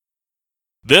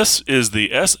This is the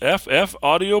SFF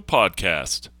Audio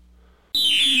Podcast.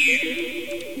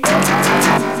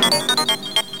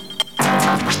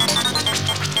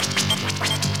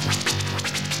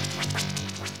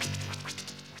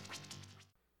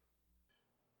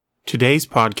 Today's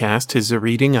podcast is a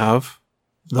reading of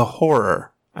The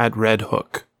Horror at Red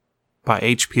Hook by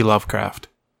H.P. Lovecraft.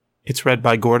 It's read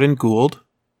by Gordon Gould.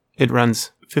 It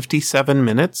runs 57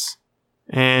 minutes,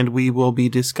 and we will be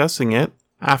discussing it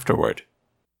afterward.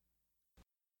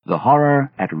 The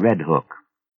Horror at Red Hook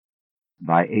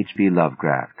by H.P.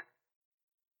 Lovecraft.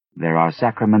 There are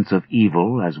sacraments of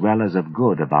evil as well as of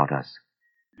good about us,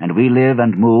 and we live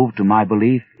and move, to my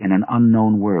belief, in an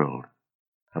unknown world,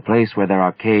 a place where there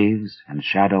are caves and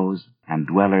shadows and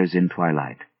dwellers in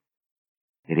twilight.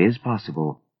 It is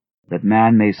possible that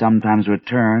man may sometimes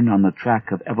return on the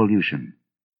track of evolution,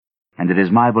 and it is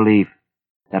my belief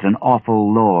that an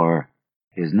awful lore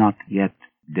is not yet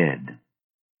dead.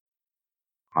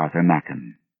 Arthur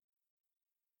Machen.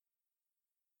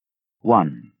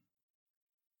 1.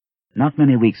 Not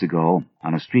many weeks ago,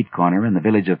 on a street corner in the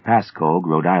village of Pascoag,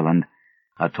 Rhode Island,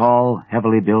 a tall,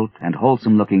 heavily built, and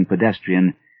wholesome-looking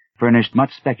pedestrian furnished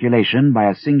much speculation by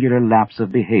a singular lapse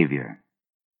of behavior.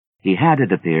 He had,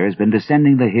 it appears, been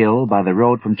descending the hill by the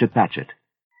road from Chepachet,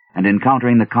 and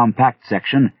encountering the compact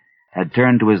section, had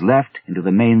turned to his left into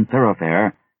the main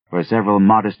thoroughfare, where several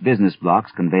modest business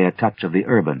blocks convey a touch of the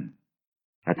urban.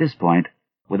 At this point,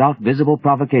 without visible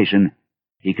provocation,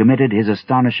 he committed his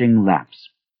astonishing lapse,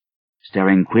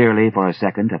 staring queerly for a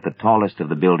second at the tallest of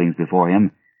the buildings before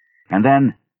him, and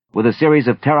then, with a series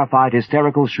of terrified,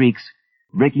 hysterical shrieks,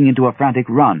 breaking into a frantic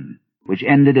run, which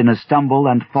ended in a stumble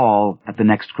and fall at the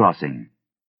next crossing.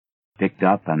 Picked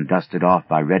up and dusted off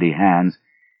by ready hands,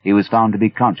 he was found to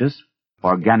be conscious,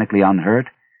 organically unhurt,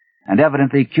 and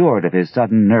evidently cured of his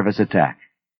sudden nervous attack.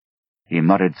 He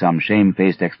muttered some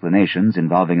shamefaced explanations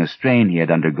involving a strain he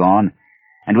had undergone,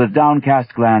 and with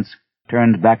downcast glance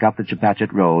turned back up the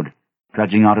Chepachet road,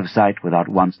 trudging out of sight without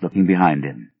once looking behind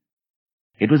him.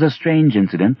 It was a strange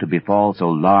incident to befall so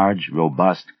large,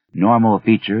 robust,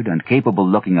 normal-featured, and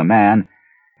capable-looking a man,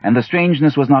 and the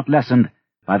strangeness was not lessened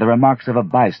by the remarks of a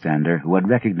bystander who had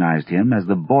recognized him as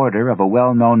the boarder of a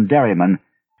well-known dairyman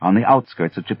on the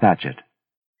outskirts of Chepachet.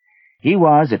 He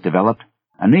was, it developed,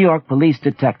 a New York police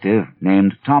detective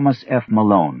named Thomas F.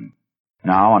 Malone,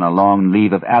 now on a long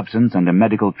leave of absence under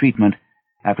medical treatment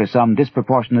after some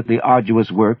disproportionately arduous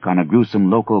work on a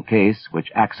gruesome local case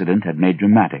which accident had made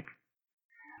dramatic.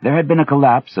 There had been a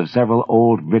collapse of several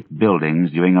old brick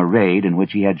buildings during a raid in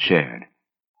which he had shared,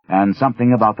 and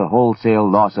something about the wholesale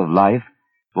loss of life,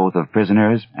 both of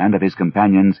prisoners and of his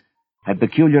companions, had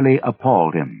peculiarly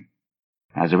appalled him.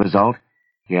 As a result,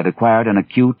 he had acquired an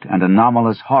acute and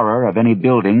anomalous horror of any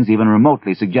buildings even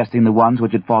remotely suggesting the ones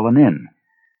which had fallen in,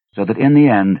 so that in the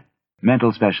end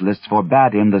mental specialists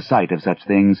forbade him the sight of such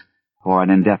things for an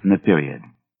indefinite period.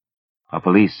 A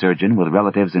police surgeon with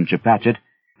relatives in Chepachet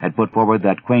had put forward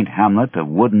that quaint hamlet of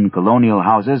wooden colonial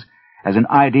houses as an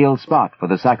ideal spot for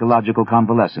the psychological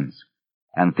convalescence,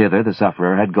 and thither the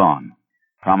sufferer had gone,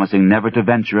 promising never to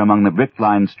venture among the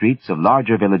brick-lined streets of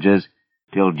larger villages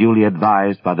till duly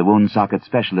advised by the wound socket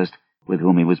specialist with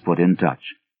whom he was put in touch.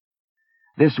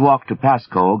 This walk to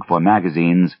Pascoag for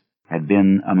magazines had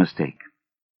been a mistake,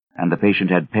 and the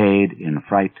patient had paid in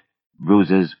fright,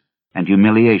 bruises, and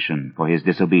humiliation for his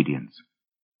disobedience.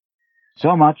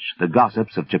 So much the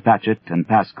gossips of Chepachet and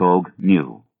Pascoag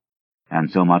knew,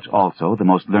 and so much also the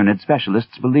most learned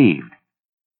specialists believed.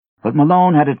 But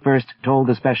Malone had at first told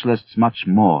the specialists much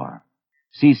more,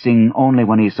 ceasing only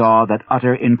when he saw that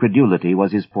utter incredulity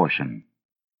was his portion.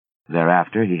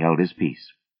 Thereafter he held his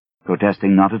peace,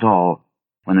 protesting not at all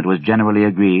when it was generally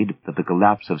agreed that the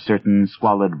collapse of certain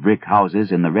squalid brick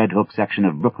houses in the Red Hook section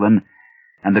of Brooklyn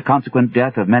and the consequent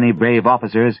death of many brave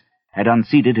officers had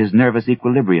unseated his nervous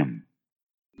equilibrium.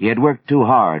 He had worked too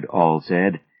hard, all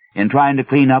said, in trying to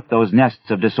clean up those nests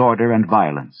of disorder and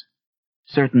violence.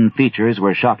 Certain features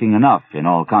were shocking enough in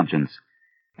all conscience,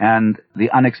 and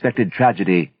the unexpected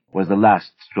tragedy was the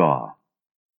last straw.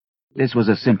 This was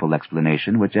a simple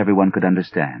explanation which everyone could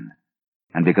understand,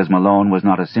 and because Malone was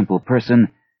not a simple person,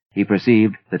 he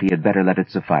perceived that he had better let it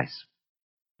suffice.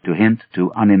 To hint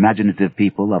to unimaginative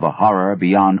people of a horror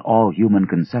beyond all human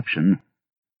conception,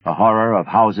 a horror of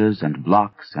houses and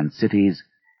blocks and cities,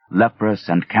 leprous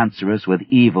and cancerous with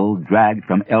evil dragged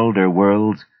from elder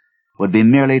worlds, would be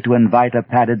merely to invite a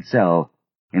padded cell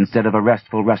instead of a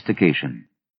restful rustication.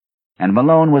 And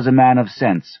Malone was a man of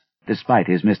sense, despite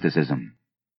his mysticism.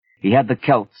 He had the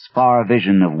Celt's far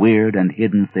vision of weird and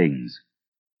hidden things,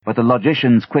 but the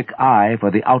logician's quick eye for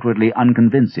the outwardly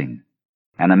unconvincing,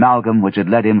 an amalgam which had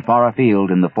led him far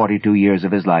afield in the 42 years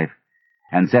of his life,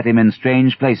 and set him in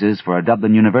strange places for a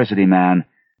Dublin University man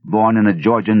born in a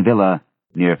Georgian villa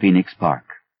near Phoenix Park.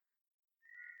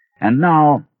 And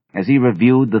now, as he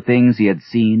reviewed the things he had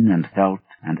seen and felt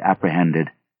and apprehended,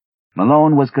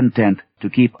 Malone was content to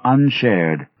keep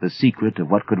unshared the secret of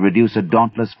what could reduce a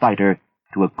dauntless fighter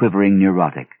to a quivering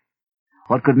neurotic,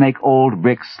 what could make old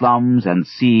brick slums and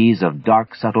seas of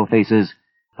dark, subtle faces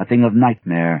a thing of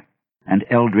nightmare and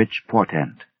eldritch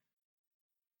portent.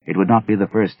 It would not be the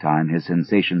first time his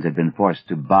sensations had been forced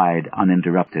to bide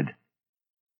uninterrupted,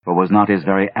 for was not his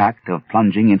very act of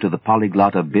plunging into the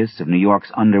polyglot abyss of New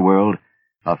York's underworld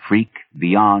a freak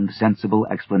beyond sensible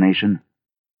explanation?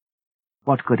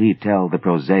 What could he tell the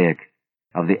prosaic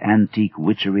of the antique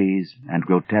witcheries and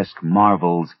grotesque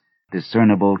marvels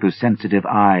discernible to sensitive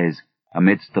eyes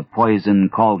amidst the poison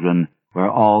cauldron where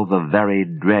all the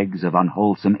varied dregs of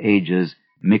unwholesome ages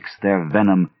mix their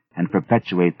venom and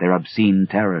perpetuate their obscene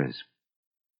terrors?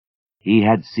 He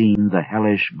had seen the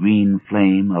hellish green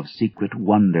flame of secret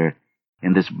wonder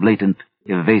in this blatant,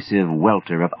 evasive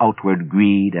welter of outward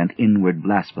greed and inward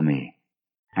blasphemy,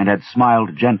 and had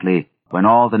smiled gently when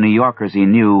all the New Yorkers he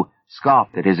knew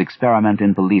scoffed at his experiment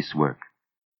in police work.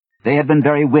 They had been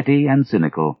very witty and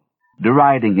cynical,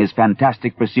 deriding his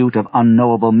fantastic pursuit of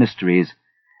unknowable mysteries,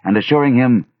 and assuring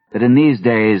him that in these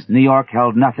days New York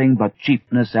held nothing but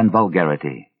cheapness and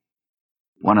vulgarity.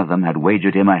 One of them had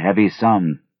wagered him a heavy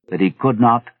sum that he could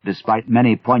not, despite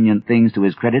many poignant things to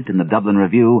his credit in the Dublin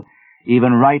Review,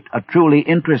 even write a truly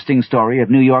interesting story of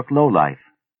New York lowlife.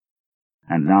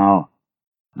 And now,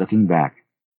 looking back,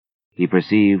 he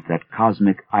perceived that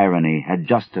cosmic irony had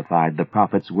justified the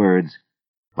prophet's words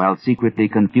while secretly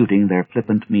confuting their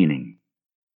flippant meaning.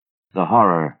 The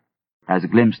horror, as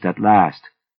glimpsed at last,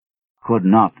 could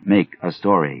not make a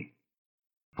story,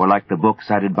 for like the book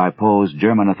cited by Poe's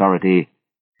German authority,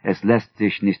 Es lässt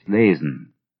sich nicht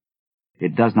lesen,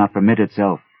 it does not permit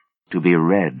itself to be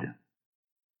read.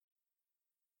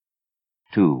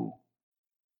 2.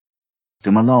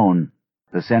 To Malone,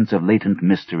 the sense of latent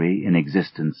mystery in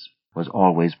existence was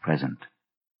always present.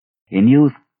 In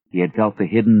youth, he had felt the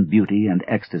hidden beauty and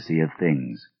ecstasy of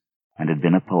things, and had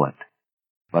been a poet.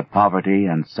 But poverty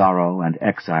and sorrow and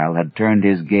exile had turned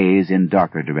his gaze in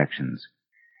darker directions,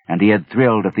 and he had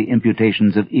thrilled at the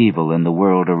imputations of evil in the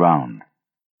world around.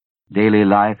 Daily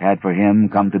life had for him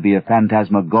come to be a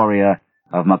phantasmagoria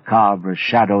of macabre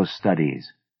shadow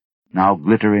studies, now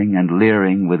glittering and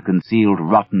leering with concealed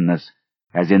rottenness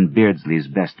as in Beardsley's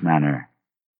best manner,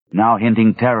 now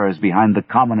hinting terrors behind the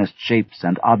commonest shapes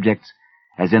and objects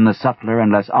as in the subtler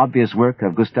and less obvious work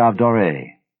of Gustave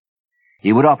Doré.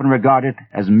 He would often regard it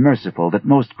as merciful that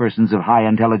most persons of high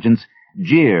intelligence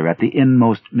jeer at the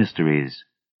inmost mysteries,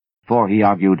 for, he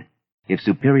argued, if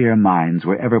superior minds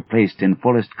were ever placed in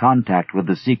fullest contact with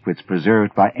the secrets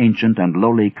preserved by ancient and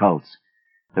lowly cults,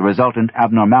 the resultant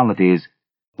abnormalities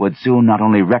would soon not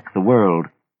only wreck the world,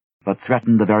 but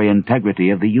threaten the very integrity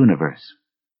of the universe.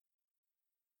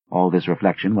 All this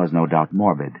reflection was no doubt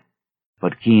morbid,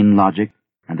 but keen logic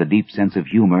and a deep sense of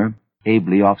humor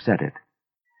ably offset it.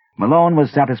 Malone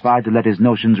was satisfied to let his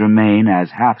notions remain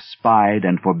as half-spied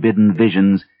and forbidden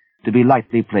visions to be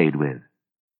lightly played with,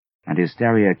 and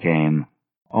hysteria came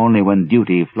only when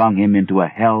duty flung him into a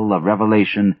hell of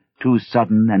revelation too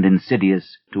sudden and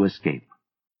insidious to escape.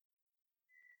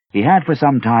 He had for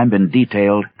some time been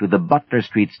detailed to the Butler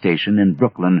Street station in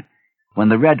Brooklyn when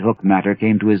the Red Hook matter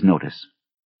came to his notice.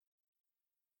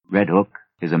 Red Hook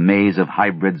is a maze of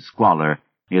hybrid squalor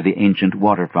near the ancient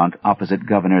waterfront opposite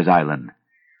Governor's Island,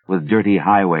 with dirty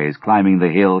highways climbing the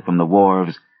hill from the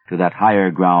wharves to that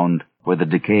higher ground where the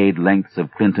decayed lengths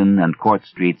of Clinton and Court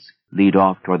Streets lead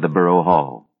off toward the Borough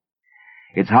Hall.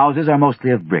 Its houses are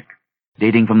mostly of brick,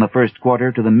 dating from the first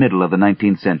quarter to the middle of the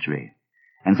 19th century,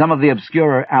 and some of the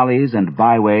obscurer alleys and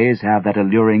byways have that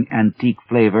alluring antique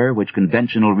flavor which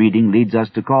conventional reading leads us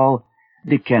to call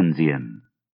Dickensian.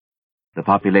 The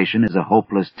population is a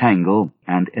hopeless tangle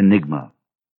and enigma,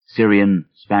 Syrian,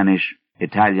 Spanish,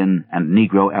 Italian, and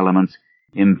Negro elements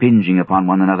impinging upon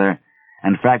one another,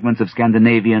 and fragments of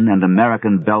Scandinavian and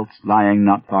American belts lying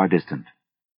not far distant.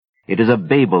 It is a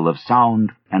Babel of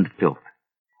sound and filth,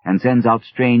 and sends out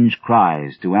strange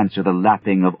cries to answer the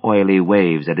lapping of oily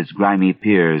waves at its grimy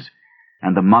piers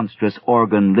and the monstrous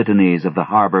organ litanies of the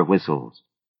harbor whistles.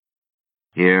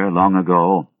 Here, long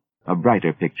ago, a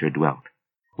brighter picture dwelt,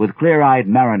 with clear-eyed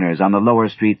mariners on the lower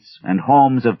streets and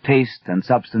homes of taste and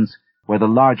substance where the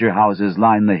larger houses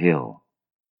line the hill.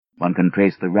 One can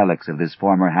trace the relics of this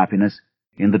former happiness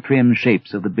in the trim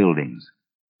shapes of the buildings,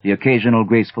 the occasional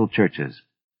graceful churches,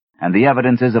 and the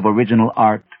evidences of original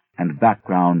art and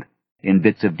background in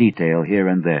bits of detail here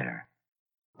and there.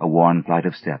 A worn flight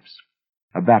of steps,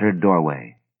 a battered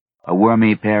doorway, a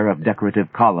wormy pair of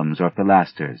decorative columns or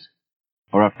pilasters,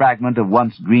 or a fragment of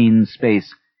once green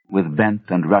space with bent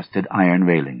and rusted iron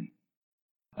railing.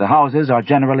 The houses are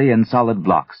generally in solid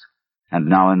blocks, and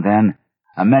now and then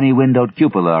a many-windowed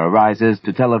cupola arises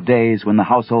to tell of days when the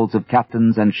households of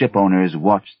captains and ship-owners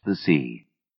watched the sea.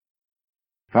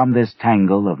 From this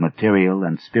tangle of material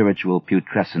and spiritual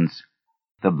putrescence,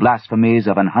 the blasphemies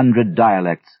of 100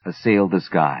 dialects assail the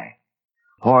sky.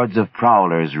 Hordes of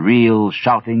prowlers reel,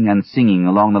 shouting and singing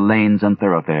along the lanes and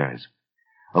thoroughfares.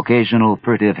 Occasional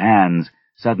furtive hands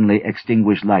suddenly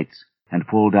extinguish lights and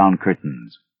pull down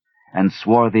curtains, and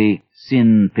swarthy,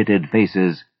 sin-pitted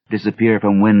faces disappear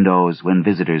from windows when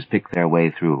visitors pick their way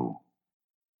through.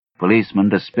 Policemen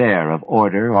despair of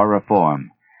order or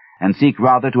reform, and seek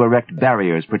rather to erect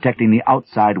barriers protecting the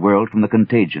outside world from the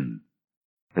contagion.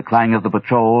 The clang of the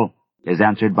patrol is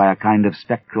answered by a kind of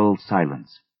spectral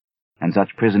silence, and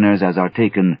such prisoners as are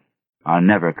taken are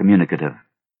never communicative.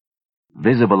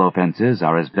 Visible offenses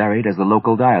are as varied as the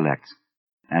local dialects,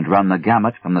 and run the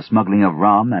gamut from the smuggling of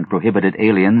rum and prohibited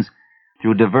aliens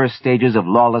through diverse stages of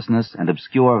lawlessness and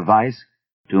obscure vice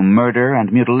to murder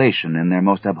and mutilation in their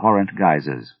most abhorrent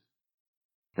guises.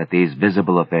 That these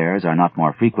visible affairs are not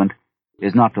more frequent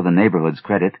is not to the neighborhood's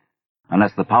credit,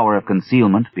 unless the power of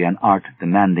concealment be an art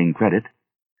demanding credit.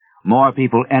 More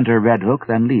people enter Red Hook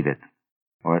than leave it,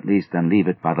 or at least than leave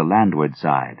it by the landward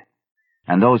side,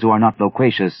 and those who are not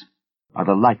loquacious are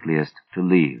the likeliest to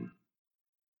leave.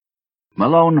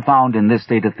 Malone found in this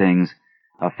state of things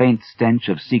a faint stench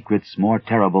of secrets more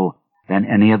terrible than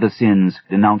any of the sins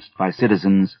denounced by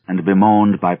citizens and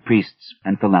bemoaned by priests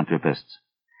and philanthropists.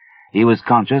 He was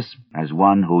conscious, as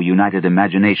one who united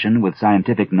imagination with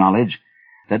scientific knowledge,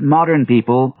 that modern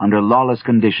people, under lawless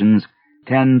conditions,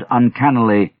 tend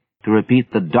uncannily to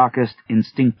repeat the darkest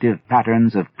instinctive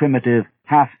patterns of primitive,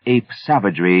 half-ape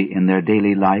savagery in their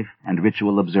daily life and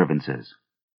ritual observances.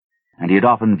 And he had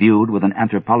often viewed with an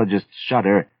anthropologist's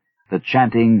shudder the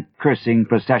chanting, cursing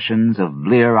processions of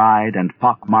blear-eyed and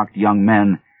pock-marked young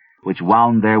men which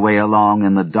wound their way along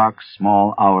in the dark,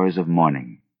 small hours of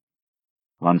morning.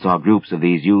 One saw groups of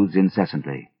these youths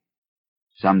incessantly,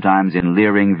 sometimes in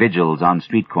leering vigils on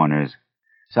street corners,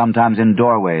 sometimes in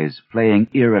doorways playing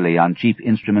eerily on cheap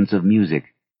instruments of music,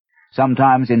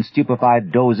 sometimes in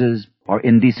stupefied dozes or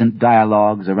indecent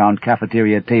dialogues around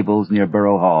cafeteria tables near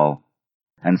Borough Hall,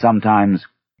 and sometimes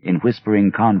in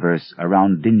whispering converse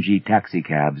around dingy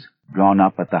taxicabs drawn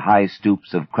up at the high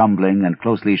stoops of crumbling and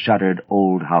closely shuttered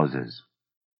old houses.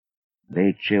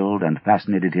 They chilled and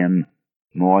fascinated him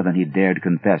more than he dared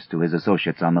confess to his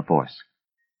associates on the force,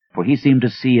 for he seemed to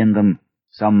see in them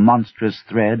some monstrous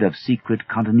thread of secret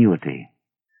continuity,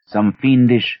 some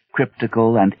fiendish,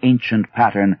 cryptical, and ancient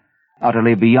pattern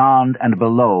utterly beyond and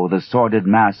below the sordid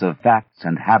mass of facts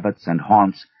and habits and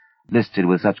haunts listed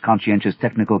with such conscientious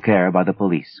technical care by the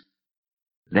police.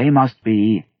 They must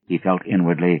be, he felt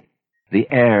inwardly, the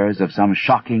heirs of some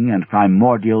shocking and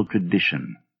primordial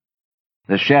tradition,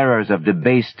 the sharers of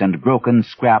debased and broken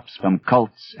scraps from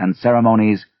cults and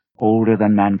ceremonies older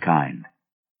than mankind.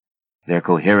 Their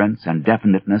coherence and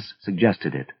definiteness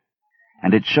suggested it,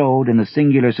 and it showed in the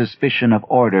singular suspicion of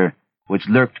order which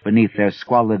lurked beneath their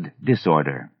squalid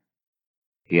disorder.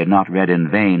 He had not read in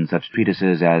vain such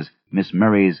treatises as Miss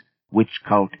Murray's Witch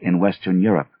Cult in Western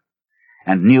Europe,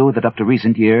 and knew that up to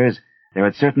recent years there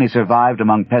had certainly survived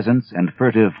among peasants and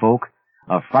furtive folk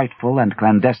a frightful and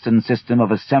clandestine system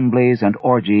of assemblies and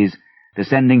orgies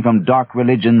descending from dark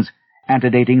religions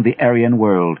antedating the Aryan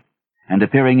world, and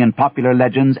appearing in popular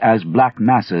legends as black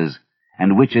masses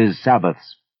and witches'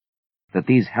 sabbaths. That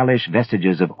these hellish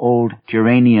vestiges of old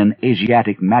Turanian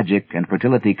Asiatic magic and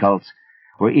fertility cults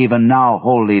were even now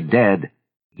wholly dead,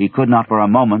 he could not for a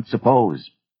moment suppose,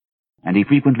 and he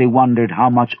frequently wondered how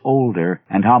much older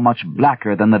and how much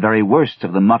blacker than the very worst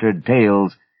of the muttered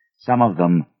tales some of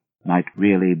them might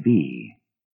really be.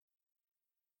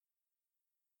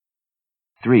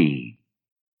 3.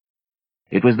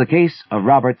 It was the case of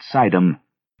Robert Sidham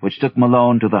which took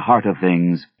Malone to the heart of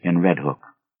things in Red Hook.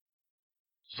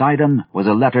 Sidham was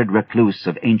a lettered recluse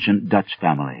of ancient Dutch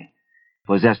family,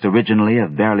 possessed originally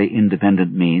of barely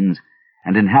independent means,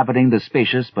 and inhabiting the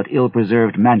spacious but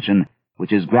ill-preserved mansion which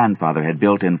his grandfather had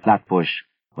built in Flatbush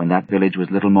when that village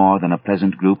was little more than a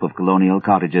pleasant group of colonial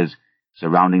cottages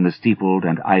surrounding the steepled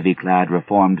and ivy-clad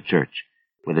Reformed church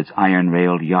with its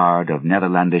iron-railed yard of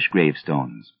Netherlandish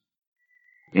gravestones.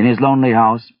 In his lonely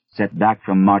house, set back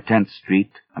from Martent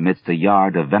Street amidst a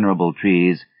yard of venerable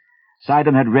trees,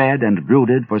 Sidham had read and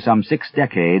brooded for some 6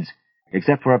 decades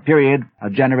except for a period a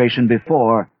generation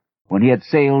before when he had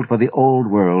sailed for the old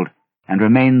world and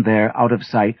remained there out of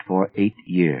sight for 8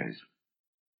 years.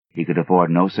 He could afford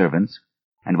no servants,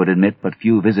 and would admit but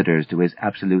few visitors to his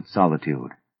absolute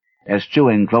solitude,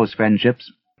 eschewing close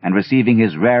friendships and receiving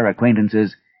his rare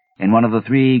acquaintances in one of the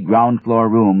 3 ground-floor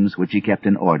rooms which he kept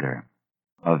in order,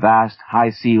 a vast,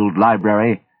 high-ceiled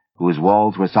library whose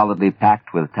walls were solidly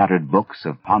packed with tattered books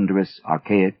of ponderous,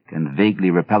 archaic, and vaguely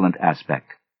repellent aspect.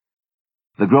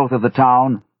 The growth of the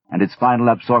town and its final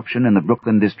absorption in the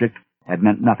Brooklyn district had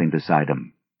meant nothing to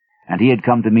Sidam, and he had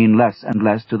come to mean less and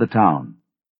less to the town.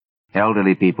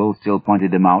 Elderly people still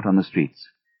pointed him out on the streets,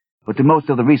 but to most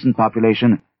of the recent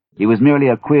population he was merely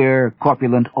a queer,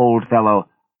 corpulent old fellow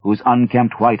whose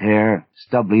unkempt white hair,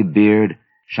 stubbly beard,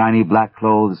 shiny black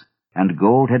clothes, and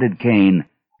gold-headed cane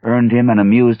earned him an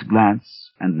amused glance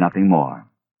and nothing more.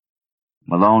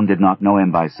 Malone did not know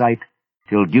him by sight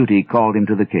till duty called him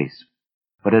to the case,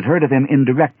 but had heard of him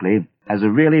indirectly as a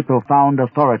really profound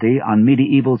authority on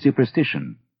medieval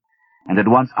superstition, and had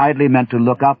once idly meant to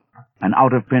look up an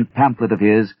out-of-print pamphlet of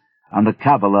his on the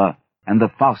Kabbalah and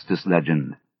the Faustus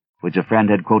legend, which a friend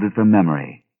had quoted from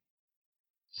memory.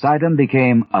 Sidam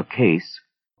became a case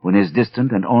when his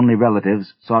distant and only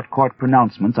relatives sought court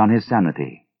pronouncements on his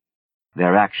sanity.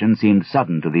 Their action seemed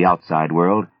sudden to the outside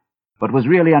world, but was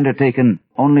really undertaken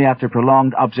only after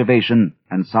prolonged observation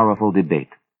and sorrowful debate.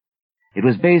 It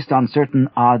was based on certain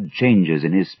odd changes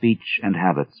in his speech and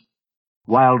habits,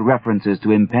 wild references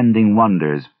to impending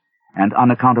wonders, and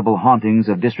unaccountable hauntings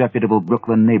of disreputable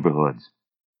Brooklyn neighborhoods.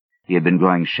 He had been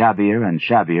growing shabbier and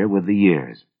shabbier with the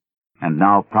years, and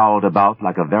now prowled about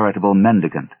like a veritable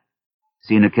mendicant,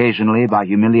 seen occasionally by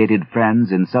humiliated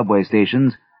friends in subway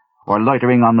stations, or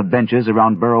loitering on the benches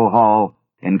around Borough Hall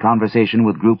in conversation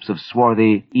with groups of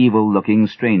swarthy, evil-looking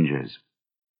strangers.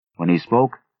 When he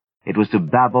spoke, it was to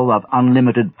babble of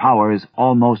unlimited powers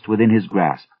almost within his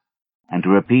grasp, and to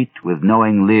repeat with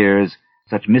knowing leers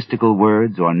such mystical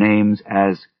words or names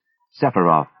as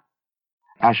Sephiroth,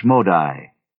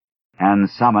 Ashmodai, and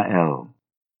Samael.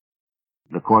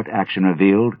 The court action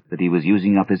revealed that he was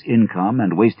using up his income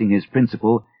and wasting his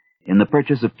principal in the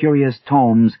purchase of curious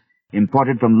tomes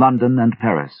imported from London and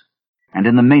Paris, and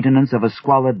in the maintenance of a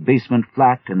squalid basement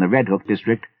flat in the Red Hook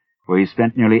district where he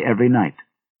spent nearly every night,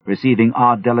 receiving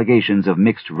odd delegations of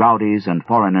mixed rowdies and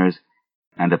foreigners,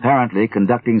 and apparently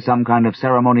conducting some kind of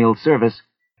ceremonial service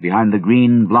behind the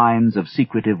green blinds of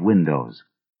secretive windows.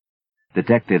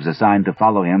 Detectives assigned to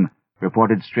follow him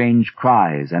reported strange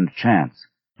cries and chants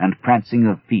and prancing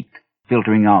of feet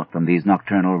filtering out from these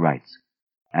nocturnal rites,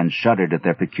 and shuddered at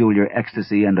their peculiar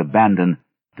ecstasy and abandon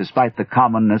despite the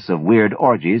commonness of weird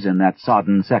orgies in that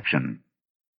sodden section.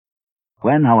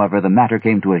 When, however, the matter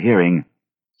came to a hearing,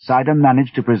 Sidam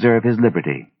managed to preserve his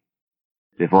liberty.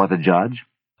 Before the judge,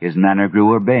 his manner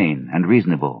grew urbane and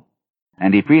reasonable,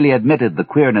 and he freely admitted the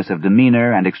queerness of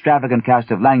demeanor and extravagant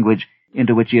cast of language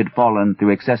into which he had fallen through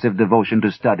excessive devotion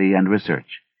to study and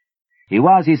research. He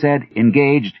was, he said,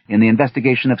 engaged in the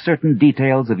investigation of certain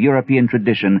details of European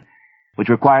tradition which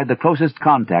required the closest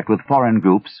contact with foreign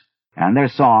groups and their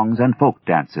songs and folk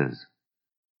dances.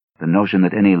 The notion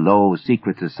that any low,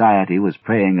 secret society was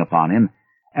preying upon him,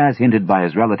 as hinted by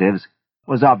his relatives,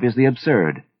 was obviously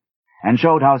absurd, and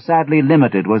showed how sadly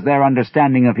limited was their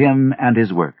understanding of him and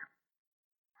his work.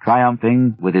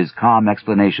 Triumphing with his calm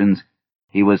explanations,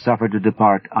 he was suffered to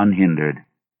depart unhindered,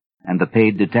 and the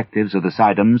paid detectives of the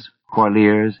Sidams,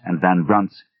 Corliers, and Van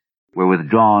Brunts were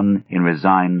withdrawn in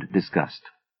resigned disgust.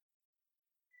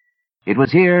 It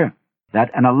was here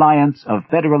that an alliance of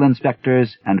federal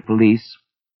inspectors and police,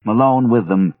 Malone with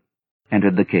them,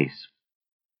 entered the case.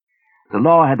 The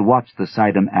law had watched the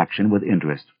Sidam action with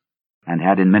interest, and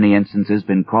had in many instances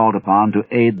been called upon to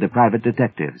aid the private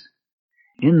detectives.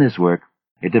 In this work,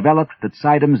 it developed that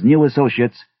Sidam's new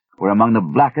associates were among the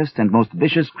blackest and most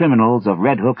vicious criminals of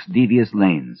Red Hook's devious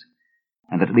lanes,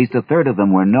 and that at least a third of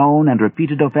them were known and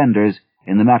repeated offenders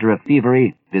in the matter of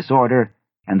thievery, disorder,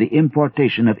 and the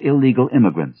importation of illegal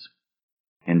immigrants.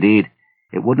 Indeed,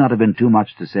 it would not have been too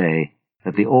much to say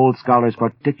that the old scholar's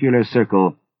particular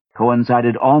circle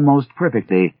coincided almost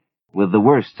perfectly with the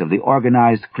worst of the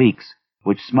organized cliques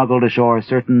which smuggled ashore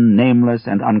certain nameless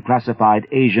and unclassified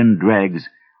Asian dregs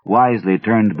wisely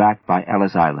turned back by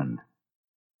Ellis Island.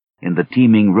 In the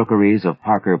teeming rookeries of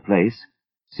Parker Place,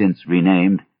 since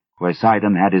renamed, where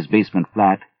Sidam had his basement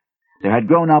flat, there had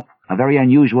grown up a very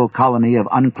unusual colony of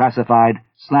unclassified,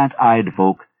 slant-eyed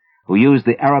folk who used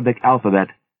the Arabic alphabet,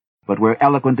 but were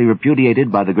eloquently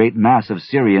repudiated by the great mass of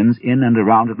Syrians in and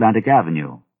around Atlantic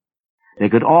Avenue. They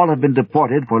could all have been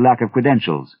deported for lack of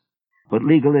credentials, but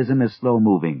legalism is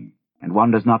slow-moving, and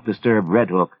one does not disturb Red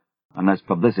Hook unless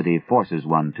publicity forces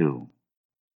one to.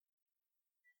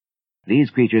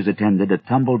 These creatures attended a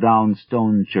tumble-down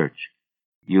stone church,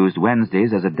 used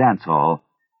Wednesdays as a dance hall,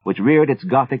 which reared its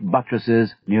Gothic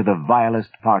buttresses near the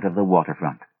vilest part of the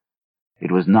waterfront.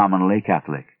 It was nominally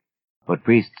Catholic, but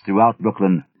priests throughout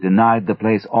Brooklyn denied the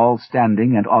place all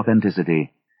standing and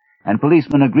authenticity, and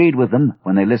policemen agreed with them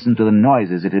when they listened to the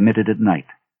noises it emitted at night.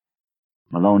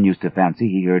 Malone used to fancy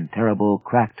he heard terrible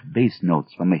cracked bass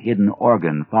notes from a hidden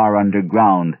organ far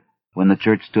underground when the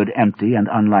church stood empty and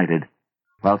unlighted,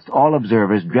 whilst all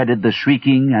observers dreaded the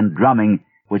shrieking and drumming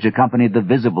which accompanied the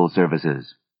visible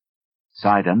services.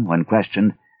 Sidham, when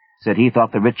questioned, said he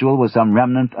thought the ritual was some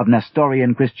remnant of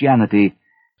Nestorian Christianity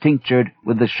tinctured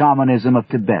with the shamanism of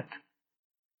Tibet.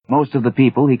 Most of the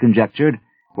people, he conjectured,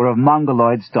 were of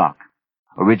Mongoloid stock,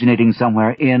 originating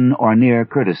somewhere in or near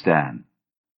Kurdistan,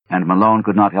 and Malone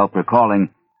could not help recalling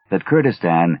that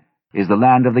Kurdistan is the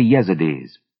land of the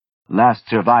Yazidis, last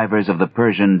survivors of the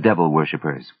Persian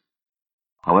devil-worshippers.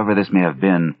 However this may have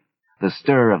been, the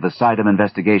stir of the Sidham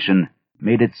investigation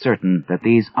made it certain that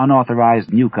these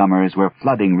unauthorized newcomers were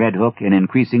flooding Red Hook in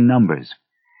increasing numbers,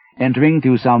 entering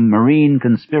through some marine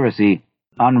conspiracy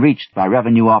unreached by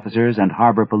revenue officers and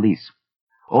harbor police,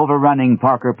 overrunning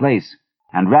Parker Place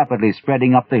and rapidly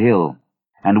spreading up the hill,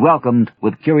 and welcomed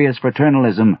with curious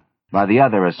fraternalism by the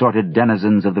other assorted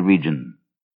denizens of the region.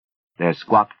 Their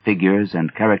squat figures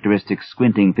and characteristic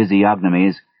squinting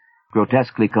physiognomies,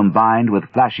 grotesquely combined with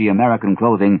flashy American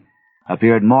clothing,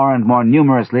 appeared more and more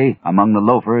numerously among the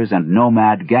loafers and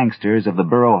nomad gangsters of the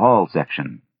Borough Hall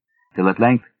section, till at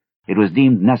length it was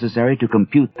deemed necessary to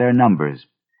compute their numbers,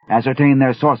 ascertain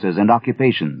their sources and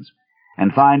occupations,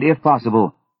 and find, if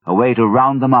possible, a way to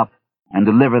round them up and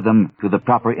deliver them to the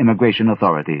proper immigration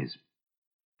authorities.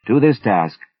 To this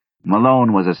task,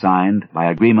 Malone was assigned by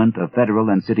agreement of federal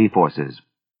and city forces,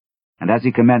 and as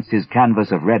he commenced his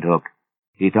canvass of Red Hook,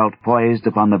 he felt poised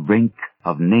upon the brink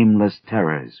of nameless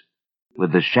terrors,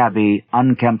 with the shabby,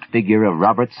 unkempt figure of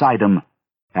Robert Sidham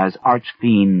as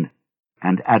arch-fiend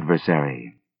and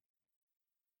adversary.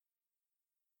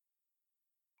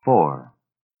 4.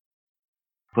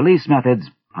 Police methods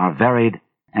are varied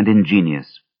and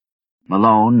ingenious.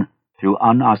 Malone, through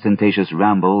unostentatious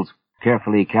rambles,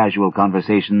 carefully casual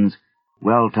conversations,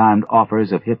 well-timed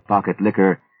offers of hip-pocket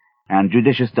liquor, and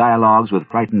judicious dialogues with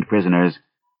frightened prisoners,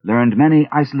 learned many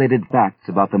isolated facts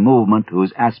about the movement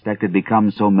whose aspect had become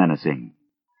so menacing.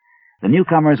 The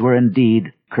newcomers were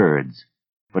indeed Kurds,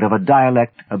 but of a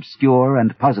dialect obscure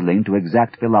and puzzling to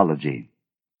exact philology.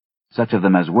 Such of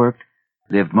them as worked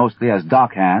lived mostly as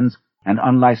dock-hands and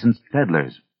unlicensed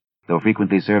peddlers, though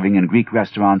frequently serving in Greek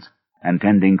restaurants and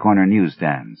tending corner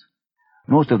newsstands.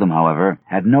 Most of them, however,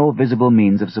 had no visible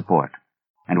means of support,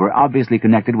 and were obviously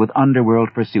connected with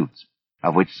underworld pursuits,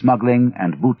 of which smuggling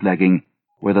and bootlegging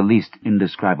were the least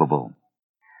indescribable.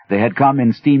 They had come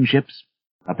in steamships,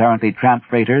 apparently tramp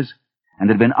freighters, and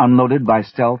had been unloaded by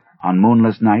stealth on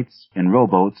moonless nights in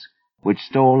rowboats which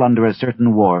stole under a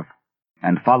certain wharf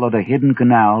and followed a hidden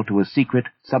canal to a secret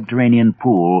subterranean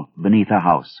pool beneath a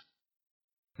house.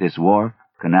 This wharf,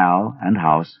 canal, and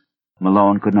house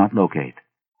Malone could not locate,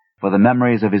 for the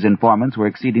memories of his informants were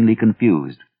exceedingly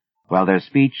confused, while their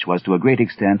speech was to a great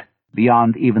extent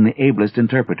beyond even the ablest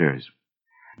interpreters.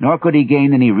 Nor could he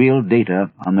gain any real data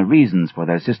on the reasons for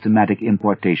their systematic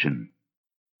importation.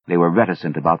 They were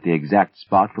reticent about the exact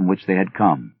spot from which they had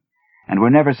come, and were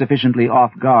never sufficiently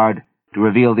off guard to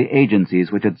reveal the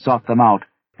agencies which had sought them out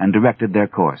and directed their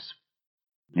course.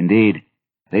 Indeed,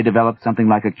 they developed something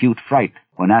like acute fright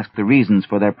when asked the reasons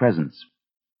for their presence.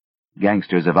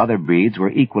 Gangsters of other breeds were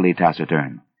equally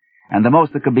taciturn, and the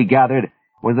most that could be gathered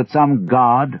was that some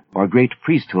god or great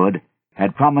priesthood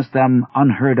had promised them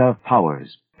unheard-of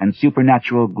powers and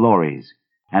supernatural glories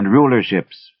and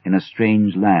rulerships in a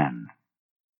strange land.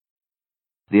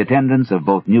 The attendance of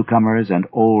both newcomers and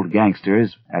old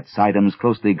gangsters at Sidham's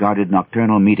closely guarded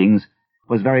nocturnal meetings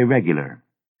was very regular,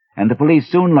 and the police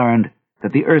soon learned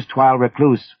that the erstwhile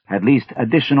recluse had leased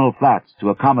additional flats to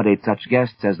accommodate such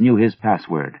guests as knew his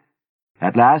password,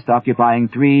 at last occupying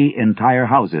 3 entire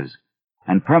houses,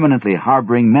 and permanently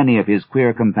harboring many of his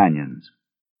queer companions.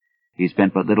 He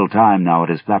spent but little time now at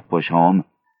his Flatbush home,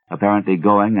 apparently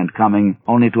going and coming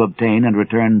only to obtain and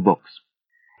return books,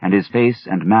 and his face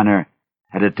and manner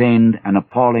had attained an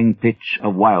appalling pitch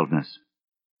of wildness.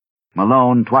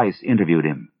 Malone twice interviewed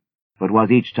him, but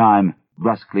was each time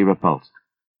brusquely repulsed.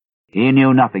 He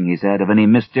knew nothing, he said, of any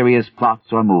mysterious plots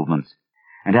or movements,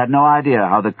 and had no idea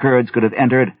how the Kurds could have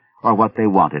entered or what they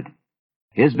wanted.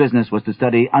 His business was to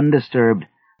study undisturbed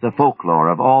the folklore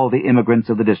of all the immigrants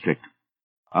of the district,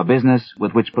 a business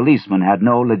with which policemen had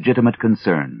no legitimate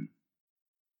concern.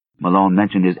 Malone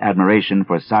mentioned his admiration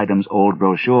for Sidham's old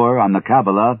brochure on the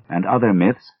Kabbalah and other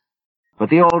myths, but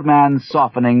the old man's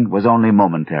softening was only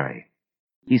momentary.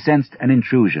 He sensed an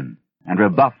intrusion, and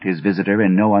rebuffed his visitor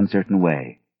in no uncertain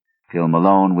way, till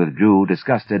Malone withdrew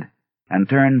disgusted and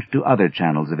turned to other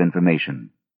channels of information.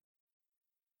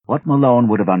 What Malone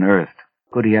would have unearthed,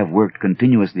 could he have worked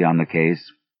continuously on the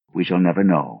case, we shall never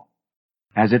know.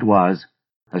 As it was,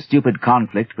 a stupid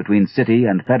conflict between city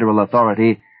and federal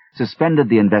authority suspended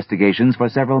the investigations for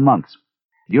several months,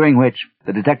 during which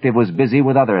the detective was busy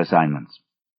with other assignments.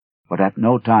 But at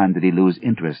no time did he lose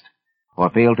interest, or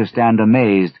fail to stand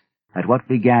amazed at what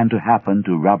began to happen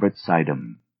to Robert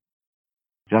Sidham.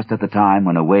 Just at the time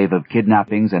when a wave of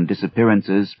kidnappings and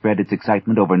disappearances spread its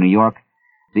excitement over New York,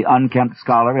 the unkempt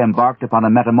scholar embarked upon a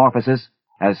metamorphosis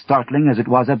as startling as it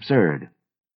was absurd.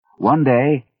 One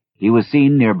day he was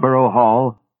seen near Borough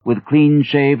Hall with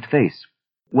clean-shaved face,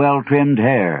 well-trimmed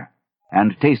hair,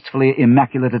 and tastefully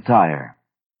immaculate attire,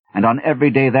 and on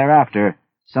every day thereafter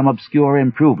some obscure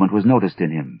improvement was noticed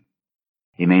in him.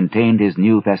 He maintained his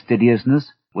new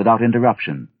fastidiousness without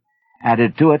interruption,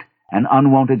 added to it an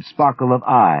unwonted sparkle of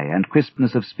eye and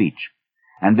crispness of speech,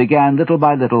 and began little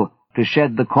by little to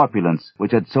shed the corpulence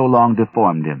which had so long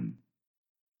deformed him.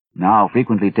 Now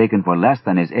frequently taken for less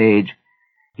than his age,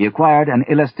 he acquired an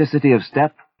elasticity of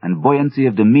step and buoyancy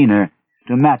of demeanor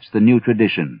to match the new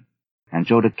tradition, and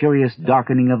showed a curious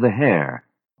darkening of the hair,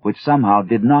 which somehow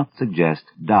did not suggest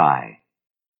dye.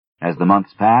 As the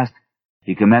months passed,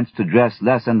 he commenced to dress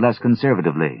less and less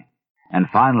conservatively, and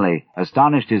finally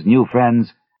astonished his new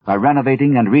friends by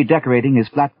renovating and redecorating his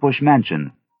Flatbush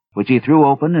mansion, which he threw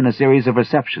open in a series of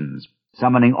receptions,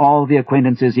 summoning all the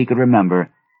acquaintances he could remember,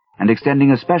 and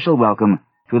extending a special welcome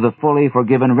to the fully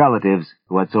forgiven relatives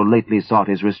who had so lately sought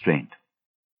his restraint.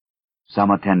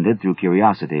 Some attended through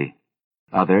curiosity,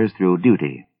 others through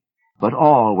duty, but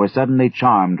all were suddenly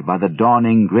charmed by the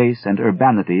dawning grace and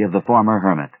urbanity of the former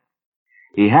hermit.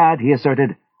 He had, he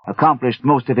asserted, accomplished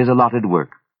most of his allotted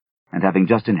work, and having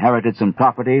just inherited some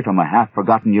property from a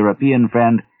half-forgotten European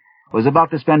friend, was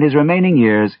about to spend his remaining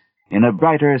years in a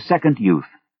brighter second youth,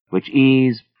 which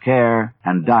ease, care,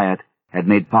 and diet had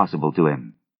made possible to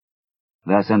him.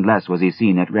 Less and less was he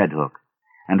seen at Red Hook,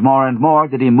 and more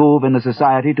did he move in the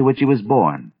society to which he was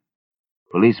born.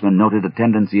 Policemen noted a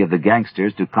tendency of the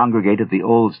gangsters to congregate at the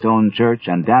Old Stone Church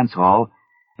and Dance Hall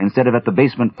instead of at the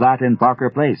basement flat in Parker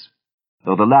Place,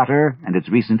 though the latter and its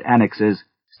recent annexes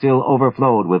still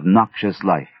overflowed with noxious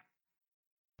life.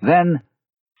 Then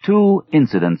 2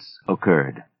 incidents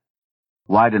occurred,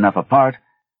 wide enough apart,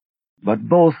 but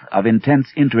both of intense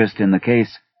interest in the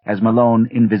case as Malone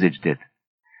envisaged it.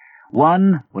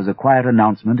 One was a quiet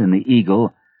announcement in the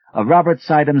Eagle of Robert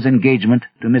Sidham's engagement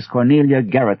to Miss Cornelia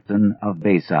Garretson of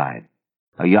Bayside,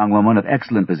 a young woman of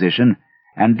excellent position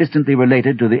and distantly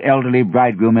related to the elderly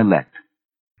bridegroom-elect,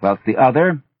 whilst the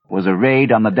other was a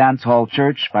raid on the dance hall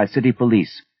church by city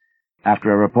police,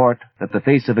 after a report that the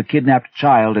face of a kidnapped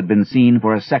child had been seen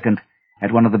for a second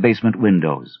at one of the basement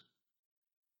windows.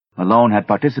 Malone had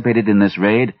participated in this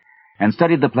raid and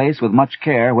studied the place with much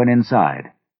care when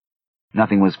inside.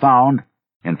 Nothing was found.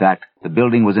 In fact, the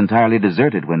building was entirely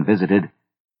deserted when visited,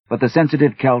 but the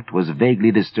sensitive Celt was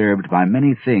vaguely disturbed by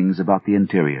many things about the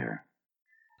interior.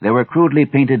 There were crudely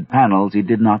painted panels he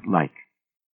did not like,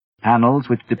 panels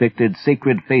which depicted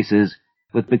sacred faces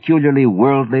with peculiarly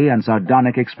worldly and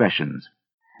sardonic expressions,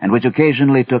 and which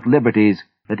occasionally took liberties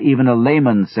that even a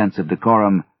layman's sense of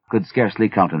decorum could scarcely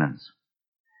countenance.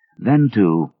 Then,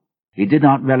 too, he did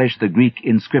not relish the Greek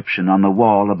inscription on the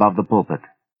wall above the pulpit,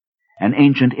 an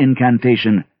ancient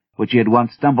incantation which he had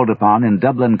once stumbled upon in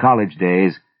Dublin college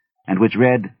days, and which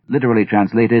read, literally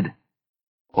translated,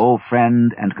 "O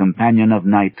friend and companion of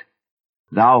night,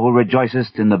 thou who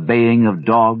rejoicest in the baying of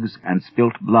dogs and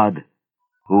spilt blood,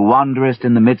 who wanderest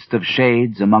in the midst of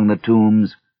shades among the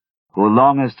tombs, who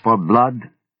longest for blood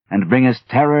and bringest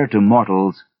terror to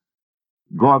mortals,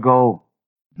 Gorgo,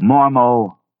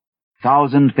 Mormo,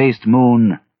 thousand-faced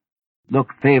moon,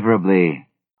 look favorably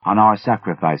on our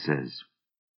sacrifices."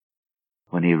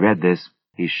 When he read this,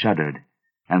 he shuddered,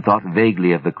 and thought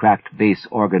vaguely of the cracked bass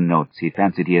organ notes he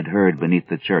fancied he had heard beneath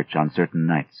the church on certain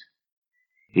nights.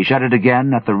 He shuddered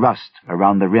again at the rust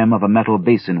around the rim of a metal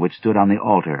basin which stood on the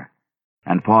altar,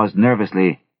 and paused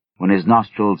nervously when his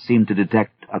nostrils seemed to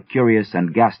detect a curious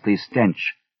and ghastly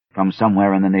stench from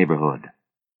somewhere in the neighborhood.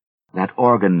 That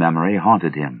organ memory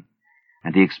haunted him,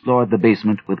 and he explored the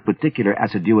basement with particular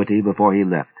assiduity before he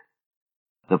left.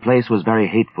 The place was very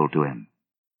hateful to him,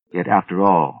 yet after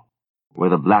all, were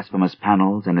the blasphemous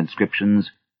panels and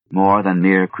inscriptions more than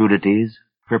mere crudities,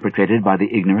 perpetrated by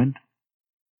the ignorant?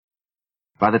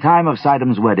 By the time of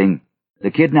Sidam's wedding,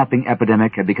 the kidnapping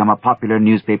epidemic had become a popular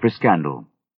newspaper scandal.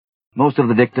 Most of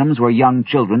the victims were young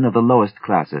children of the lowest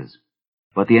classes,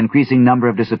 but the increasing number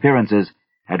of disappearances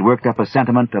had worked up a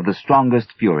sentiment of the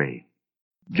strongest fury.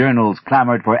 Journals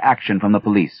clamored for action from the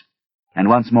police, and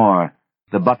once more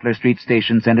the Butler Street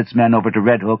station sent its men over to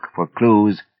Red Hook for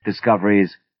clues,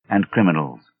 discoveries, and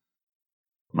criminals.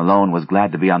 Malone was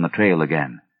glad to be on the trail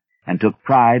again, and took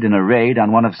pride in a raid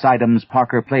on one of Sidam's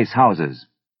Parker Place houses.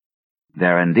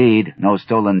 There, indeed, no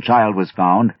stolen child was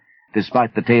found,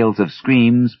 despite the tales of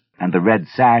screams and the red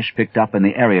sash picked up in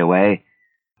the areaway,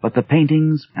 but the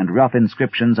paintings and rough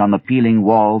inscriptions on the peeling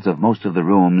walls of most of the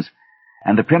rooms,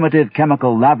 and the primitive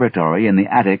chemical laboratory in the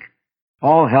attic,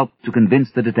 all helped to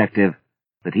convince the detective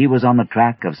that he was on the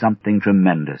track of something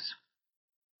tremendous.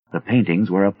 The paintings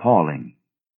were appalling,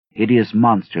 hideous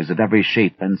monsters of every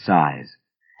shape and size,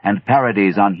 and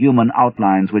parodies on human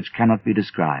outlines which cannot be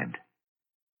described.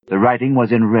 The writing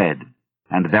was in red,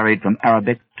 and varied from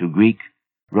Arabic to Greek,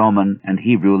 Roman, and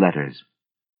Hebrew letters.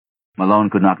 Malone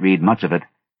could not read much of it,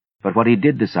 but what he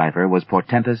did decipher was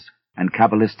portentous and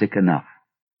cabalistic enough.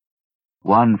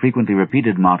 One frequently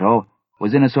repeated motto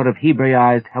was in a sort of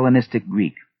Hebraized Hellenistic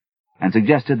Greek, and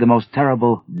suggested the most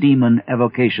terrible demon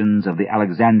evocations of the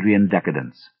Alexandrian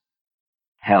decadence.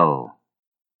 Hell,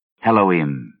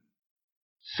 Elohim,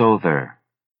 Sother,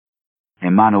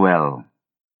 Emmanuel,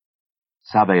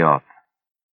 Sabaoth,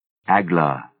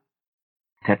 Agla,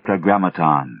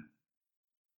 Tetragrammaton,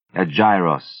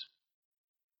 Agyros,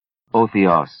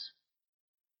 Othios,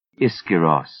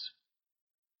 Ischyros,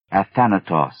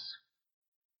 Athanatos,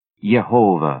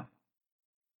 Jehovah,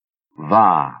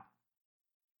 Va,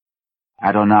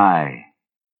 Adonai,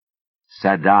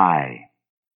 Sadai,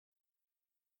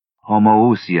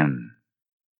 Homoousion,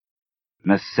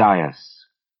 Messias,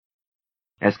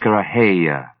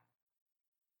 Escaraheia.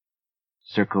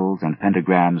 Circles and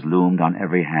pentagrams loomed on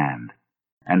every hand,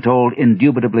 and told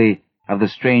indubitably of the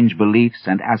strange beliefs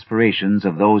and aspirations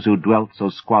of those who dwelt so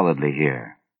squalidly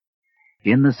here.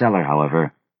 In the cellar,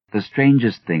 however, the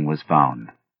strangest thing was found.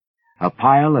 A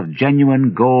pile of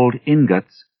genuine gold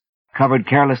ingots covered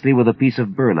carelessly with a piece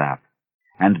of burlap,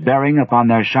 and bearing upon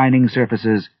their shining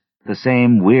surfaces the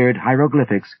same weird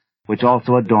hieroglyphics which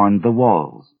also adorned the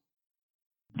walls.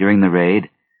 During the raid,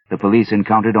 the police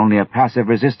encountered only a passive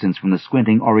resistance from the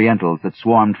squinting Orientals that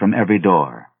swarmed from every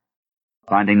door.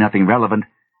 Finding nothing relevant,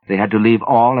 they had to leave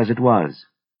all as it was.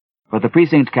 But the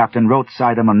precinct captain wrote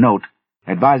Sidam a note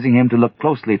advising him to look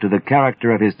closely to the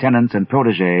character of his tenants and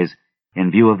protégés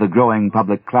in view of the growing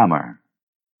public clamor.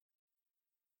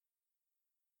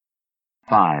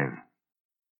 5.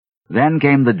 Then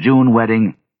came the June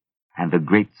wedding and the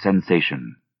great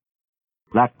sensation.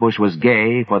 Flatbush was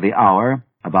gay for the hour,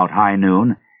 about high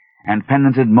noon, and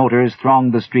penanted motors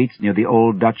thronged the streets near the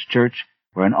old Dutch church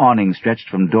where an awning stretched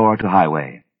from door to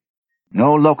highway.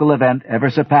 No local event ever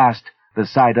surpassed the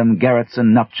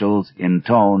Sidam-Garretson nuptials in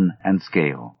tone and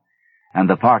scale, and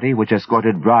the party which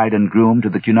escorted bride and groom to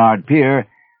the Cunard Pier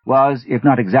was, if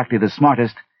not exactly the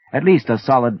smartest, at least a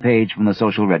solid page from the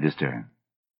social register.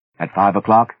 At 5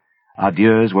 o'clock,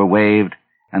 adieus were waved,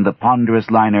 and the ponderous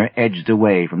liner edged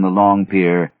away from the long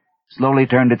pier, slowly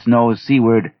turned its nose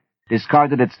seaward,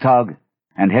 discarded its tug,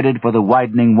 and headed for the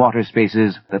widening water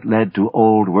spaces that led to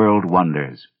old-world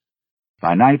wonders.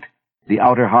 By night, the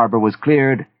outer harbor was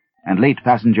cleared, and late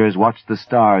passengers watched the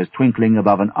stars twinkling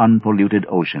above an unpolluted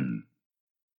ocean.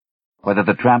 Whether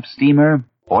the tramp steamer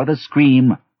or the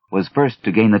Scream was first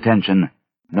to gain attention,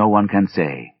 no one can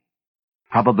say.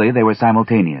 Probably they were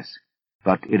simultaneous,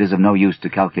 but it is of no use to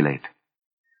calculate.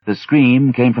 The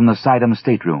Scream came from the Sidam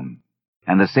stateroom,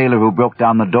 and the sailor who broke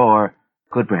down the door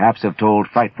could perhaps have told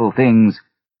frightful things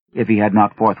if he had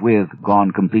not forthwith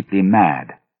gone completely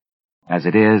mad. As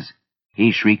it is,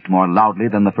 he shrieked more loudly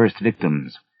than the first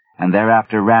victims, and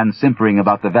thereafter ran simpering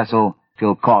about the vessel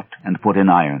till caught and put in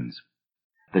irons.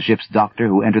 The ship's doctor,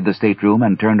 who entered the stateroom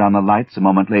and turned on the lights a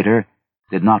moment later,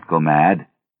 did not go mad,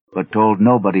 but told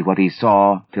nobody what he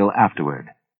saw till afterward,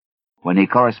 when he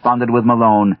corresponded with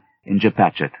Malone in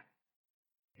Japatchet.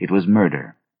 It was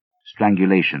murder,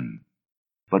 strangulation,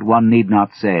 but one need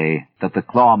not say that the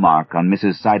claw mark on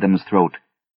Mrs. Sidam's throat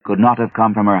could not have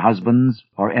come from her husband's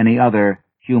or any other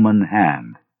human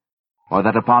hand, or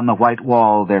that upon the white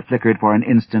wall there flickered for an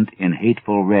instant in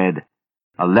hateful red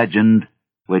a legend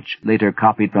which, later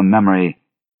copied from memory,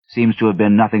 seems to have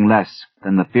been nothing less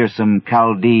than the fearsome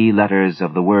Chaldee letters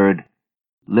of the word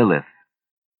Lilith.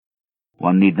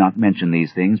 One need not mention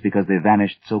these things because they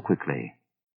vanished so quickly.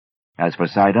 As for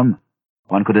Sidam,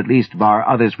 one could at least bar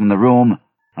others from the room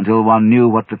until one knew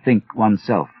what to think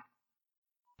oneself.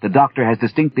 The doctor has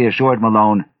distinctly assured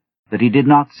Malone that he did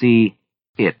not see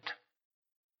it.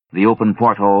 The open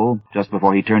porthole, just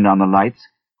before he turned on the lights,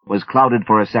 was clouded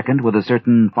for a second with a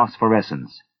certain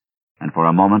phosphorescence, and for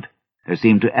a moment there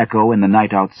seemed to echo in the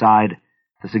night outside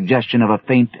the suggestion of a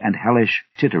faint and hellish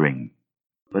tittering,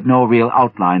 but no real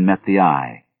outline met the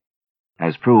eye.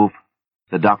 As proof,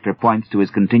 the doctor points to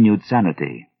his continued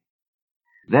sanity.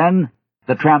 Then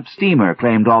the tramp steamer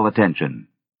claimed all attention.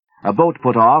 A boat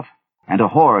put off, and a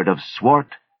horde of swart,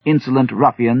 insolent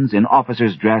ruffians in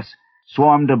officer's dress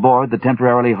swarmed aboard the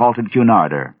temporarily halted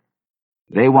Cunarder.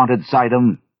 They wanted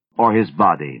Sidham or his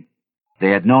body. They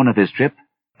had known of his trip,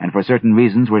 and for certain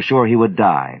reasons were sure he would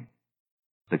die.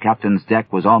 The captain's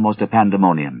deck was almost a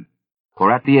pandemonium,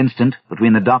 for at the instant,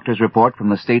 between the doctor's report from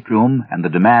the stateroom and the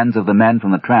demands of the men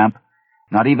from the tramp,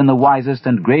 not even the wisest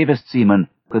and gravest seaman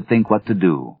could think what to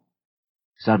do.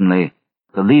 Suddenly,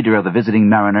 the leader of the visiting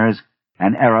mariners,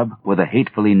 an Arab with a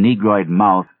hatefully negroid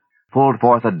mouth, pulled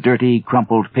forth a dirty,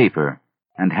 crumpled paper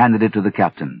and handed it to the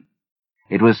captain.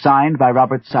 It was signed by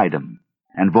Robert Sidham,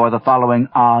 and bore the following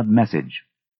odd message: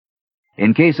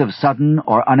 "In case of sudden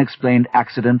or unexplained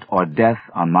accident or death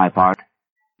on my part,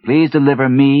 please deliver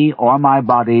me or my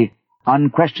body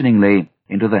unquestioningly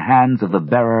into the hands of the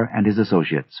bearer and his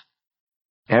associates.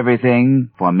 Everything,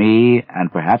 for me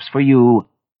and perhaps for you,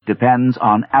 depends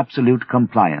on absolute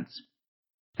compliance.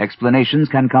 Explanations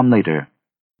can come later.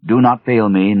 Do not fail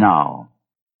me now.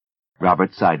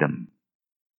 Robert Sidham."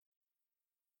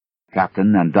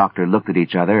 Captain and doctor looked at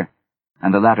each other,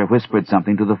 and the latter whispered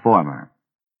something to the former.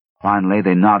 Finally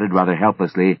they nodded rather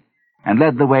helplessly, and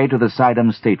led the way to the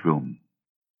Sidham stateroom.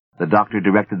 The doctor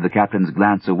directed the captain's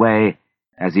glance away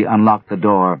as he unlocked the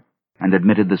door and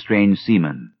admitted the strange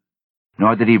seaman.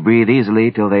 Nor did he breathe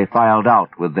easily till they filed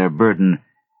out with their burden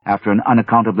after an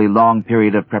unaccountably long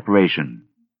period of preparation.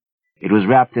 It was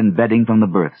wrapped in bedding from the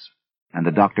berths, and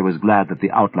the doctor was glad that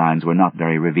the outlines were not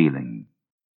very revealing.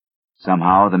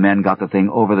 Somehow the men got the thing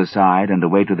over the side and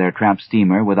away to their tramp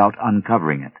steamer without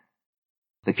uncovering it.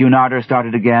 The Cunarder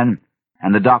started again,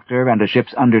 and the doctor and a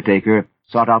ship's undertaker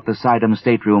sought out the Sidham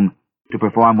stateroom to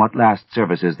perform what last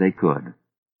services they could.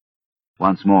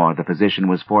 Once more the physician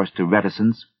was forced to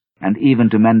reticence and even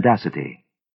to mendacity,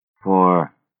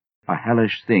 for a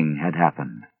hellish thing had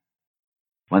happened.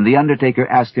 When the undertaker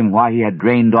asked him why he had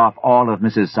drained off all of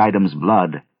Mrs. Sidham's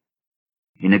blood,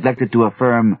 he neglected to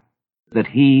affirm that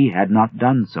he had not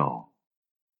done so.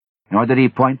 Nor did he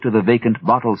point to the vacant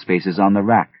bottle spaces on the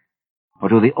rack, or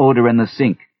to the odor in the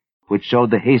sink, which showed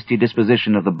the hasty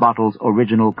disposition of the bottle's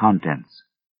original contents.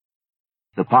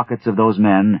 The pockets of those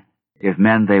men, if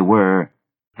men they were,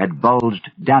 had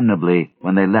bulged damnably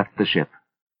when they left the ship.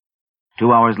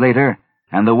 2 hours later,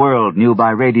 and the world knew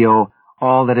by radio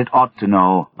all that it ought to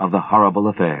know of the horrible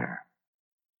affair.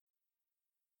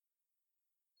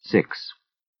 6.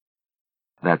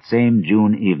 That same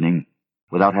June evening,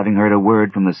 without having heard a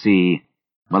word from the sea,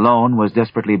 Malone was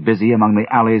desperately busy among the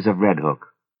alleys of Red Hook.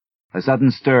 A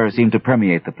sudden stir seemed to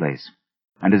permeate the place,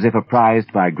 and as if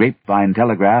apprised by grapevine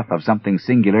telegraph of something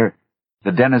singular,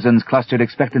 the denizens clustered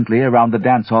expectantly around the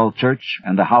dance-hall church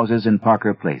and the houses in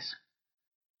Parker Place.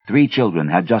 3 children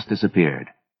had just disappeared,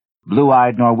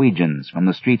 blue-eyed Norwegians from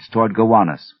the streets toward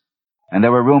Gowanus, and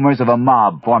there were rumors of a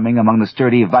mob forming among the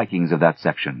sturdy Vikings of that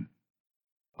section.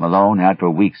 Malone had for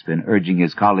weeks been urging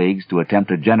his colleagues to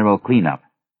attempt a general clean-up,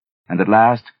 and at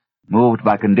last, moved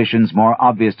by conditions more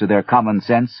obvious to their common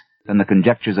sense than the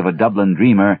conjectures of a Dublin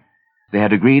dreamer, they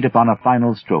had agreed upon a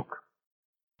final stroke.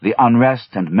 The unrest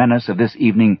and menace of this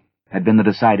evening had been the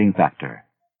deciding factor,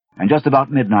 and just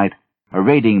about midnight, a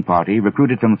raiding party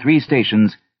recruited from 3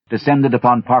 stations descended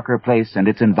upon Parker Place and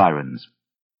its environs.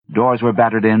 Doors were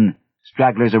battered in,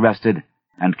 stragglers arrested,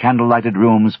 and candle-lighted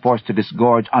rooms forced to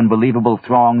disgorge unbelievable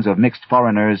throngs of mixed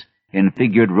foreigners in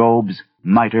figured robes,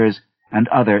 mitres, and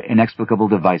other inexplicable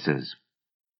devices.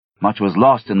 Much was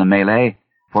lost in the melee,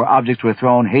 for objects were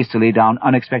thrown hastily down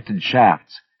unexpected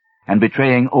shafts, and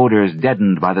betraying odors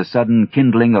deadened by the sudden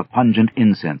kindling of pungent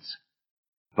incense.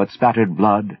 But spattered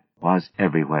blood was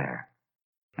everywhere,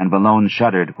 and Malone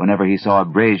shuddered whenever he saw a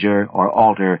brazier or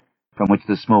altar from which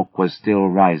the smoke was still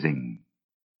rising.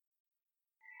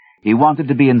 He wanted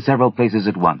to be in several places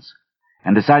at once,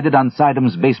 and decided on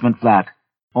Sidham's basement flat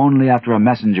only after a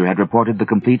messenger had reported the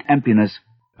complete emptiness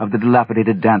of the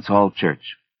dilapidated dance-hall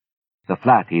church. The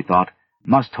flat, he thought,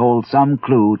 must hold some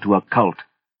clue to a cult,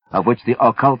 of which the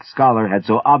occult scholar had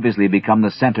so obviously become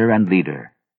the center and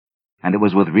leader. And it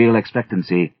was with real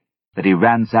expectancy that he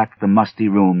ransacked the musty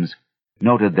rooms,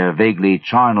 noted their vaguely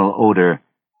charnel odor,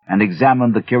 and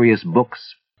examined the curious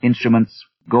books, instruments,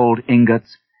 gold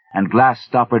ingots, and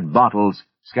glass-stoppered bottles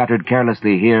scattered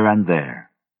carelessly here and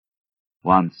there.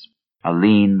 Once, a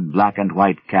lean,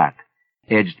 black-and-white cat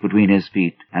edged between his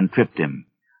feet and tripped him,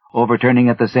 overturning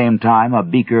at the same time a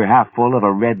beaker half full of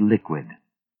a red liquid.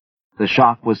 The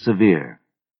shock was severe,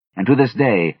 and to this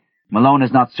day Malone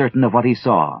is not certain of what he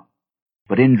saw,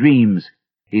 but in dreams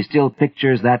he still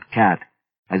pictures that cat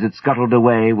as it scuttled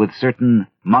away with certain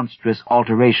monstrous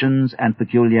alterations and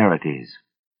peculiarities.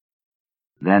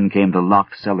 Then came the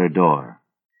locked cellar door,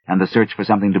 and the search for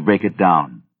something to break it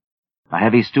down. A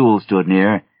heavy stool stood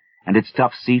near, and its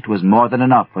tough seat was more than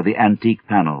enough for the antique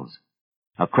panels.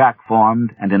 A crack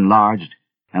formed and enlarged,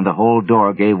 and the whole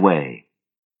door gave way.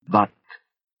 But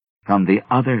from the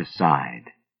other side,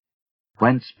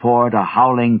 whence poured a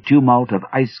howling tumult of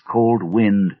ice-cold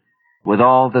wind, with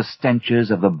all the stenches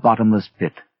of the bottomless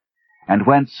pit, and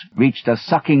whence reached a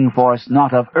sucking force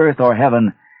not of earth or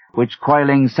heaven, which,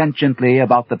 coiling sentiently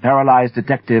about the paralyzed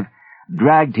detective,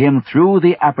 dragged him through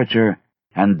the aperture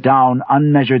and down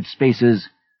unmeasured spaces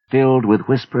filled with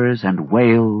whispers and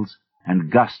wails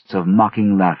and gusts of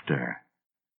mocking laughter.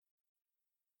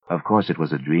 Of course it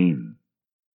was a dream.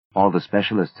 All the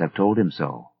specialists have told him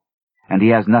so, and he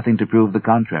has nothing to prove the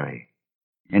contrary.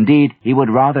 Indeed, he would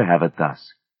rather have it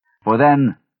thus, for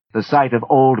then the sight of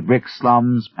old brick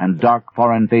slums and dark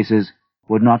foreign faces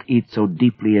would not eat so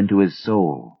deeply into his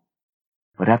soul.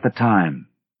 But at the time,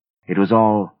 it was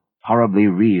all horribly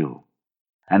real,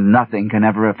 and nothing can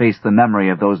ever efface the memory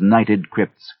of those nighted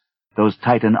crypts, those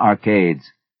Titan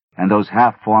arcades, and those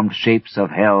half-formed shapes of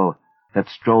hell that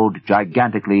strode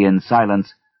gigantically in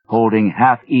silence, holding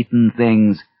half-eaten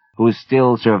things whose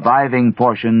still surviving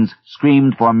portions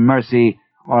screamed for mercy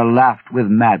or laughed with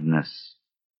madness.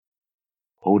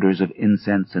 Odors of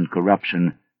incense and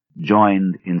corruption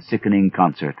joined in sickening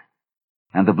concert,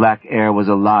 and the black air was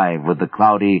alive with the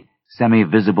cloudy,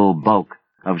 semi-visible bulk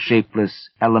of shapeless,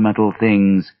 elemental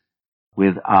things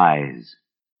with eyes.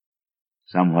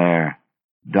 Somewhere,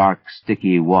 dark,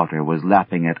 sticky water was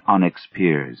lapping at onyx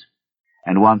piers,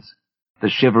 and once the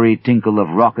shivery tinkle of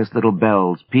raucous little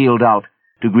bells pealed out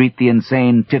to greet the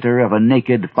insane titter of a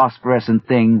naked, phosphorescent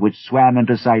thing which swam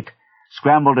into sight,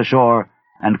 scrambled ashore,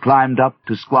 and climbed up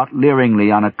to squat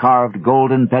leeringly on a carved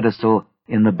golden pedestal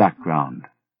in the background.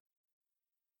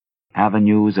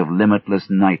 Avenues of limitless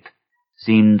night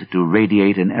seemed to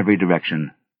radiate in every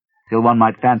direction, till one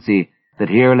might fancy that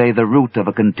here lay the root of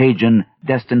a contagion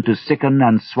destined to sicken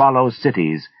and swallow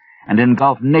cities, and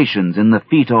engulf nations in the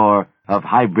fetor of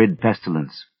hybrid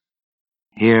pestilence.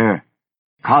 Here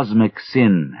cosmic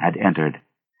sin had entered,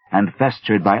 and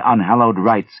festered by unhallowed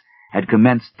rites had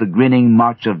commenced the grinning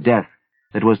march of death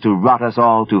that was to rot us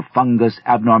all to fungus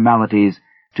abnormalities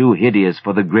too hideous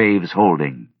for the grave's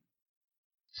holding.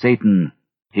 Satan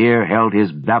here held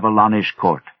his Babylonish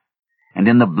court, and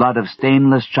in the blood of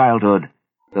stainless childhood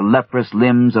the leprous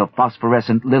limbs of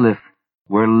phosphorescent Lilith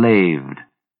were laved.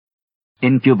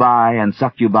 Incubi and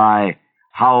succubi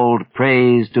howled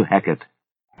praise to Hecate,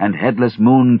 and headless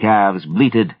moon-calves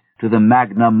bleated to the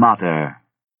Magna Mater.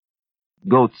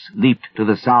 Goats leaped to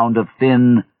the sound of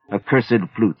thin, accursed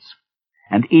flutes,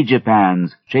 and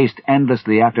Aegipans chased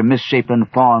endlessly after misshapen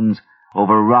fawns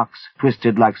over rocks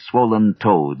twisted like swollen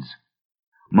toads.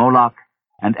 Moloch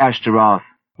and Ashtaroth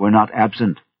were not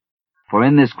absent, for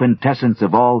in this quintessence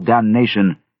of all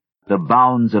damnation the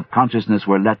bounds of consciousness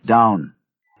were let down,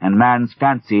 and man's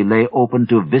fancy lay open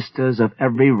to vistas of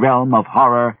every realm of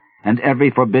horror and every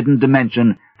forbidden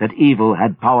dimension that evil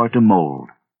had power to mold.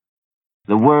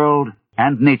 The world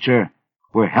and nature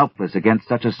were helpless against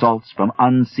such assaults from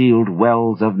unsealed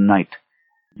wells of night,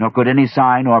 nor could any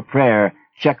sign or prayer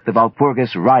check the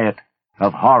Walpurgis riot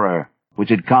of horror which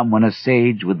had come when a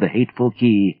sage with the hateful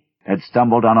key had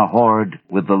stumbled on a hoard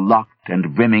with the locked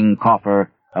and brimming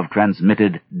coffer of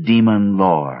transmitted demon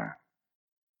lore.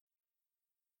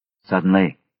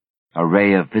 Suddenly, a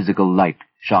ray of physical light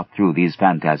shot through these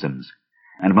phantasms,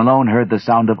 and Malone heard the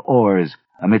sound of oars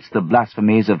amidst the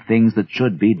blasphemies of things that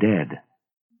should be dead.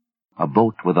 A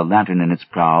boat with a lantern in its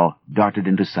prow darted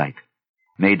into sight,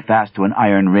 made fast to an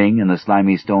iron ring in the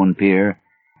slimy stone pier,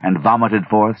 and vomited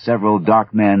forth several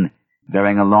dark men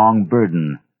bearing a long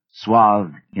burden,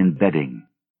 swathed in bedding.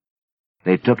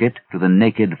 They took it to the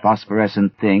naked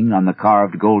phosphorescent thing on the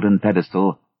carved golden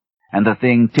pedestal, and the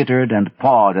thing tittered and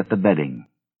pawed at the bedding.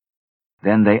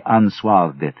 Then they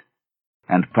unswathed it,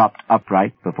 and propped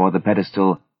upright before the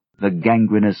pedestal the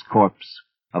gangrenous corpse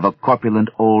of a corpulent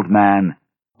old man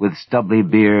with stubbly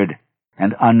beard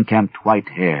and unkempt white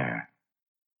hair.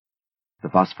 The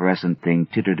phosphorescent thing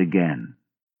tittered again,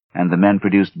 and the men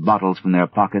produced bottles from their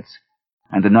pockets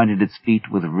and anointed its feet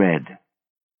with red.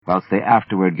 whilst they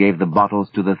afterward gave the bottles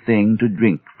to the thing to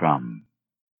drink from.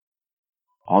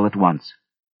 All at once,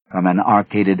 from an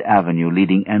arcaded avenue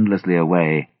leading endlessly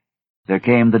away, there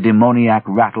came the demoniac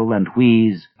rattle and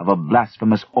wheeze of a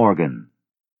blasphemous organ,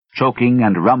 choking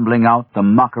and rumbling out the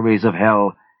mockeries of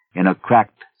hell in a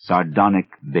cracked, sardonic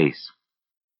bass.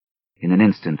 In an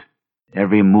instant,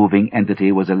 every moving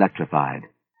entity was electrified,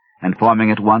 and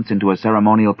forming at once into a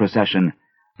ceremonial procession,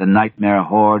 the nightmare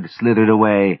horde slithered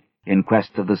away in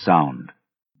quest of the sound.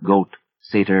 Goat,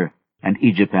 satyr, and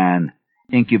Aegipan,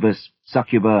 incubus,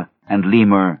 succuba, and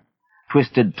lemur,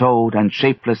 twisted toad and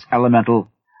shapeless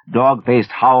elemental,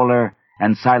 dog-faced howler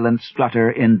and silent strutter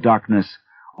in darkness,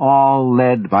 all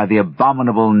led by the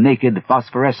abominable naked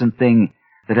phosphorescent thing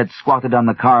that had squatted on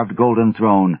the carved golden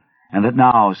throne, and that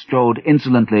now strode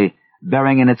insolently,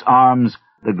 bearing in its arms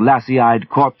the glassy-eyed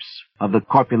corpse of the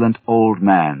corpulent old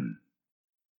man.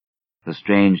 The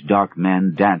strange dark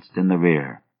men danced in the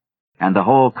rear, and the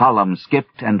whole column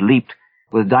skipped and leaped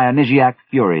with Dionysiac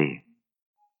fury.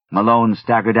 Malone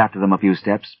staggered after them a few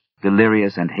steps,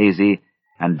 delirious and hazy,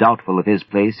 and doubtful of his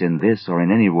place in this or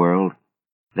in any world.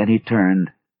 Then he turned,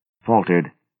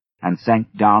 faltered, and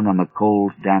sank down on the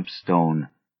cold, damp stone,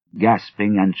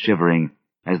 gasping and shivering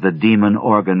as the demon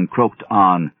organ croaked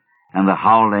on, and the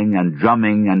howling and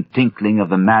drumming and tinkling of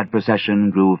the mad procession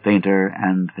grew fainter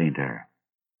and fainter.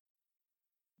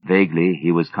 Vaguely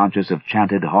he was conscious of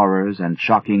chanted horrors and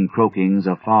shocking croakings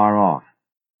afar off.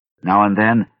 Now and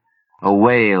then a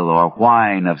wail or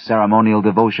whine of ceremonial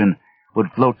devotion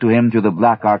would float to him through the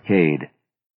black arcade,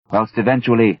 whilst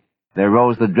eventually there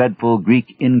rose the dreadful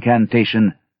Greek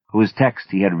incantation whose text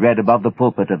he had read above the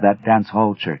pulpit of that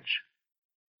dance-hall church.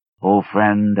 O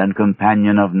friend and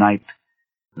companion of night,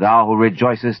 thou who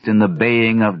rejoicest in the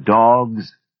baying of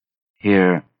dogs,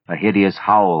 here a hideous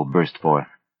howl burst forth,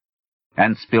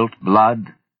 and spilt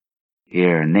blood,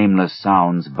 here nameless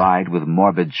sounds vied with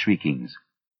morbid shriekings,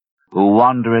 who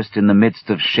wanderest in the midst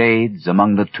of shades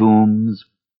among the tombs,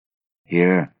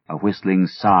 here a whistling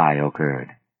sigh occurred,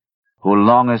 who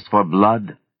longest for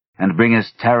blood and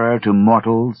bringest terror to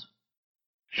mortals,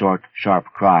 short, sharp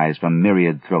cries from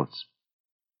myriad throats.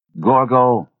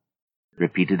 Gorgo,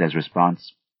 repeated as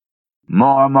response.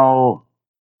 Mormo,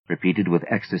 repeated with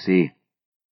ecstasy.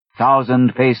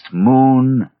 Thousand-faced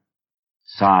moon,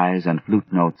 sighs and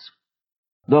flute notes.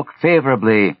 Look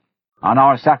favorably on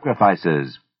our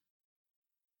sacrifices.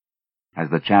 As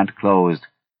the chant closed,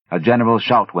 a general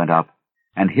shout went up,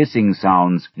 and hissing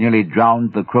sounds nearly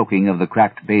drowned the croaking of the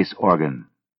cracked bass organ.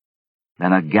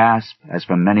 Then a gasp as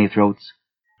from many throats,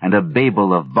 and a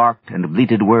babel of barked and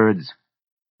bleated words.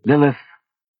 Lilith,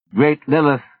 great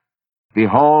Lilith,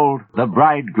 behold the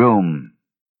bridegroom.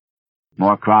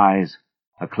 More cries,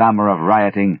 a clamor of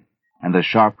rioting, and the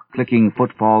sharp, clicking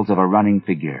footfalls of a running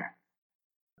figure.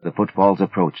 The footfalls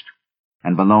approached,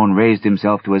 and Malone raised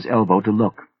himself to his elbow to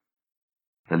look.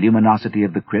 The luminosity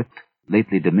of the crypt,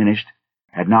 lately diminished,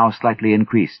 had now slightly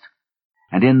increased,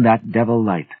 and in that devil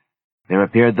light there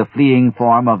appeared the fleeing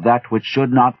form of that which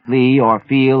should not flee or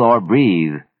feel or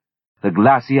breathe, the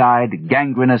glassy-eyed,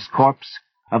 gangrenous corpse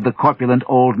of the corpulent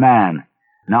old man,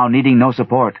 now needing no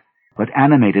support, but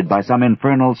animated by some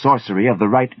infernal sorcery of the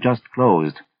rite just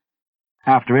closed.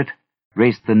 After it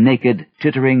raced the naked,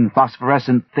 tittering,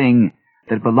 phosphorescent thing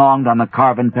that belonged on the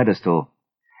carven pedestal,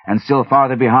 and still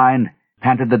farther behind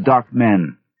panted the dark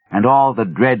men, and all the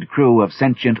dread crew of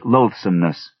sentient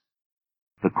loathsomeness.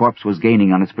 The corpse was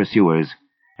gaining on its pursuers,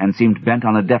 and seemed bent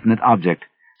on a definite object,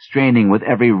 straining with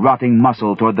every rotting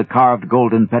muscle toward the carved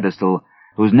golden pedestal,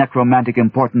 whose necromantic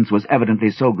importance was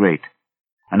evidently so great.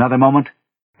 Another moment,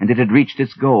 and it had reached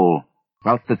its goal,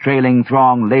 whilst the trailing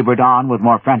throng labored on with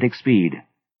more frantic speed.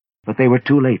 But they were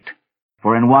too late,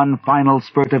 for in one final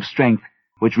spurt of strength,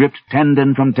 which ripped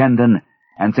tendon from tendon,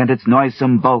 and sent its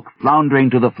noisome bulk floundering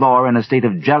to the floor in a state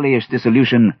of jellyish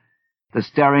dissolution, the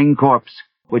staring corpse,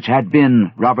 which had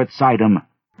been Robert Sidham,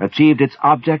 achieved its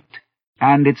object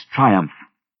and its triumph.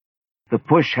 The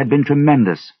push had been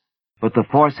tremendous, but the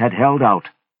force had held out,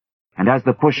 and as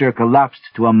the pusher collapsed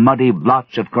to a muddy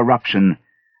blotch of corruption,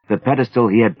 the pedestal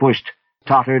he had pushed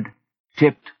tottered,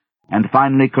 tipped, and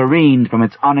finally careened from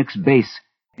its onyx base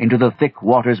into the thick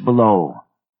waters below,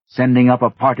 sending up a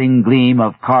parting gleam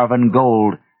of carven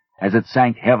gold as it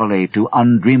sank heavily to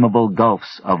undreamable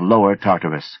gulfs of lower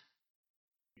Tartarus.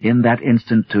 In that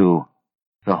instant, too,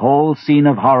 the whole scene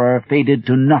of horror faded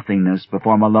to nothingness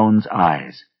before Malone's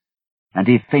eyes, and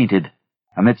he fainted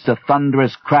amidst a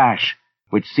thunderous crash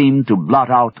which seemed to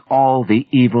blot out all the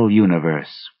evil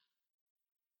universe.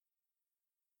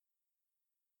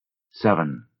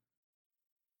 7.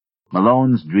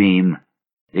 Malone's dream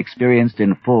experienced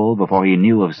in full before he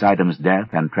knew of Sidom's death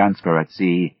and transfer at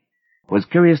sea, was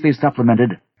curiously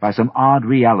supplemented by some odd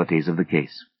realities of the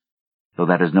case, though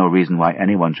that is no reason why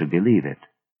anyone should believe it.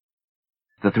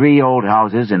 The 3 old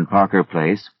houses in Parker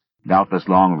Place, doubtless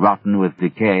long rotten with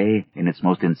decay in its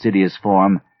most insidious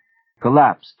form,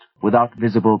 collapsed without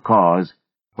visible cause,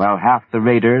 while half the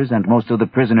raiders and most of the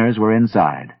prisoners were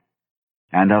inside.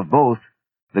 And of both,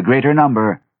 the greater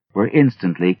number were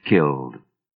instantly killed.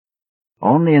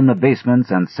 Only in the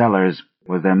basements and cellars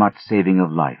was there much saving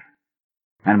of life,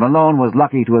 and Malone was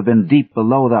lucky to have been deep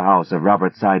below the house of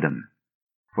Robert Sidom,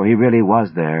 for he really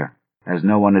was there, as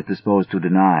no one is disposed to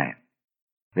deny.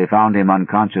 They found him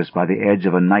unconscious by the edge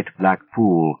of a night-black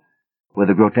pool, with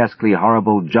a grotesquely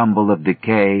horrible jumble of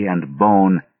decay and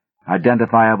bone,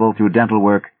 identifiable through dental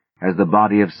work as the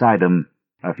body of Sidom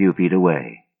a few feet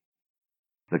away.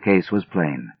 The case was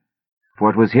plain, for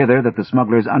it was hither that the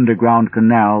smugglers' underground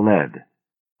canal led,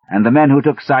 and the men who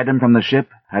took Sidom from the ship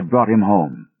had brought him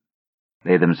home.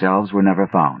 They themselves were never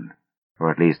found,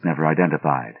 or at least never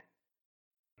identified.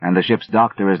 And the ship's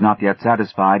doctor is not yet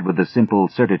satisfied with the simple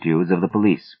certitudes of the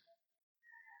police.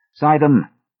 Sidom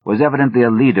was evidently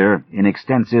a leader in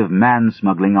extensive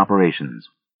man-smuggling operations,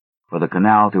 for the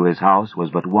canal to his house was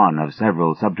but one of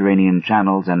several subterranean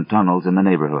channels and tunnels in the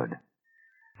neighborhood.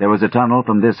 There was a tunnel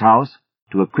from this house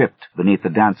to a crypt beneath the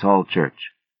dance-hall church,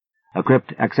 a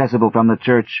crypt accessible from the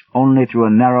church only through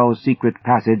a narrow secret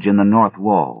passage in the north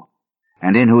wall,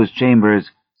 and in whose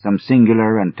chambers some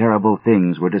singular and terrible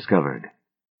things were discovered.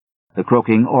 The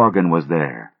croaking organ was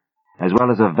there, as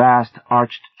well as a vast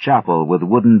arched chapel with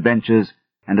wooden benches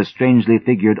and a strangely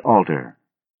figured altar.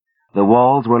 The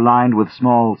walls were lined with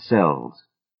small cells,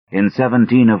 in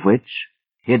 17 of which,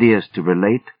 hideous to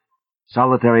relate,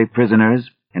 solitary prisoners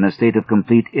in a state of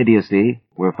complete idiocy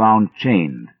were found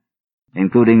chained,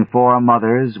 including 4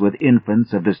 mothers with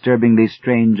infants of disturbingly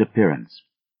strange appearance.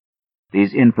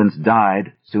 These infants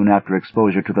died soon after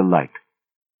exposure to the light,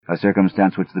 a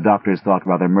circumstance which the doctors thought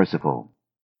rather merciful.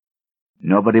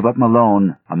 Nobody but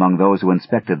Malone, among those who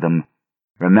inspected them,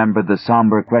 remembered the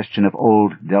somber question of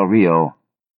old Del Rio,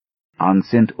 an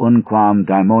sint unquam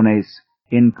daimones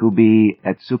incubi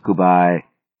et succubi,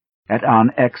 et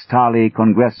an ex tali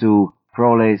congressu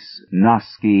proles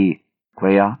nasci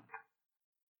queat?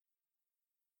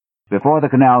 Before the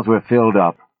canals were filled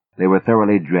up, they were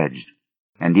thoroughly dredged,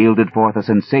 and yielded forth a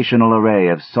sensational array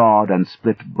of sawed and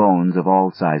split bones of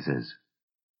all sizes.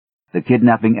 The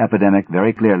kidnapping epidemic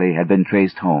very clearly had been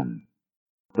traced home,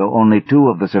 though only 2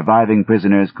 of the surviving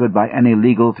prisoners could by any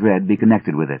legal thread be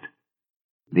connected with it.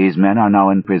 These men are now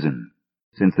in prison,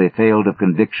 since they failed of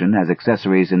conviction as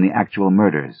accessories in the actual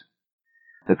murders.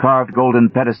 The carved golden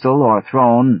pedestal or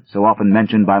throne, so often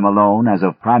mentioned by Malone as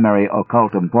of primary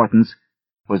occult importance,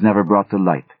 was never brought to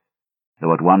light,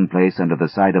 though at one place under the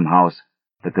Sidom house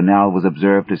the canal was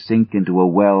observed to sink into a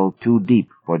well too deep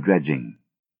for dredging.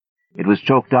 It was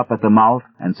choked up at the mouth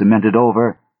and cemented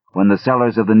over when the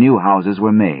cellars of the new houses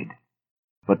were made,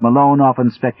 but Malone often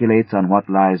speculates on what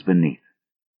lies beneath.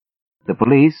 The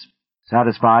police,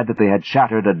 satisfied that they had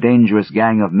shattered a dangerous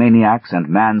gang of maniacs and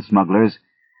man-smugglers,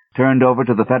 turned over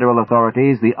to the federal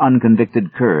authorities the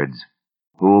unconvicted Kurds,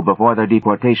 who, before their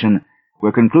deportation,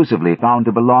 were conclusively found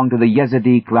to belong to the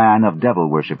Yazidi clan of devil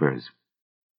worshippers.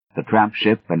 The tramp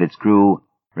ship and its crew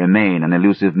remain an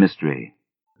elusive mystery,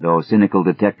 though cynical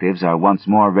detectives are once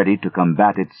more ready to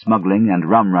combat its smuggling and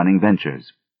rum-running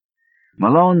ventures.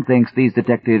 Malone thinks these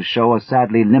detectives show a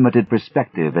sadly limited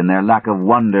perspective in their lack of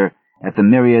wonder at the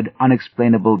myriad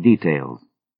unexplainable details,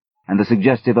 and the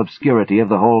suggestive obscurity of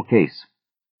the whole case,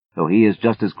 though he is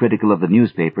just as critical of the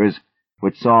newspapers,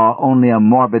 which saw only a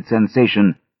morbid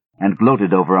sensation and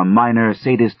gloated over a minor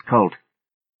sadist cult,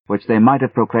 which they might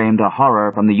have proclaimed a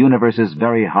horror from the universe's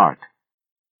very heart.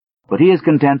 But he is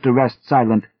content to rest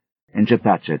silent in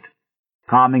Chepachet,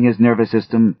 calming his nervous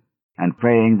system and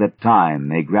praying that time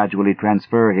may gradually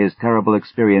transfer his terrible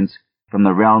experience from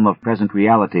the realm of present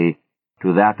reality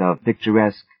to that of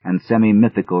picturesque and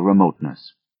semi-mythical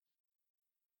remoteness.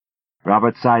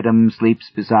 Robert Sidom sleeps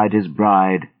beside his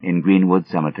bride in Greenwood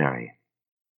Cemetery.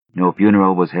 No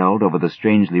funeral was held over the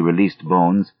strangely released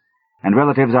bones, and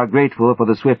relatives are grateful for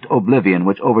the swift oblivion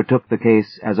which overtook the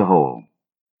case as a whole.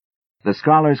 The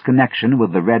scholar's connection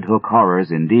with the Red Hook horrors,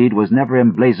 indeed, was never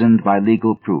emblazoned by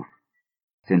legal proof,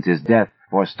 since his death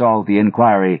forestalled the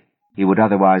inquiry he would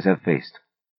otherwise have faced.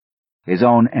 His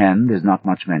own end is not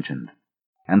much mentioned,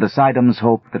 and the Sidoms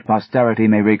hope that posterity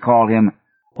may recall him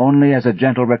only as a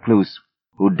gentle recluse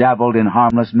who dabbled in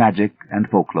harmless magic and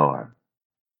folklore.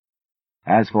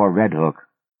 As for Red Hook,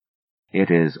 it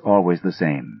is always the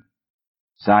same.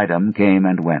 Sidom came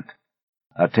and went,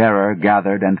 A terror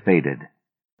gathered and faded,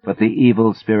 but the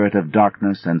evil spirit of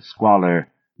darkness and squalor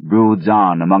broods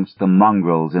on amongst the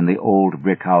mongrels in the old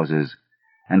brick houses,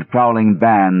 and prowling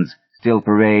bands still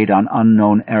parade on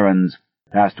unknown errands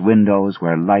past windows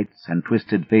where lights and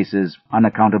twisted faces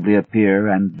unaccountably appear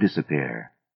and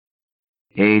disappear.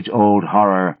 Age-old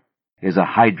horror is a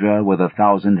hydra with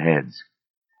 1,000 heads,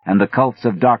 and the cults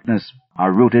of darkness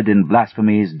are rooted in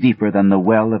blasphemies deeper than the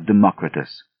well of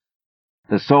Democritus.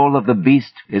 The soul of the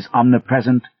beast is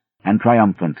omnipresent and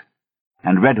triumphant,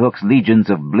 and Red Hook's legions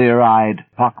of blear-eyed,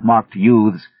 pock-marked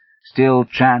youths still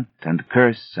chant and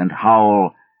curse and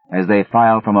howl as they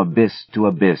file from abyss to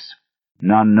abyss,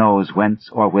 none knows whence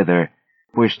or whither,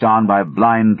 pushed on by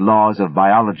blind laws of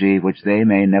biology which they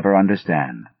may never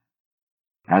understand.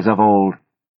 As of old,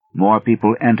 more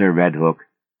people enter Red Hook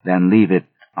than leave it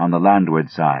on the landward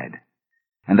side,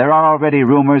 and there are already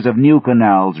rumors of new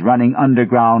canals running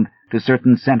underground to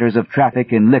certain centers of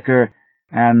traffic in liquor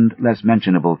and less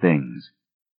mentionable things.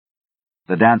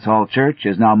 The dance hall church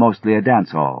is now mostly a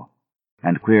dance hall,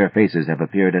 and queer faces have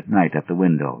appeared at night at the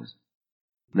windows.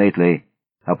 Lately,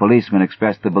 a policeman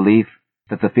expressed the belief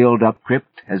that the filled-up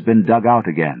crypt has been dug out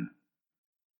again,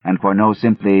 and for no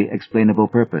simply explainable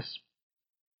purpose.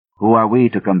 Who are we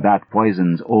to combat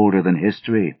poisons older than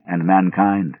history and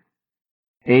mankind?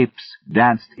 Apes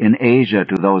danced in Asia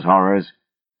to those horrors,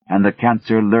 and the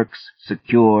cancer lurks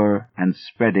secure and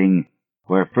spreading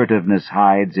where furtiveness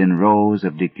hides in rows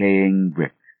of decaying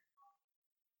brick.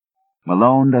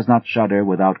 Malone does not shudder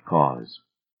without cause,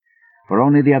 for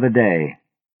only the other day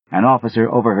an officer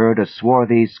overheard a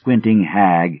swarthy, squinting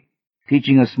hag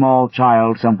teaching a small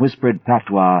child some whispered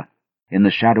patois in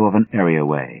the shadow of an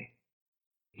areaway.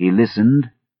 He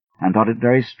listened and thought it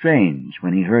very strange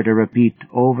when he heard her repeat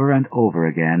over and over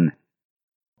again,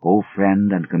 "O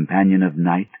friend and companion of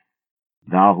night,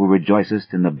 thou who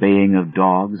rejoicest in the baying of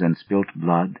dogs and spilt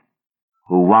blood,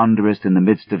 who wanderest in the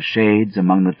midst of shades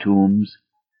among the tombs,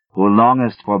 who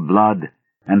longest for blood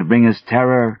and bringest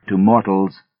terror to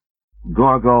mortals,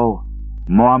 Gorgo,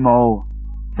 Mormo,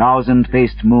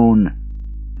 thousand-faced moon,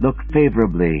 look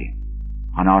favorably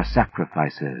on our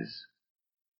sacrifices."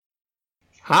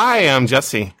 Hi, I'm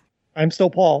Jesse. I'm still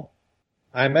Paul.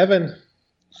 I'm Evan.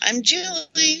 I'm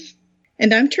Julie.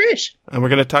 And I'm Trish. And we're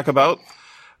going to talk about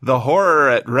The Horror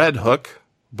at Red Hook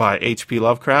by H.P.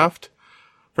 Lovecraft.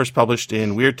 First published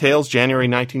in Weird Tales, January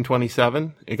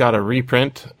 1927. It got a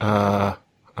reprint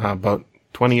about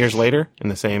 20 years later in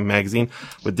the same magazine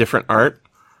with different art.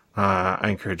 I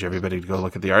encourage everybody to go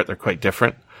look at the art. They're quite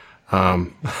different.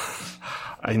 In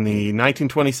the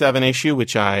 1927 issue,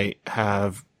 which I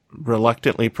have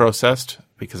reluctantly processed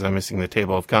because I'm missing the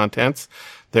table of contents,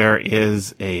 there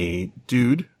is a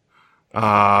dude,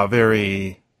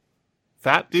 very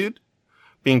fat dude,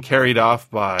 being carried off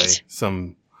by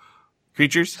some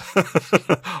creatures.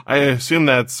 I assume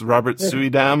that's Robert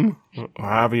Suidam, or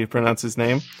however you pronounce his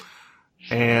name.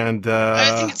 And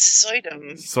I think it's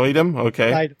Soidam. Soidam,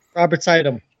 okay. Robert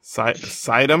Sidam.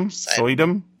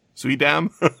 Soidam?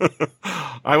 Suidam?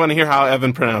 I want to hear how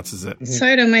Evan pronounces it.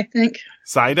 Sidam, I think.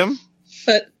 Sidam?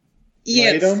 But,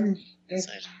 yes. Sidam?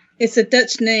 It's a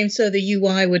Dutch name, so the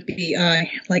UI would be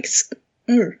I. Like,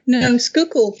 no,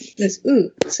 Skookle is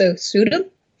oo. So, Sudam?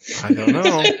 I don't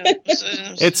know.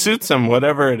 It suits him,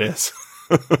 whatever it is.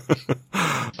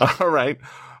 All right.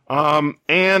 I'm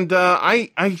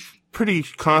pretty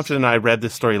confident I read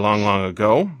this story long, long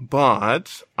ago,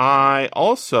 but I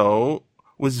also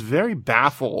was very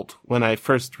baffled when I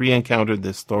first re-encountered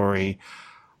this story,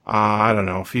 I don't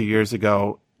know, a few years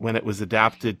ago when it was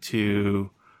adapted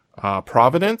to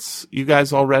Providence. You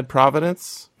guys all read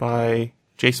Providence by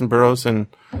Jason Burrows and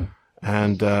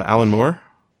Alan Moore?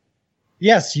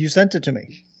 Yes, you sent it to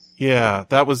me. Yeah,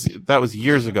 that was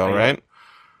years ago, right?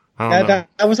 That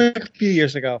was a few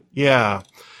years ago. Yeah.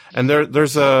 And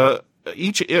there's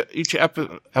each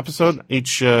episode,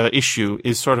 each issue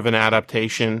is sort of an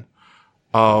adaptation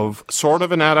of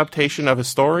a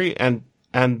story, and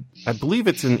I believe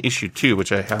it's in issue 2,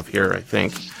 which I have here, I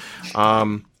think.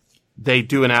 They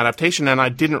do an adaptation, and I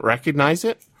didn't recognize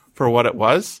it for what it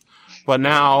was, but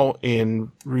now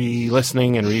in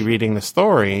re-listening and rereading the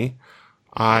story,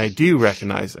 I do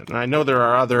recognize it. And I know there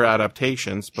are other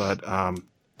adaptations, but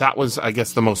that was, I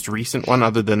guess, the most recent one,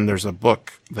 other than there's a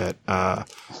book that I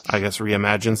guess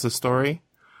reimagines the story.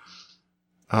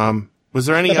 Was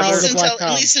there any At other?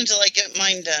 least until I get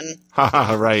mine done.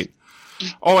 Right.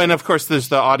 Oh, and of course, there's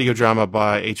the audio drama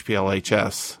by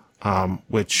HPLHS,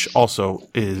 which also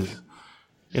is,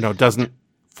 doesn't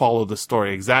follow the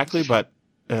story exactly, but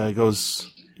it's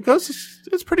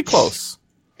pretty close.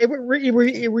 It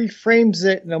reframes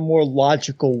it in a more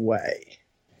logical way.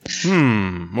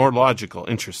 More logical.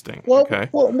 Interesting. Well, okay.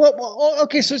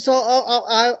 Okay. So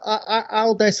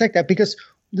I'll dissect that, because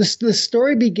the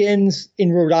story begins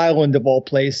in Rhode Island of all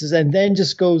places, and then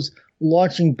just goes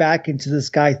launching back into this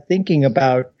guy thinking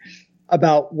about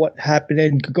what happened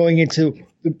and going into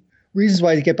the reasons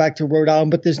why to get back to Rhode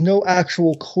Island. But there's no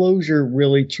actual closure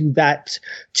really to that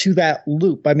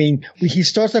loop. I mean, he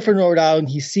starts off in Rhode Island.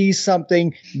 He sees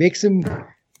something, makes him go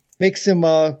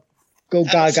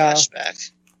gaga,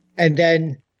 and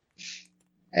then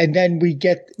we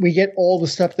get all the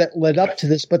stuff that led up to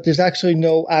this. But there's actually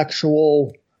no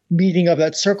actual meeting of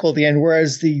that circle at the end.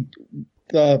 Whereas the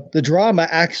drama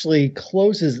actually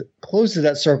closes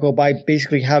that circle by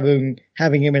basically having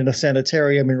him in a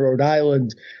sanitarium in Rhode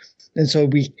Island, and so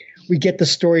we get the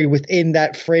story within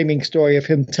that framing story of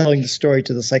him telling the story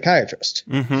to the psychiatrist.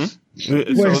 Mm-hmm.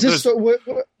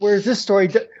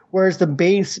 Whereas the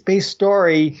base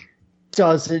story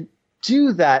doesn't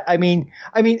do that. I mean,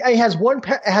 it has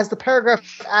the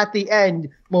paragraph at the end.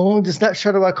 Malone does not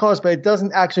shut about cause, but it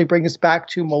doesn't actually bring us back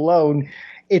to Malone.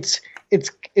 It's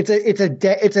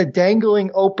a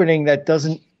dangling opening that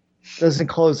doesn't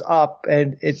close up,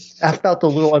 and I felt a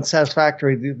little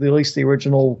unsatisfactory, at least the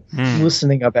original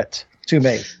listening of it to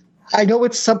me. I know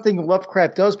it's something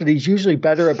Lovecraft does, but he's usually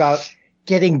better about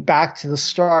getting back to the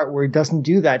start, where he doesn't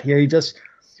do that here. He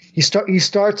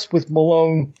starts with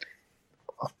Malone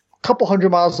a couple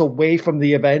hundred miles away from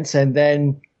the events, and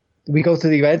then we go through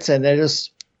the events, and then it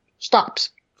just stops.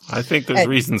 I think there's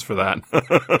reasons for that.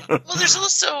 Well, there's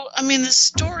also, the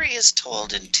story is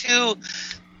told in two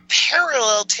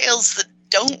parallel tales that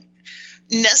don't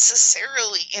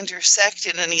necessarily intersect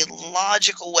in any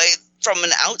logical way from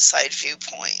an outside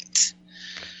viewpoint.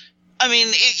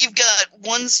 You've got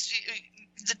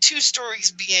the two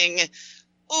stories being,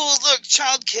 oh, look,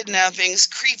 child kidnappings,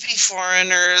 creepy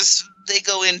foreigners, they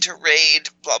go into raid,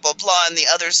 blah, blah, blah, and the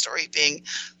other story being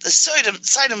the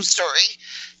Sidum story.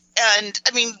 And,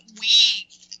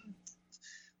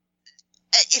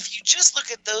 if you just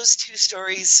look at those two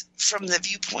stories from the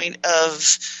viewpoint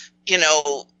of,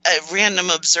 a random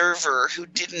observer who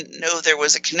didn't know there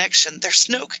was a connection, there's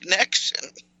no connection.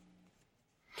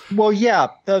 Well, yeah,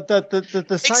 the Sidum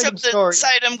story. Except that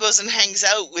Sidum goes and hangs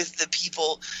out with the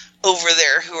people over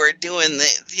there who are doing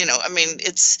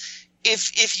it's...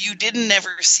 If you didn't ever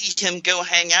see him go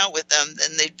hang out with them,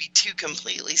 then they'd be two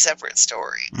completely separate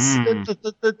stories.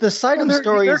 The Sidum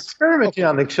story they're experimenting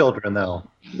on the children, though.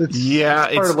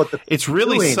 It's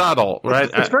really doing. Subtle,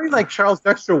 right? It's very like Charles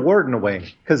Dexter Ward in a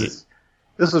way, because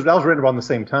that was written around the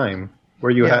same time,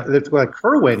 where you have like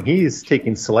Kerwin, he's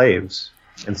taking slaves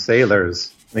and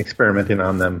sailors and experimenting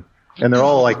on them, and they're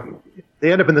all like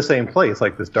they end up in the same place,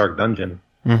 like this dark dungeon,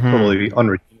 totally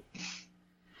unredeemed.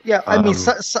 Yeah, I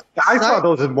saw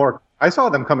those as more. I saw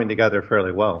them coming together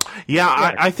fairly well.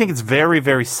 Yeah, I think it's very,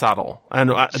 very subtle,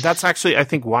 and that's actually I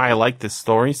think why I like this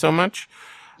story so much.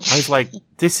 I was like,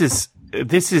 this is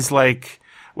like,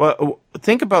 well,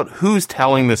 think about who's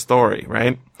telling the story,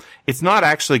 right? It's not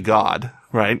actually God,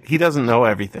 right? He doesn't know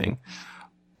everything,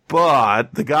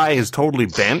 but the guy is totally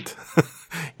bent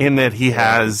in that he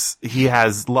has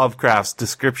Lovecraft's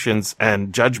descriptions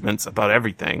and judgments about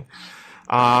everything.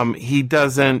 He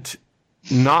doesn't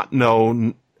not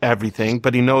know everything,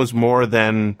 but he knows more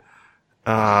than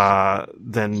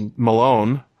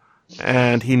Malone,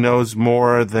 and he knows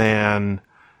more than,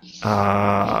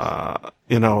 the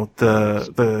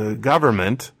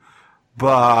government.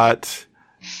 But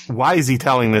why is he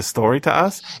telling this story to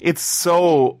us? It's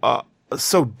so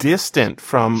distant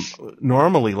from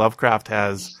normally Lovecraft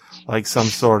has like some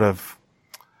sort of,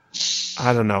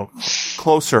 I don't know,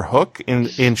 closer hook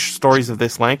in stories of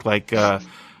this length, like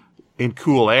in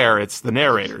Cool Air, it's the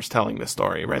narrators telling the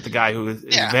story, right? The guy who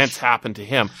events happen to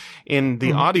him. In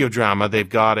the audio drama, they've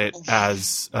got it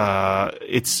as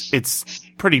it's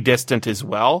pretty distant as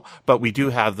well, but we do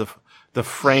have the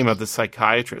frame of the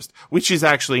psychiatrist, which is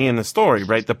actually in the story,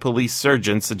 right? The police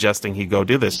surgeon suggesting he go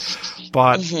do this,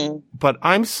 but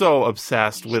I'm so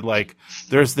obsessed with like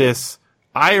there's this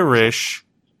Irish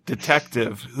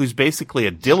detective who's basically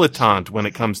a dilettante when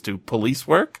it comes to police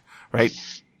work, right?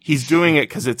 He's doing it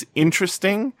because it's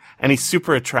interesting, and he's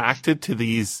super attracted to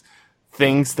these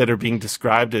things that are being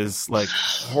described as like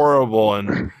horrible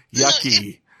and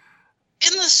yucky.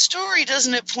 In the story,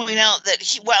 doesn't it point out that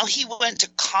while he went to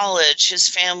college, his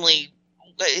family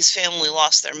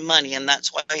lost their money, and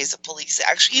that's why he's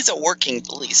he's a working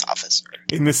police officer.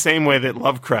 In the same way that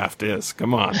Lovecraft is.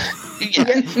 Come on.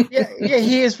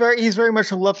 He's very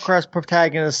much a Lovecraft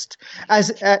protagonist,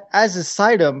 as is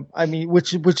Sidum. I mean,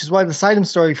 which is why the Sidum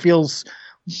story feels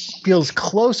feels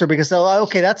closer because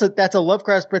okay, that's a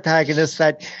Lovecraft protagonist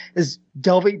that is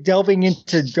delving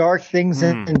into dark things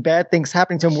and bad things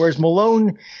happening to him, whereas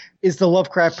Malone is the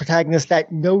Lovecraft protagonist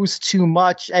that knows too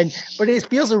much, but it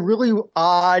feels a really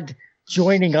odd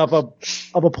joining of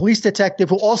a police detective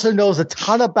who also knows a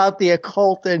ton about the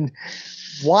occult and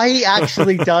why he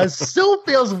actually does. Still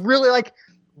feels really like,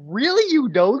 really, you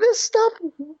know this stuff?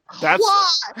 Why?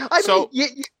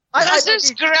 Because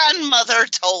his grandmother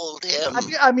told him.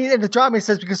 I mean, in the drama, it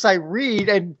says because I read,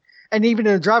 and even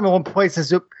in the drama, at one point it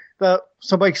says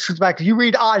somebody shoots back. You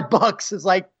read odd books. It's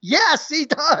like, yes, he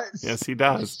does. Yes, he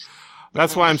does.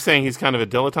 That's why I'm saying he's kind of a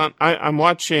dilettante. I'm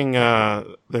watching.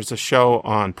 There's a show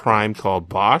on Prime called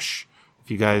Bosch.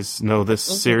 If you guys know this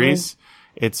series,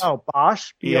 it's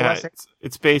Bosch. Yeah,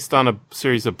 it's based on a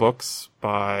series of books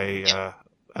by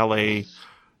L.A.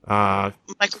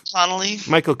 Michael Connelly.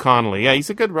 Michael Connelly. Yeah, he's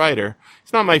a good writer.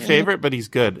 He's not my favorite, but he's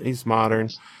good. He's modern.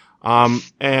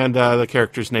 And the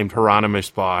character's named Hieronymus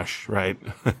Bosch, right?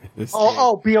 Bosch.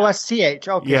 Okay,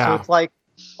 yeah. So it's like,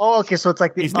 so it's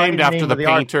like he's named after the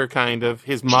painter, kind of.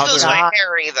 His mother. He goes by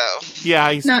Harry, though.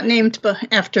 Yeah, he's not named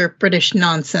after British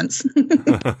nonsense.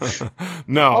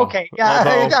 No. Okay,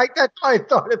 yeah, I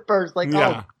thought at first, like,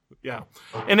 yeah.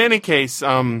 In any case,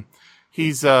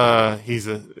 his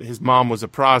mom was a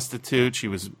prostitute. She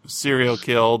was serial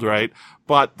killed, right?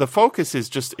 But the focus is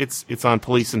just, it's on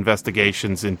police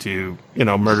investigations into,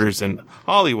 murders in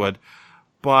Hollywood.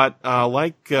 But,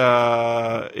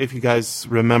 if you guys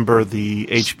remember the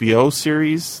HBO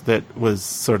series that was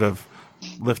sort of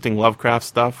lifting Lovecraft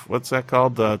stuff, what's that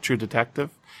called? True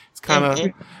Detective? It's kind of,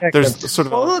 there's sort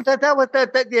of.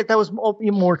 That was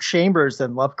more Chambers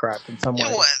than Lovecraft in some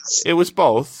ways. It was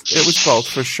both. It was both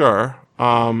for sure.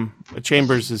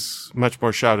 Chambers is much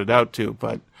more shouted out too,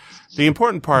 but the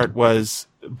important part was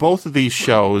both of these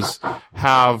shows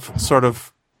have sort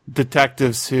of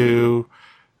detectives who,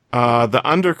 the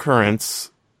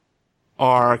undercurrents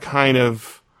are kind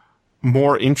of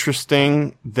more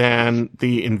interesting than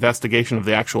the investigation of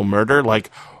the actual murder. Like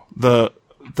what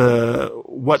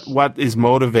is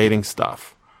motivating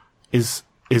stuff is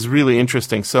really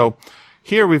interesting. So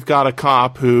here we've got a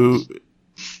cop who,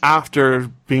 after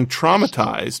being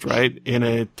traumatized, right, in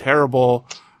a terrible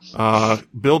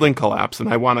building collapse, and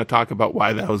I want to talk about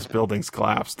why those buildings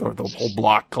collapsed or the whole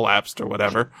block collapsed or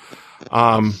whatever,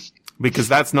 because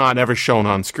that's not ever shown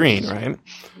on screen, right?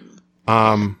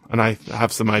 And I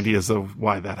have some ideas of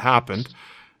why that happened.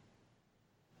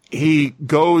 He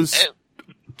goes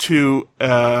to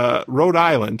Rhode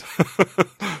Island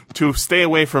to stay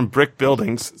away from brick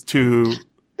buildings to,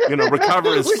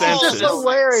 recover his senses. Which is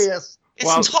hilarious.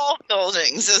 It's tall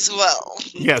buildings as well.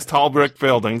 Yes, tall brick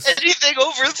buildings. Anything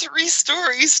over 3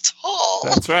 stories tall.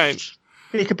 That's right.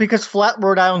 Because flat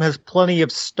Rhode Island has plenty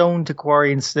of stone to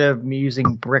quarry instead of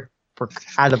using brick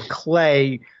out of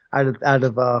clay out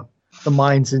of the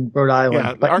mines in Rhode Island.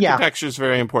 Yeah, but architecture is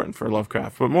very important for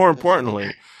Lovecraft. But more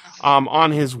importantly,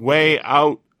 on his way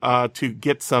out to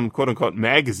get some quote unquote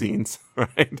magazines,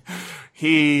 right?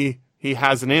 He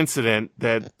has an incident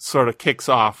that sort of kicks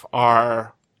off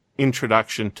our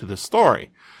introduction to the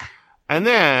story. And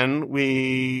then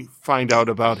we find out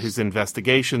about his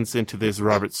investigations into this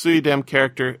Robert Suydam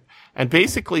character. And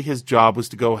basically his job was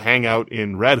to go hang out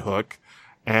in Red Hook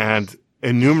and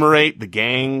enumerate the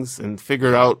gangs and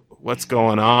figure out what's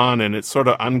going on. And it's sort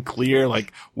of unclear,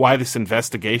 like, why this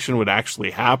investigation would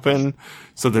actually happen.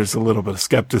 So there's a little bit of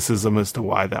skepticism as to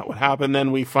why that would happen.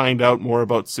 Then we find out more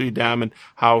about Suydam and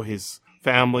how his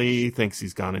family thinks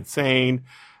he's gone insane.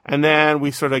 And then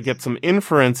we sort of get some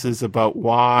inferences about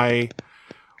why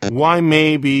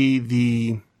maybe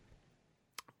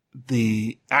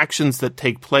the actions that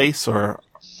take place are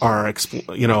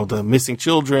the missing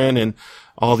children and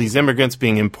all these immigrants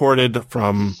being imported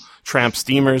from tramp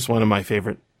steamers, one of my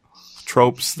favorite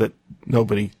tropes that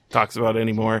nobody talks about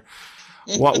anymore.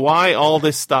 Why all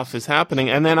this stuff is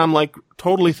happening. And then I'm like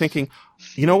totally thinking,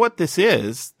 you know what this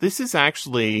is? This is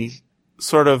actually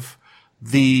sort of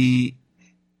the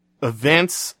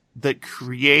events that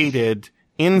created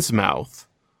Innsmouth,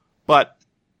 but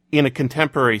in a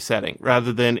contemporary setting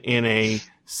rather than in a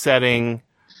setting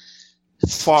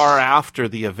far after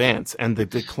the events and the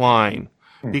decline,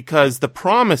 because the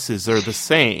promises are the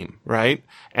same, right?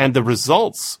 And the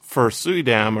results for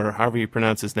Suydam, or however you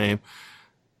pronounce his name,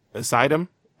 Suydam,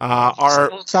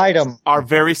 are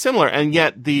very similar. And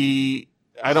yet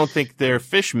I don't think they're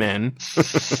fishmen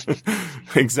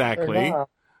exactly.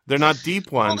 They're not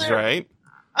deep ones, right?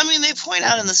 I mean, they point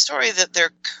out in the story that they're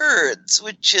Kurds,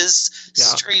 which is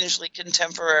strangely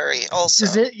contemporary also.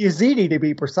 Yazidi, to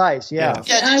be precise, yeah.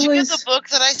 Yeah, did you get the book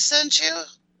that I sent you?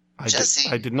 Jesse?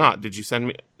 I did not. Did you send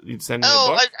me? You'd send me a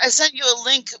Oh, book? I sent you a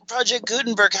link. Project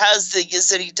Gutenberg has the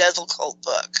Yazidi Devil Cult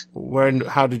book.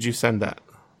 How did you send that?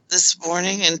 This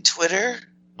morning in Twitter.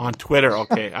 On Twitter,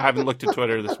 okay. I haven't looked at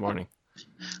Twitter this morning.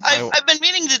 I've been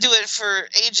meaning to do it for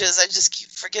ages. I just keep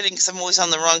forgetting because I'm always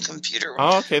on the wrong computer.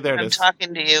 Oh, okay, there it is. I'm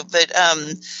talking to you, but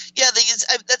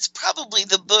that's probably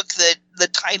the book that the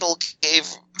title gave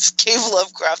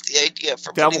Lovecraft the idea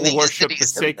for Devil putting the Worship: Yazidis The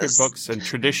Sacred Books and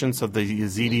Traditions of the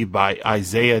Yazidi by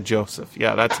Isaiah Joseph.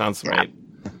 Yeah, that sounds right.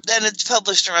 And it's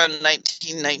published around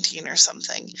 1919 or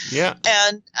something. Yeah.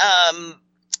 And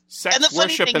Sex and the funny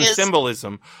worship thing and is,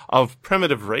 symbolism of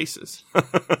primitive races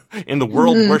in the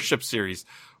World Worship series.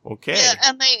 Okay. Yeah,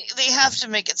 and they have to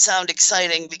make it sound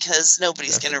exciting because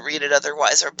nobody's going to read it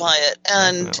otherwise or buy it.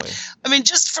 And Definitely. I mean,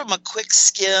 just from a quick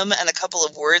skim and a couple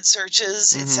of word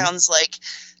searches, it sounds like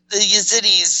the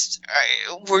Yazidis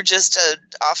were just an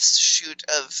offshoot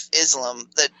of Islam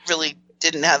that really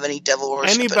didn't have any devil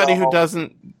worship. Anybody at all. who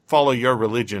doesn't follow your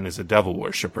religion is a devil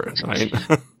worshiper, right?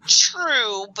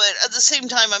 True, but at the same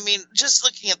time, I mean, just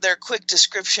looking at their quick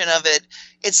description of it,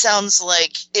 it sounds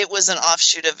like it was an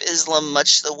offshoot of Islam,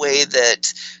 much the way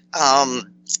that,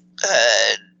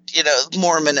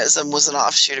 Mormonism was an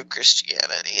offshoot of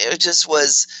Christianity. It just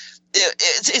was.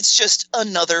 It's just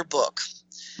another book,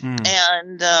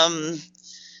 and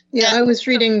I was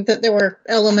reading that there were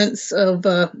elements of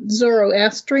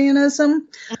Zoroastrianism,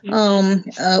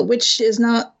 which is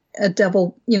not a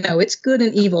devil, it's good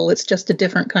and evil. It's just a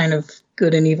different kind of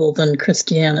good and evil than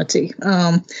Christianity.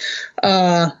 Not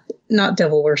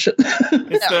devil worship.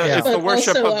 It's the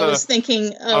worship also, of the, I was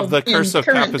thinking of the curse of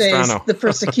current Capistrano. days, the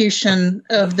persecution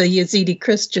of the Yazidi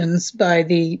Christians by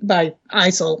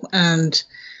ISIL. And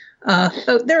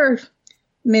there are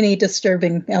many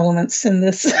disturbing elements in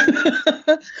this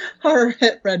horror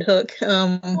at Red Hook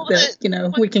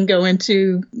that we can go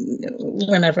into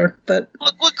whenever. But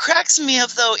what cracks me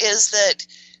up though is that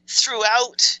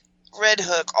throughout Red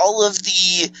Hook, all of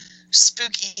the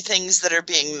spooky things that are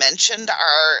being mentioned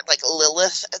are like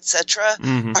Lilith, etc.,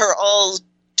 are all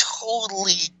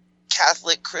totally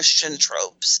Catholic Christian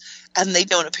tropes, and they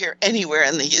don't appear anywhere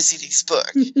in the Yazidis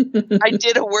book. I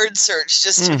did a word search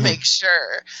just to make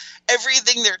sure.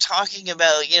 Everything they're talking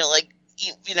about,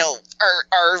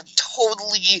 are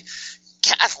totally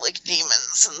Catholic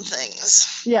demons and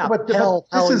things. Yeah, but this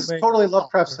is totally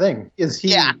Lovecraft's thing. Is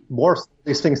he morphs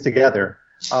these things together?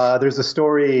 There's a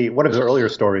story, one of his earlier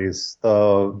stories,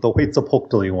 the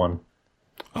Huitzilopochtli one.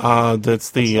 That's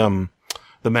the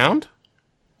mound?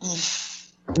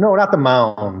 No, not the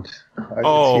mound.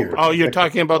 You're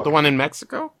talking about the one in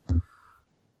Mexico?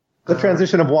 The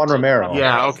transition of Juan Romero.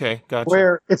 Yeah, okay, gotcha.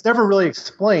 Where it's never really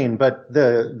explained, but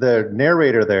the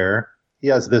narrator there, he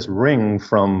has this ring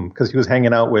because he was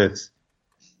hanging out with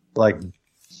like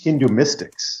Hindu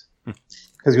mystics.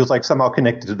 Because he was like somehow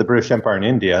connected to the British Empire in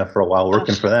India for a while,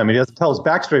 working for them. And he doesn't tell his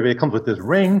backstory, but he comes with this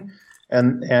ring.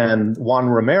 And Juan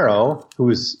Romero,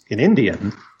 who's an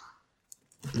Indian,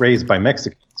 raised by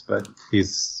Mexicans, but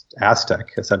he's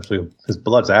Aztec, essentially. His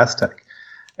blood's Aztec.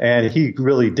 And he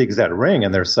really digs that ring,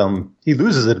 and he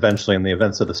loses it eventually in the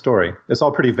events of the story. It's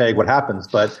all pretty vague what happens,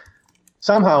 but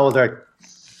somehow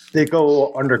they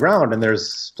go underground, and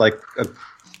there's like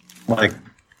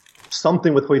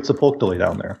something with Huitzilopochtli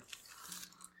down there.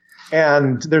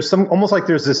 And there's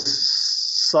there's this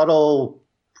subtle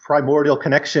primordial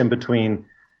connection between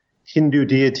Hindu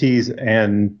deities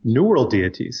and New World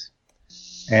deities.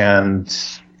 And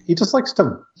he just likes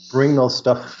to bring those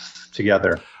stuff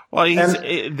together. Well,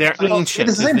 they're ancient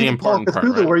is the important part,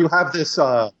 right? Where you have this,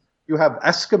 you have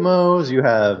Eskimos, you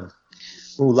have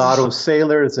mulatto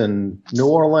sailors in New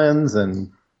Orleans,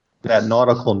 and that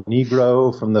nautical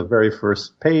Negro from the very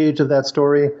first page of that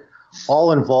story,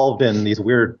 all involved in these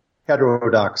weird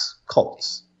heterodox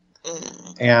cults.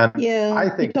 And I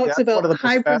think he talks about one of the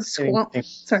hybrid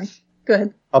things Sorry, go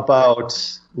ahead.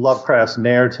 About Lovecraft's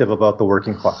narrative about the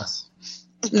working class.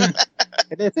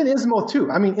 And it's in Innsmouth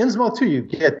too. I mean, Innsmouth too, you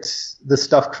get the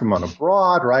stuff from on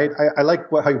abroad, right? I like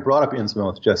how you brought up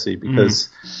Innsmouth, Jesse, because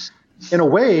in a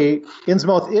way,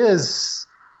 Innsmouth is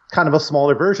kind of a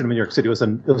smaller version of New York City. It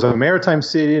was a maritime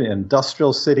city, an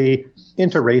industrial city,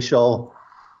 interracial,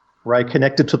 right,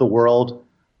 connected to the world.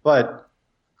 But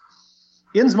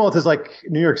Innsmouth is like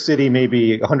New York City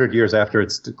maybe 100 years after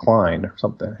its decline or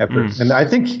something. And I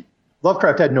think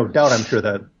Lovecraft had no doubt, I'm sure,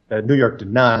 that New York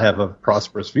did not have a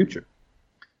prosperous future.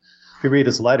 If you read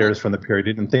his letters from the period,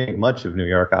 he didn't think much of New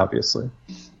York, obviously.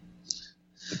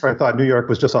 He probably thought New York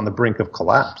was just on the brink of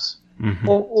collapse.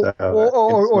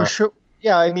 Or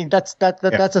Yeah, I mean that's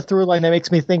a through line that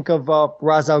makes me think of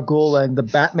Ra's al Ghul and the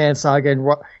Batman saga and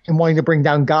him wanting to bring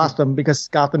down Gotham because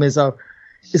Gotham is a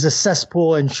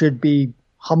cesspool and should be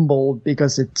humbled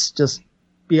because it's just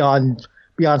beyond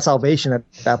salvation at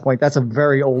that point. That's a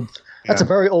very old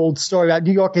story.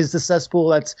 New York is the cesspool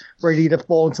that's ready to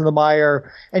fall into the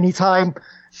mire anytime,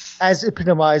 as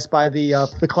epitomized by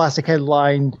the classic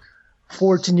headline,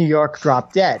 "Ford to New York,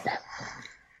 drop dead."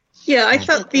 Yeah, I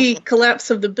thought the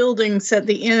collapse of the buildings at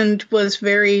the end was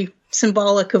very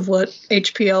symbolic of what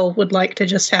HPL would like to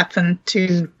just happen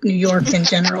to New York in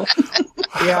general.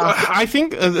 Yeah, I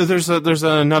think there's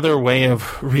another way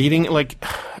of reading. Like,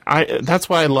 that's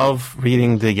why I love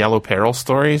reading the Yellow Peril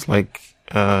stories, like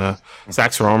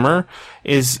Sax Rohmer,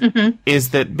 is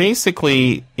that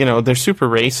basically, they're super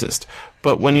racist,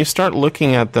 but when you start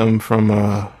looking at them from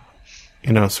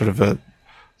sort of a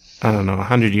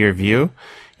 100-year view,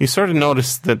 you sort of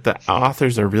notice that the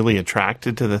authors are really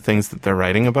attracted to the things that they're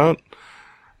writing about.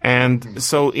 And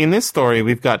so in this story,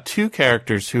 we've got two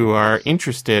characters who are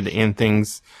interested in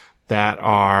things that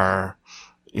are,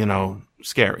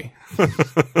 scary.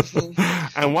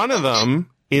 And one of them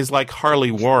is like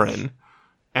Harley Warren,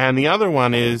 and the other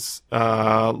one is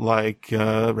like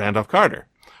Randolph Carter.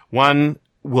 One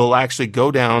will actually go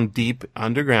down deep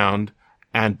underground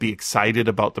and be excited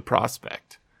about the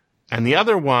prospect. And the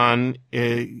other one,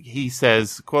 he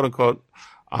says, quote unquote,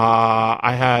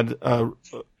 I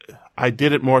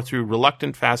did it more through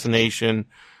reluctant fascination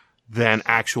than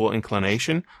actual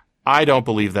inclination. I don't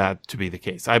believe that to be the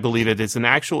case. I believe it is an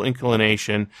actual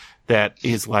inclination that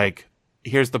is like,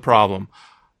 here's the problem.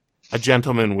 A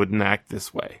gentleman wouldn't act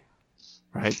this way,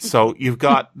 right? So you've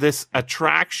got this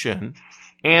attraction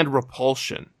and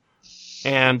repulsion.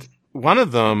 And one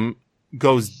of them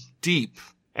goes deep,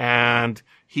 and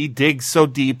he digs so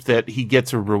deep that he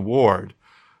gets a reward.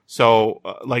 So,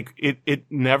 it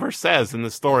never says in the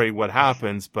story what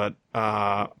happens, but,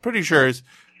 pretty sure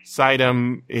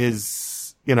Sidam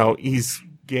is, he's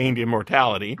gained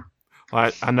immortality.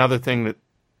 Another thing that,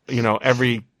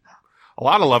 a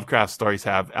lot of Lovecraft stories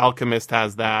have. Alchemist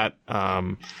has that.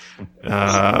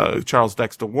 Charles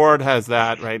Dexter Ward has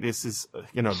that, right? This is,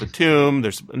 The Tomb.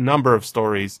 There's a number of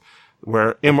stories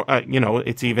where,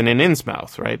 it's even in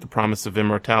Innsmouth, right? The promise of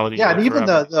immortality. Yeah, and even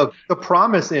the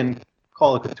promise in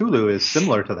Call of Cthulhu is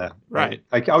similar to that. Right.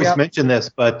 I always mention this,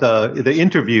 but the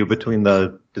interview between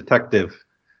the detective,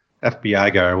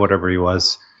 FBI guy or whatever he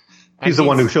was, he's the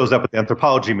one who shows up at the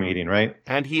anthropology meeting, right?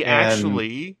 And he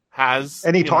actually has...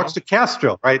 And he talks to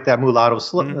Castro, right? That mulatto,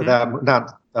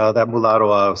 that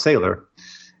mulatto sailor.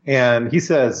 And he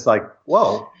says, like,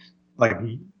 whoa, like,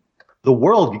 the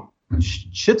world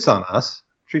shits on us,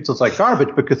 treats us like garbage,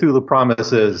 but Cthulhu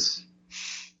promises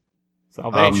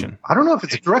salvation. I don't know if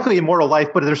it's directly immortal life,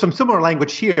 but there's some similar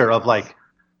language here of like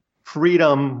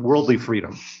freedom, worldly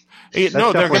freedom.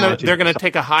 No, they're gonna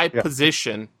take a high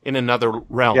position in another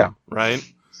realm, right?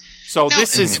 So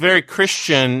this is very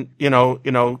Christian.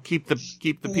 Keep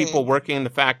the people working in the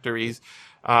factories,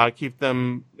 keep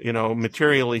them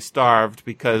materially starved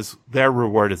because their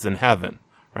reward is in heaven.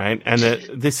 Right. And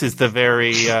this is the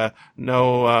very,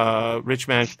 no rich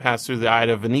man can pass through the eye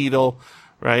of a needle.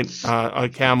 Right. A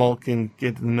camel can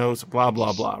get the nose, blah,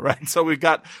 blah, blah. Right. So we've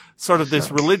got sort of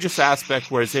this religious aspect,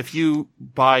 whereas if you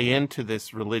buy into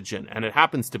this religion and it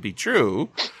happens to be true,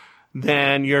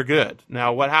 then you're good.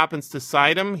 Now, what happens to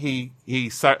Sidam? He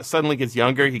suddenly gets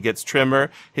younger. He gets trimmer.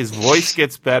 His voice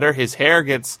gets better. His hair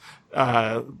gets,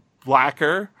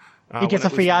 blacker. He gets a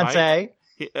fiance.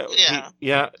 And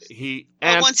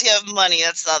once you have money,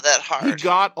 that's not that hard. He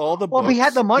got all the books. Well, he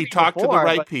had the money. He talked to the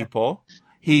right people.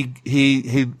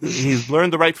 He's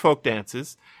learned the right folk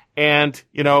dances, and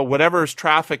whatever is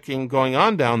trafficking going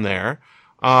on down there,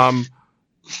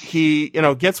 he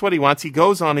gets what he wants. He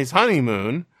goes on his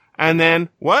honeymoon, and then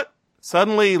what?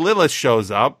 Suddenly Lilith shows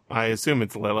up. I assume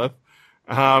it's Lilith,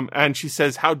 and she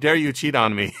says, "How dare you cheat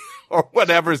on me?" or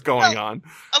whatever's going on.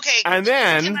 Okay, and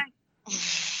then.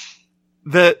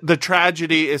 The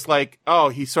tragedy is like,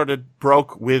 he sort of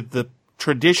broke with the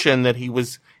tradition that he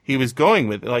was going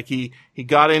with. Like he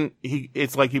got in,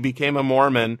 it's like he became a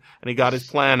Mormon and he got his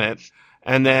planet.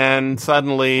 And then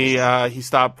suddenly, he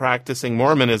stopped practicing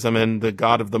Mormonism and the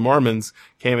God of the Mormons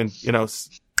came and,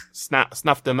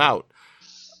 snuffed him out.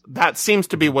 That seems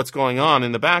to be what's going on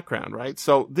in the background, right?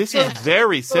 So this is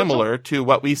very similar to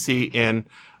what we see in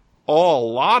a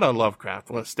lot of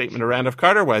Lovecraft. A statement of Randolph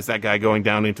Carter was that guy going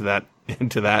down into that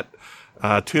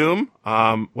tomb.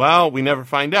 Well, we never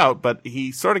find out, but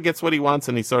he sort of gets what he wants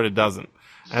and he sort of doesn't.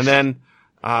 And then,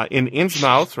 in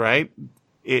Innsmouth, right,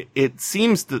 it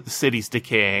seems that the city's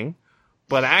decaying,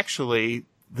 but actually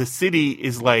the city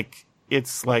is like,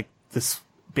 it's like this,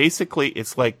 basically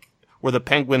it's like where the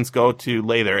penguins go to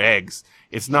lay their eggs.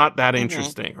 It's not that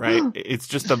interesting, right? It's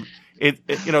just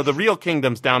the real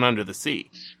kingdom's down under the sea.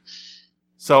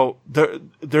 So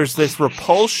there's this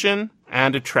repulsion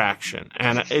and attraction,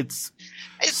 and it's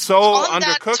so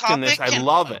undercooked in this. I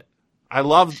love it. I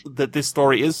love that this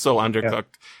story is so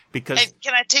undercooked because.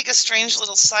 Can I take a strange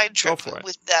little side trip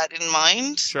with that in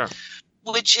mind? Sure.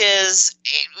 Which is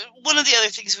one of the other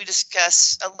things we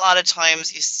discuss a lot of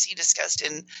times. You see discussed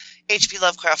in H.P.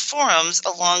 Lovecraft forums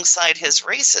alongside his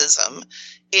racism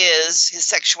is his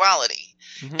sexuality.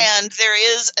 Mm-hmm. And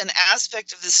there is an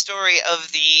aspect of the story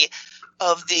of the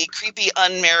creepy,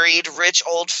 unmarried, rich,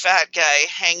 old, fat guy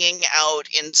hanging out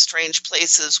in strange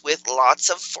places with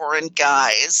lots of foreign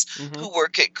guys who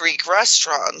work at Greek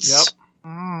restaurants. Yep.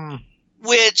 Mm.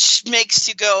 Which makes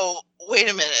you go, wait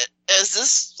a minute, is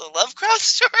this a Lovecraft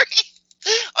story?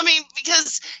 I mean,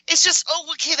 because it's just,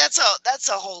 okay, that's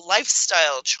a whole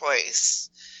lifestyle choice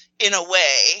in a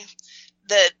way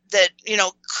that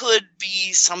could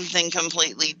be something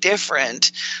completely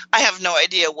different. I have no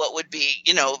idea what would be,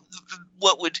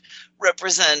 what would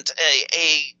represent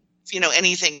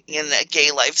anything in a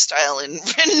gay lifestyle in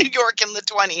New York in the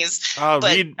 20s.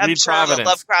 Read sure Providence.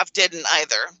 Lovecraft didn't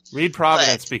either. Read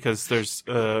Providence because there's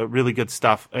really good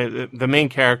stuff. The main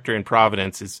character in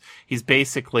Providence he's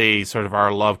basically sort of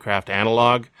our Lovecraft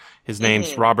analog. His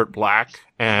name's Robert Black,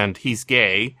 and he's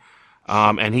gay.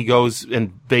 And he goes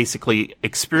and basically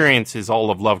experiences all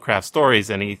of Lovecraft's stories,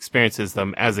 and he experiences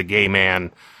them as a gay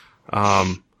man.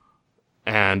 So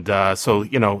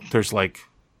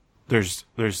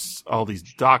there's all these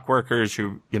dock workers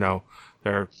who,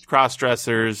 they're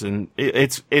cross-dressers, and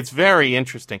it's very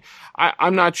interesting.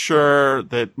 I'm not sure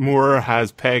that Moore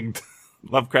has pegged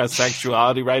Lovecraft's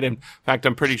sexuality right. In fact,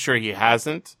 I'm pretty sure he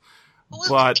hasn't.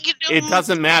 But it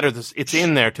doesn't matter. It's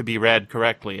in there to be read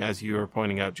correctly, as you were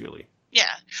pointing out, Julie.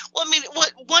 Yeah. Well, I mean,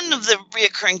 one of the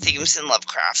reoccurring themes in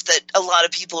Lovecraft that a lot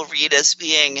of people read as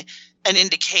being an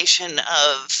indication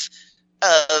of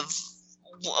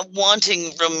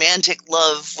wanting romantic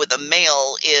love with a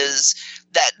male is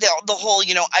that the whole,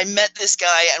 I met this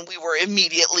guy and we were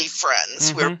immediately friends.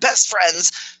 Mm-hmm. We were best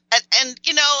friends. And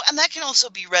that can also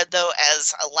be read, though,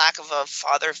 as a lack of a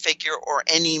father figure or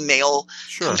any male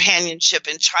companionship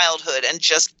in childhood and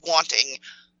just wanting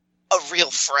a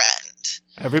real friend.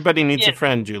 Everybody needs a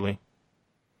friend, Julie.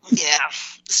 Yeah,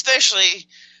 especially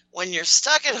when you're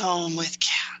stuck at home with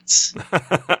cats.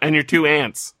 And your two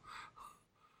ants.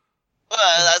 Well,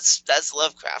 that's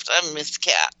Lovecraft. I miss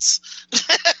cats.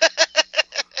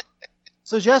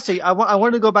 So Jesse, I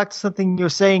want to go back to something you're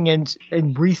saying and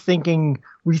rethinking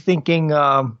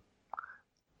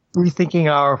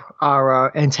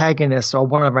our antagonist or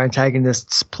one of our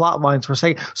antagonists' plot lines for a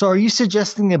second. So are you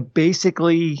suggesting that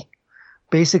basically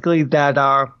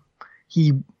that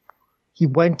he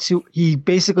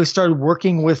basically started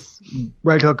working with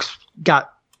Red Hooks,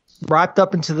 got wrapped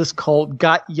up into this cult,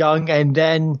 got young, and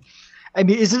then, I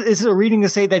mean, is it a reading to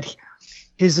say that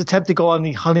his attempt to go on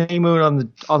the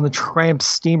honeymoon on the tramp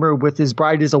steamer with his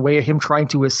bride is a way of him trying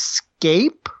to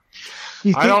escape?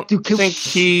 I don't think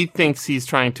he thinks he's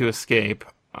trying to escape.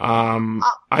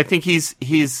 I think he's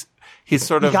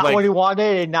sort of got like what he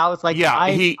wanted, and now it's like, he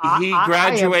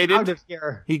graduated. I am out of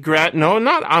here.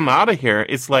 I'm out of here.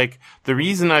 It's like the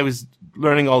reason I was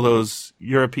learning all those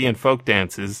European folk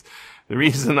dances, the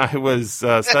reason I was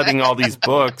studying all these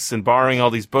books and borrowing all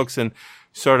these books and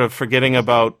sort of forgetting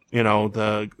about,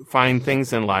 the fine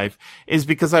things in life is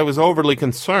because I was overly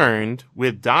concerned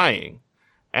with dying.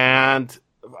 And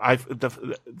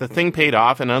the thing paid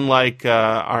off. And unlike,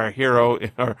 our hero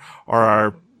or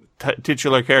our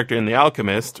titular character in The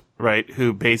Alchemist, right,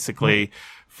 who basically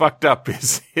fucked up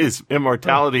his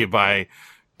immortality by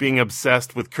being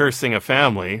obsessed with cursing a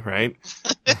family, right?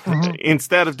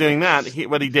 Instead of doing that,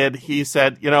 he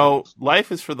said,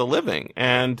 life is for the living.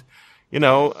 And,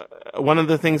 one of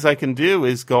the things I can do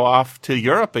is go off to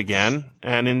Europe again.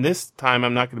 And in this time,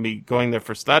 I'm not going to be going there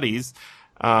for studies.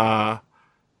 I'm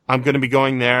going to be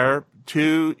going there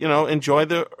to, enjoy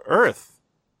the earth.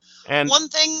 And one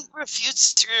thing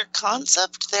refutes your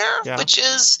concept there, which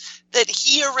is that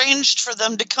he arranged for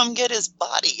them to come get his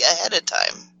body ahead of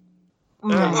time.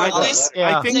 Or at least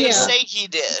I think they say he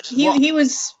did. He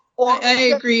was.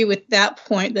 I agree with that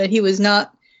point that he was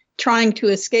not trying to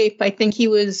escape. I think he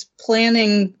was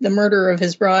planning the murder of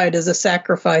his bride as a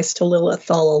sacrifice to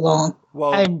Lilith all along.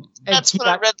 Well, and that's he what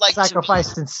I read like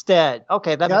sacrificed instead.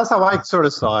 Okay, that's how I sort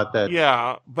of saw it.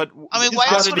 But I mean, why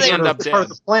else would they end up part of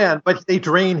the plan? But they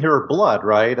drain her blood,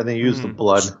 right? And they use the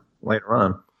blood later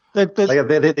on. Like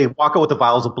they walk out with the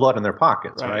vials of blood in their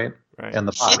pockets, right? And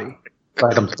the body.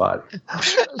 Adam's body.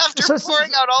 After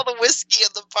pouring out all the whiskey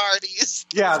at the parties.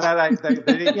 Yeah, they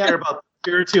didn't care about the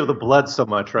purity of the blood so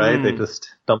much, right? They just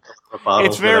dumped the bottles.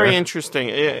 It's very interesting.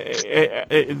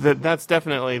 That's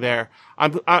definitely there.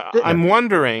 I'm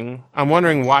wondering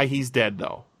why he's dead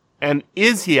though, and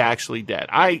is he actually dead?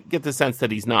 I get the sense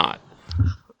that he's not.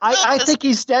 I think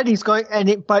he's dead. He's going,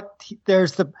 but there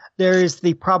is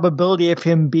the probability of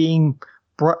him being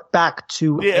brought back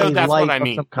to a that's life what I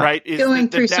mean, right? Going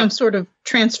through some sort of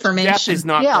transformation. Death is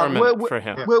not permanent for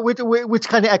him, which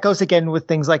kind of echoes again with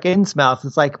things like Innsmouth.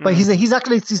 It's like, but he's not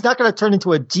going to turn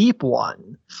into a deep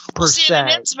one per se. In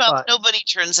Innsmouth, nobody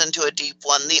turns into a deep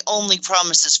one. The only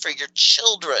promise is for your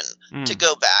children to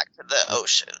go back to the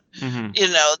ocean. You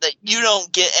know that you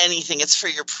don't get anything; it's for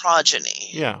your progeny.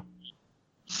 Yeah,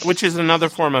 which is another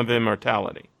form of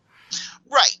immortality.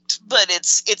 Right, but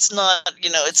it's not,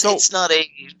 it's not a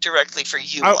directly for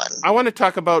you one. I want to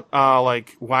talk about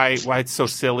like why it's so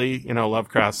silly,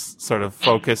 Lovecraft's sort of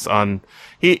focus on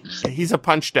he's a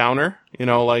punch downer,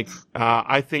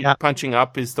 I think punching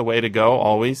up is the way to go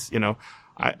always,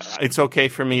 it's okay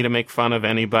for me to make fun of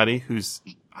anybody who's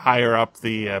higher up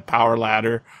the power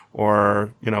ladder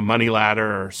or money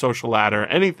ladder or social ladder,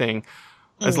 anything.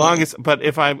 As long as, but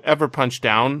if I ever punch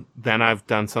down, then I've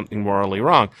done something morally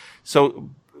wrong. So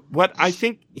what I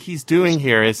think he's doing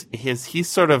here is he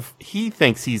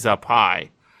thinks he's up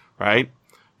high, right?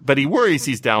 But he worries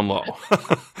he's down low.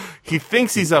 He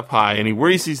thinks he's up high and he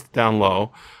worries he's down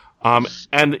low.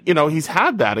 And he's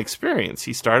had that experience.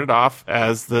 He started off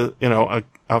as a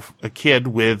kid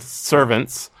with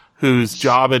servants whose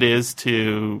job it is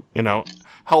to,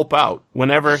 help out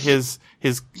whenever his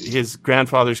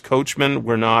grandfather's coachmen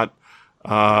were not,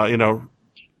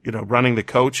 running the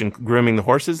coach and grooming the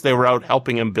horses. They were out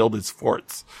helping him build his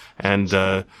forts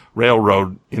and,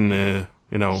 railroad in the,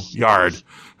 yard,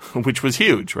 which was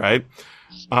huge, right?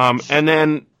 And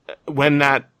then when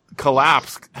that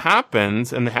collapse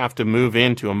happens and they have to move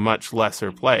into a much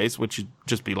lesser place, which would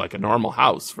just be like a normal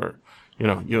house for,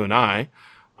 you and I,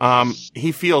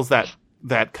 he feels that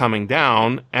coming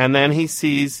down, and then he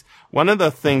sees one of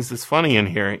the things that's funny in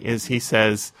here is he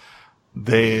says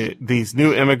these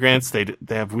new immigrants they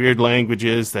have weird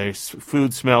languages, their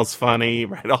food smells funny,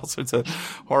 right? All sorts of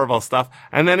horrible stuff.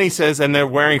 And then he says, and they're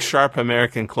wearing sharp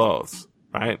American clothes,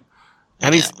 right?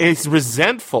 And he's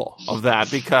resentful of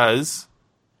that because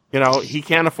he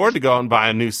can't afford to go and buy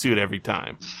a new suit every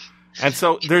time. And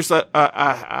so there's an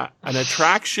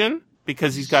attraction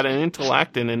because he's got an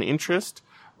intellect and an interest.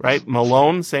 Right?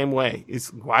 Malone, same way.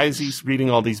 Why is he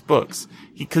reading all these books?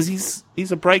 Because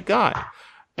he's a bright guy.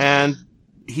 And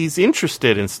he's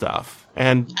interested in stuff.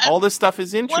 And all this stuff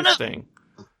is interesting.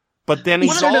 But then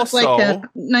he's also like a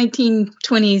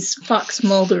 1920s Fox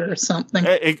Mulder or something.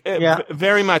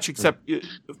 Very much, except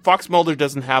Fox Mulder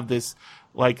doesn't have this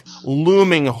like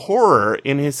looming horror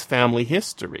in his family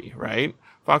history, right?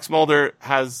 Fox Mulder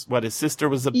has his sister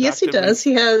was abducted. Yes, he does.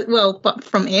 He has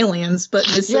from aliens, but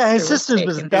his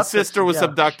sister was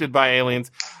abducted by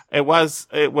aliens. It was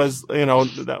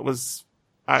that was.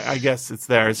 I guess it's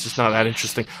there. It's just not that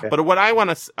interesting. But what I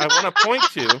want to point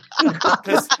to,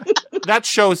 because that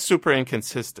show is super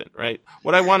inconsistent, right?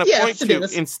 What I want to point to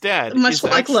instead, much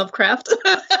like Lovecraft.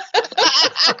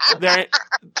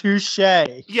 Touche.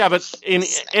 Yeah, but in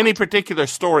any particular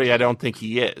story, I don't think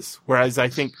he is. Whereas I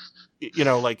think.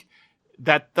 Like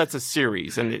that's a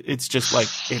series and it's just like,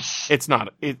 it's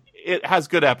not, it has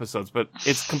good episodes, but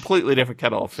it's completely different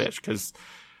kettle of fish. Cause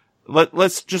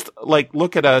let's just like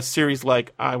look at a series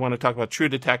like I want to talk about True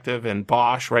Detective and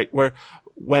Bosch, right? Where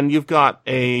when you've got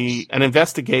an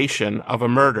investigation of a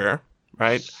murder,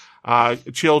 right?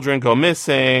 Children go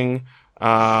missing,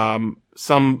 some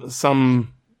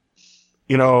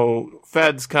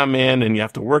feds come in and you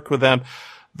have to work with them.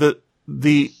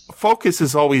 The focus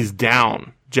is always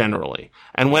down generally.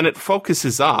 And when it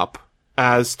focuses up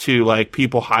as to like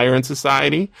people higher in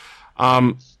society,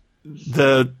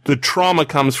 the trauma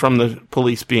comes from the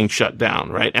police being shut down,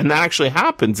 right? And that actually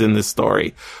happens in this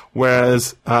story.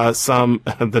 Whereas,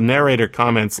 the narrator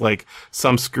comments like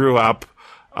some screw up,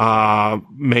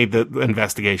 made the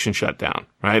investigation shut down,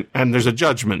 right? And there's a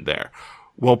judgment there.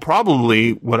 Well,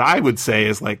 probably what I would say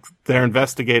is like they're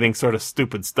investigating sort of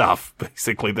stupid stuff.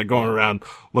 Basically, they're going around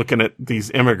looking at these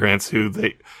immigrants who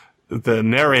the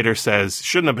narrator says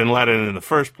shouldn't have been let in the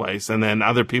first place. And then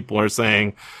other people are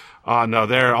saying, oh, no,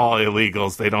 they're all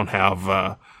illegals. They don't have,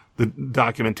 the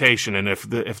documentation. And if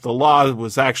the law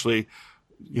was actually,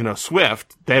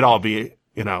 swift, they'd all be,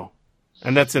 and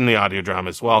that's in the audio drama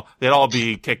as well. They'd all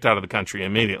be kicked out of the country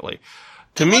immediately.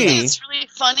 to One thing me, that's really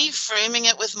funny, framing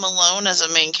it with Malone as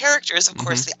a main character, is, of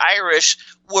course, the Irish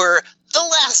were the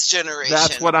last generation.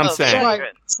 That's what I'm saying.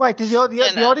 Right, because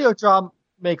the audio drama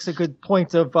makes a good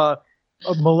point of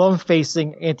Malone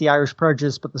facing anti-Irish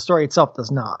prejudice, but the story itself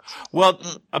does not. Well,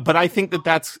 but I think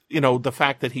that's, the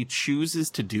fact that he chooses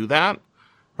to do that,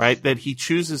 right? That he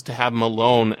chooses to have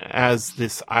Malone as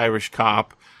this Irish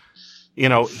cop.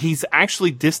 He's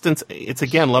actually it's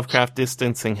again, Lovecraft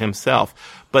distancing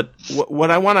himself. But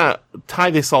what I want to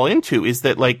tie this all into is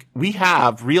that, like, we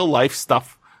have real life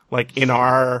stuff, like, in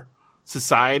our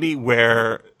society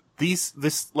where this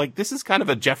is kind of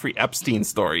a Jeffrey Epstein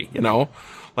story,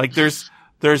 like there's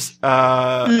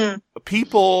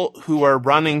people who are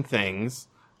running things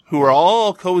who are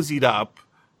all cozied up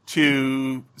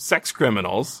to sex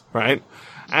criminals, right?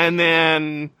 And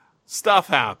then stuff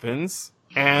happens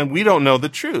and we don't know the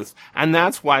truth. And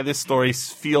that's why this story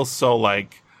feels so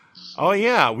like, oh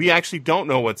yeah, we actually don't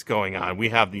know what's going on. We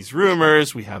have these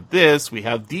rumors, we have this, we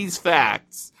have these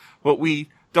facts, but we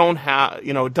don't have,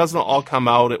 it doesn't all come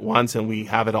out at once and we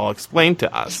have it all explained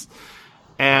to us.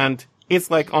 And it's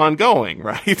like ongoing,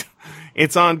 right?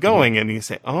 It's ongoing and you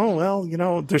say, oh,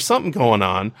 well, there's something going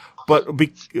on. But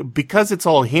because it's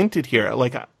all hinted here,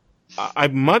 like I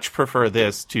much prefer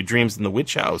this to Dreams in the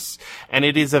Witch House. And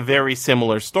it is a very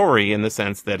similar story in the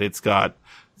sense that it's got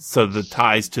the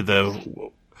ties to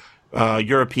the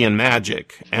European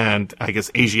magic and I guess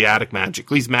Asiatic magic.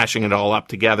 He's mashing it all up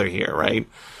together here, right?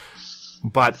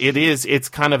 But it's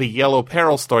kind of a Yellow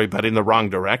Peril story, but in the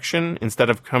wrong direction. Instead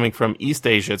of coming from East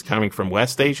Asia, it's coming from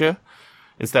West Asia.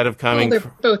 Instead of coming... Well,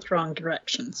 they're both wrong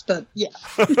directions, but yeah.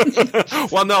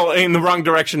 Well, no, in the wrong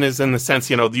direction is in the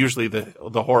sense, usually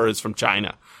the horror is from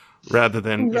China rather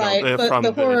than, but from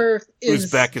the horror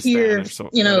is Uzbekistan here, or so,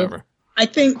 whatever. I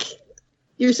think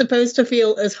you're supposed to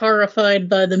feel as horrified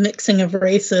by the mixing of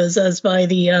races as by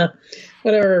the,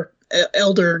 whatever...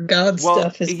 elder god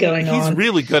stuff is going on. He's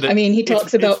really good at he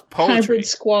talks about hybrid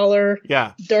squalor,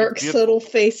 dark subtle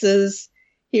faces.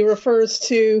 He refers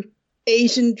to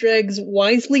Asian dregs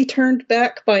wisely turned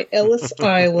back by Ellis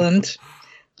Island.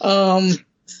 And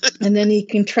then he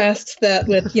contrasts that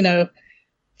with,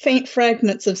 faint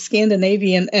fragments of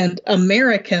Scandinavian and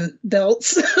American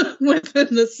belts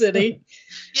within the city.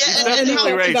 Yeah, and he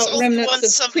talks about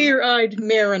remnants of clear-eyed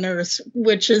mariners,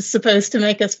 which is supposed to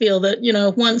make us feel that,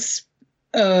 once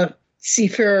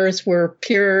seafarers were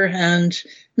pure and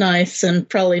nice and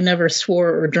probably never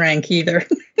swore or drank either. And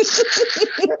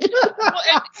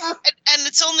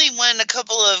it's only when a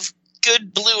couple of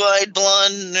good blue-eyed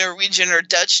blonde Norwegian or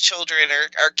Dutch children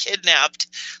are kidnapped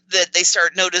that they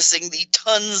start noticing the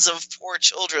tons of poor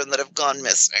children that have gone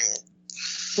missing.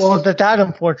 Well, that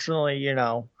unfortunately,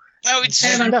 Oh,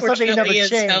 and unfortunately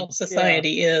is how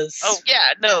society is. Oh,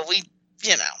 yeah, no,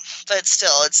 but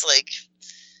still, it's like,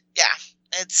 yeah,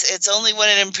 it's only when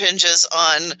it impinges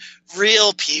on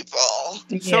real people.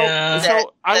 Yeah.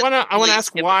 So I want to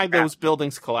ask why those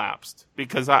buildings collapsed,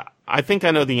 because I think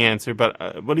I know the answer,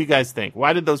 but what do you guys think?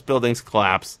 Why did those buildings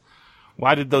collapse?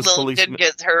 Why did those police didn't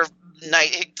get her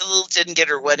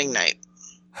wedding night?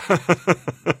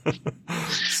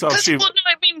 So she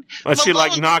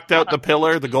knocked out the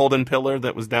pillar, the golden pillar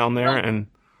that was down there, and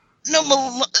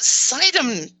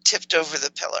Sidom tipped over the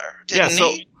pillar, didn't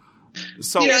he?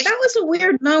 So that was a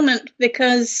weird moment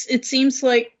because it seems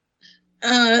like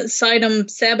Sidom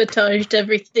sabotaged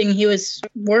everything he was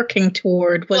working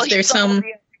toward. Was there some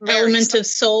element of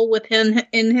soul within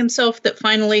himself that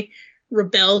finally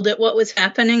rebelled at what was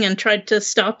happening and tried to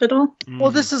stop it all?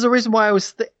 Well, this is the reason why I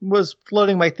was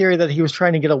floating my theory that he was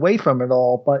trying to get away from it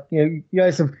all. But you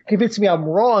guys have convinced me I'm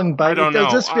wrong. But it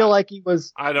does just feel like he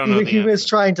was. I don't know. He was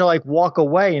trying to walk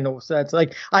away in a sense.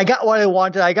 Like, I got what I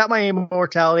wanted. I got my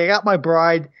immortality. I got my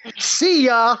bride. See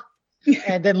ya.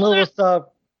 And then Lilith.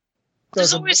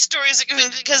 There's always stories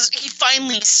because he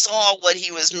finally saw what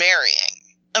he was marrying.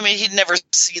 I mean, he'd never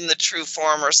seen the true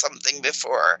form or something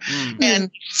before. And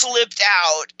flipped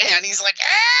out, and he's like,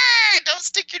 don't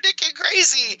stick your dick in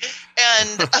crazy.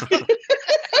 And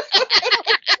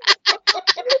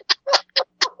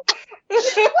the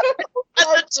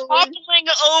toppling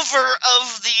over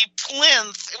of the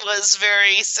plinth was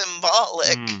very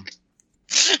symbolic.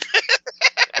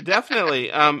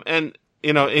 Definitely. And,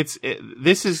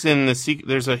 this is in the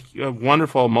there's a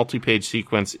wonderful multi-page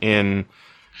sequence in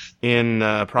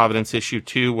Providence issue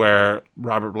 2 where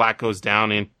Robert Black goes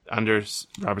down under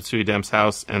Robert Suidem's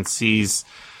house and sees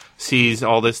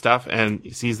all this stuff, and he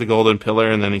sees the golden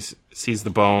pillar, and then he sees the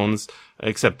bones,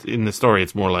 except in the story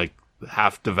it's more like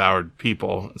half devoured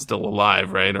people still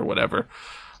alive, right, or whatever.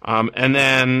 And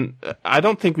then I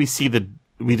don't think we see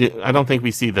I don't think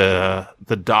we see the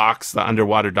docks, the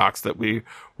underwater docks that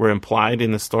were implied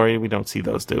in the story. We don't see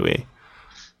those, do we?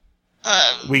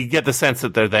 We get the sense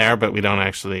that they're there, but we don't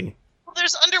actually. Well,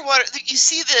 there's underwater. You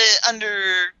see the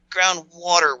underground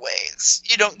waterways.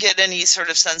 You don't get any sort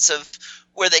of sense of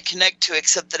where they connect to,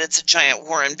 except that it's a giant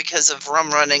warren because of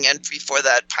rum running, and before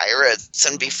that, pirates,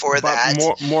 and before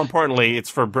that. More importantly, it's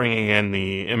for bringing in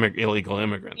the illegal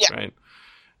immigrants, right?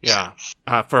 Yeah.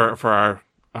 For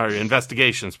our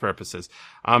investigations purposes.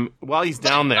 While he's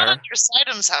down there, not under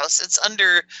Sidham's house. It's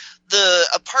under the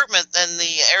apartment and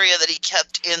the area that he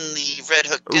kept in the Red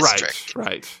Hook district.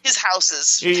 Right. His house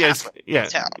is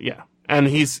town. Yeah. And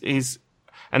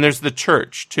and there's the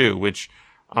church too, which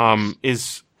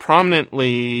is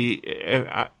prominently.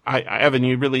 Evan,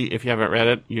 you really, if you haven't read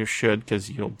it, you should, because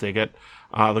you'll dig it.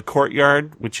 The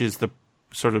Courtyard, which is the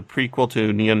sort of prequel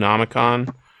to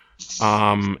Neonomicon.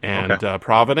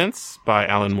 Providence by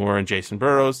Alan Moore and Jason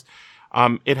Burrows.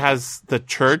 It has the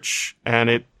church,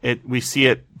 and we see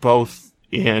it both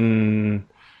in,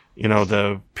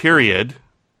 the period,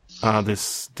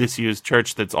 this disused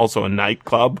church that's also a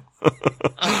nightclub,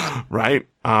 right?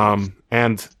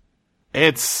 And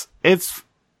it's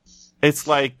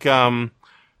like,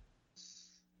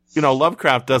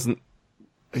 Lovecraft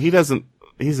he's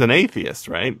an atheist,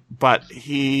 right? But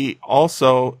he's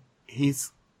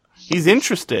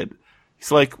interested.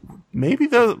 He's like, maybe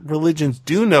the religions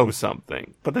do know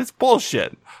something, but it's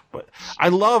bullshit. But I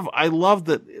love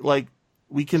that, like,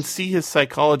 we can see his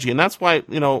psychology. And that's why,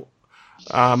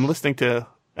 I'm listening to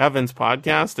Evan's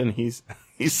podcast, and he's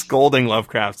scolding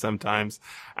Lovecraft sometimes.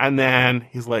 And then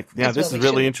he's like, yeah, this is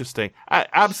really interesting.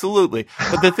 Absolutely.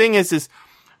 But the thing is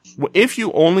if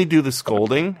you only do the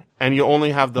scolding and you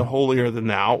only have the holier than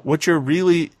thou, what you're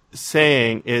really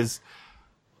saying is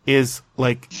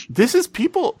like, this is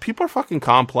people are fucking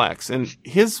complex, and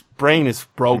his brain is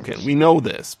broken. We know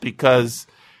this because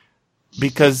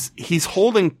he's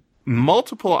holding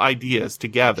multiple ideas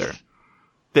together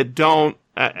that don't,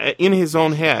 in his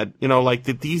own head, like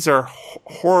that these are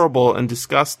horrible and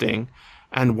disgusting,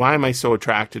 and why am I so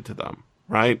attracted to them?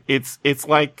 Right? It's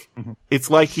like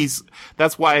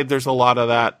that's why there's a lot of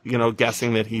that,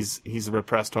 guessing that he's a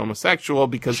repressed homosexual,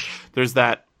 because there's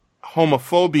that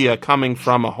homophobia coming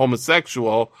from a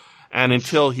homosexual, and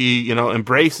until he,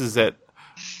 embraces it,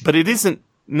 but it isn't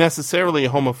necessarily a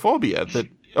homophobia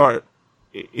or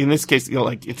in this case,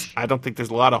 I don't think there's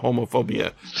a lot of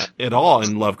homophobia at all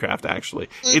in Lovecraft, actually.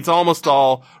 It's almost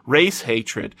all race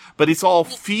hatred, but it's all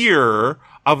fear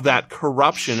of that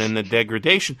corruption and the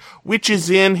degradation, which is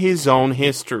in his own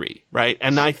history, right?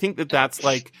 And I think that's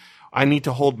like, I need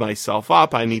to hold myself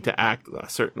up. I need to act a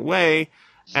certain way.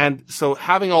 And so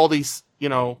having all these, I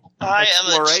am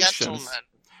a gentleman.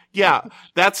 Yeah,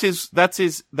 that's his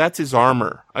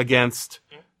armor against,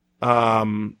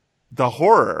 the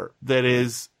horror that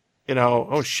is,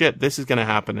 oh shit, this is going to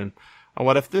happen. And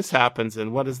what if this happens?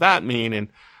 And what does that mean?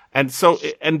 And so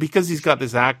because he's got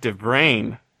this active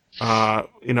brain,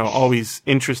 always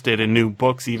interested in new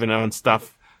books, even on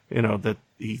stuff, that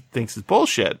he thinks is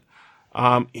bullshit.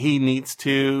 He needs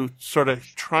to sort of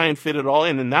try and fit it all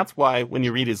in. And that's why when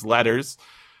you read his letters,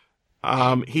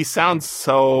 he sounds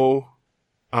so,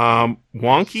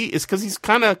 wonky, is because he's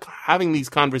kind of having these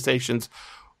conversations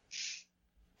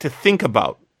to think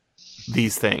about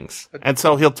these things. And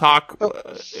so he'll talk,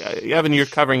 Evan, you're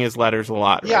covering his letters a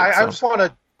lot. Yeah. Right? I just want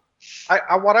to,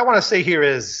 what I want to say here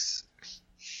is,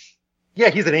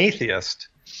 yeah, he's an atheist,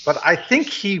 but I think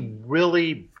he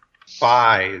really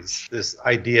buys this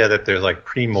idea that there's like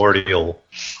primordial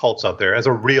cults out there as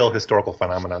a real historical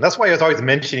phenomenon. That's why I was always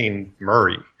mentioning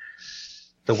Murray,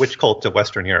 the witch cult of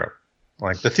Western Europe.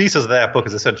 Like, the thesis of that book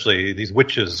is essentially these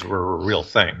witches were a real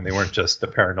thing. They weren't just the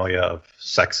paranoia of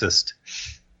sexist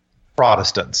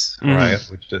Protestants, right?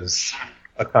 Which is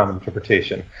a common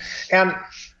interpretation. And,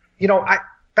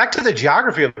 back to the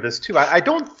geography of this too. I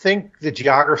don't think the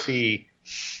geography,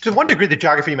 to one degree, the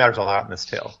geography matters a lot in this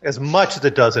tale, as much as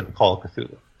it does in Call of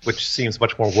Cthulhu, which seems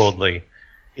much more worldly,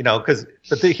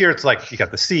 here it's like you got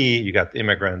the sea, you got the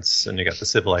immigrants, and you got the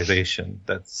civilization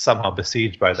that's somehow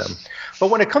besieged by them. But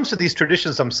when it comes to these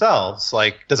traditions themselves,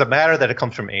 like, does it matter that it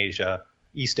comes from Asia,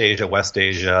 East Asia, West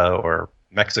Asia, or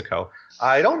Mexico?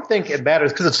 I don't think it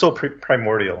matters because it's so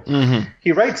primordial. Mm-hmm.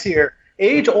 He writes here,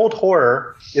 age-old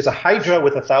horror is a hydra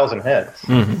with 1,000 heads.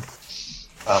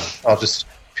 Mm-hmm. I'll just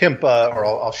pimp, or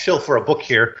I'll shill for a book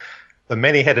here. The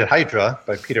Many-Headed Hydra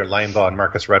by Peter Linebaugh and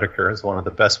Marcus Rediker is one of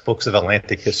the best books of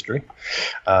Atlantic history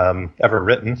ever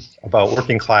written, about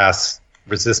working-class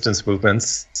resistance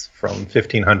movements from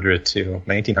 1500 to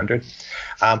 1900.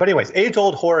 But anyways,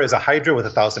 age-old horror is a hydra with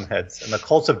 1,000 heads, and the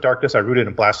cults of darkness are rooted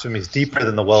in blasphemies deeper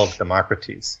than the well of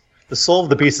Democritus. The soul of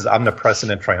the beast is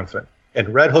omnipresent and triumphant,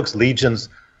 and Red Hook's legions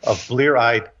of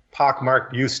blear-eyed,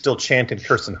 pockmarked youth still chant and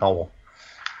curse and howl.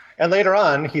 And later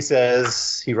on,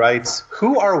 he writes,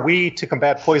 who are we to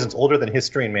combat poisons older than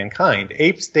history and mankind?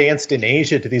 Apes danced in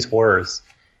Asia to these horrors,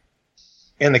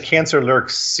 and the cancer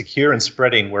lurks secure and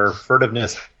spreading where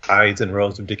furtiveness hides in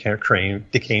rows of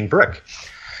decaying brick.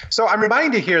 So I'm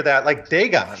reminded here that, like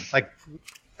Dagon, like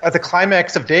at the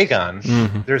climax of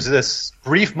Dagon, there's this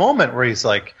brief moment where he's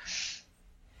like,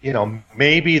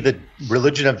 maybe the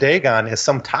religion of Dagon has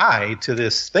some tie to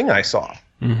this thing I saw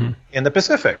in the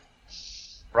Pacific,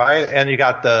 right? And you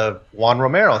got the Juan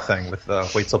Romero thing with the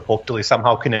Huitzilopochtli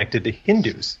somehow connected to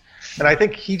Hindus. And I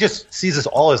think he just sees this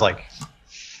all as like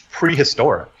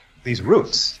prehistoric, these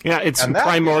roots. Yeah, it's and that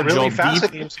primordial. Really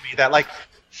fascinating to me that, like,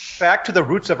 back to the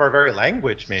roots of our very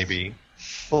language, maybe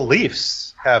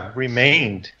beliefs have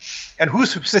remained, and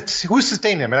who's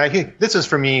sustaining them? And I think this is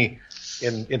for me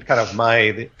in kind of my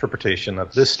interpretation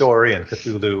of this story and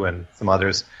Cthulhu and some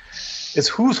others, is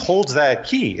who holds that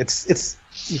key. It's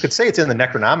you could say it's in the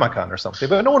Necronomicon or something,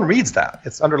 but no one reads that.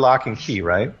 It's under lock and key,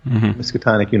 right?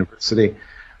 Miskatonic University.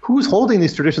 Who's holding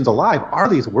these traditions alive are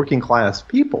these working class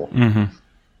people,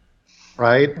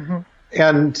 right?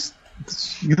 And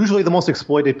usually the most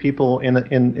exploited people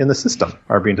in the system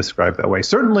are being described that way.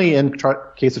 Certainly in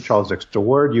case of Charles Dexter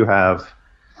Ward, you have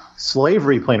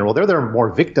slavery playing a role. They're more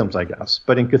victims, I guess.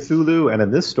 But in Cthulhu and in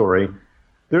this story,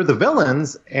 they're the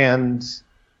villains, and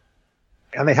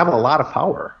they have a lot of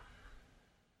power.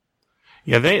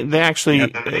 Yeah, they actually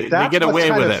they get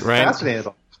away with it, right?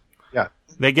 Fascinating. Yeah,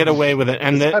 they get away with it,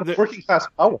 and the working class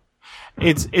power.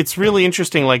 It's really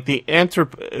interesting. Like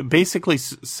basically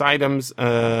Sidam's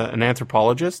an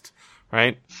anthropologist,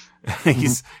 right?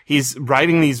 he's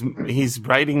writing these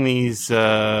pamphlets.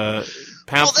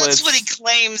 Well, that's what he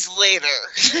claims later.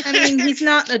 I mean, he's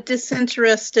not a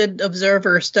disinterested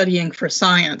observer studying for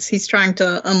science. He's trying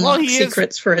to unlock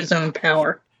secrets for his own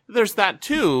power. There's that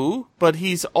too, but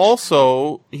he's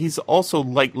also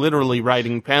like literally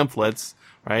writing pamphlets,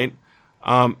 right?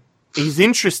 He's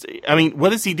interested. I mean,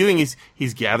 what is he doing?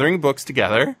 He's gathering books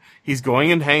together. He's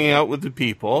going and hanging out with the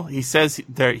people. He says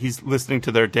he's listening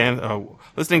to their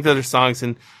listening to their songs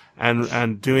and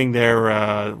doing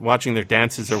their watching their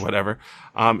dances or whatever.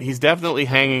 He's definitely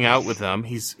hanging out with them.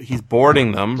 He's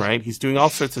boarding them, right? He's doing all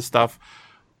sorts of stuff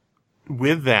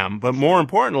with them. But more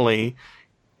importantly,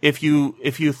 if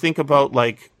you think about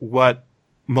like what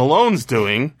Malone's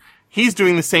doing, he's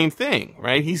doing the same thing,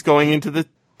 right? He's going into the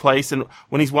place, and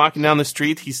when he's walking down the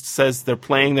street, he says they're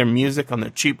playing their music on their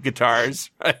cheap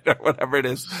guitars, right? Or whatever it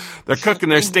is. They're cooking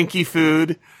their stinky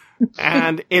food.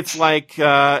 And it's like,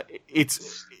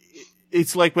 it's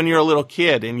like when you're a little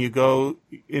kid and you go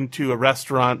into a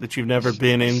restaurant that you've never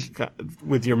been in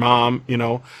with your mom,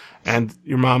 and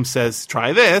your mom says,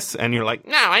 try this. And you're like,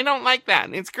 no, I don't like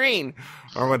that. It's green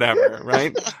or whatever.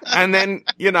 Right. And then,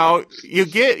 you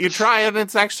try it and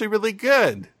it's actually really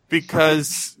good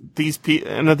because these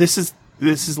people, this is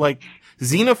like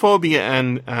xenophobia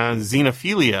and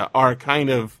xenophilia are kind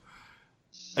of,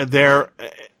 they're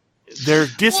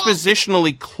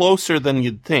dispositionally closer than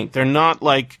you'd think. They're not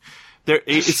like,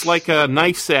 it's like a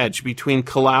knife's edge between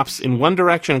collapse in one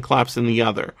direction and collapse in the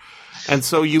other. And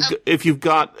so if you've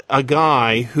got a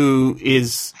guy who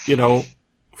is,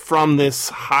 from this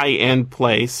high-end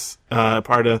place,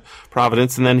 part of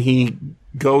Providence, and then he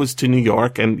goes to New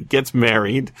York and gets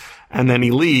married, and then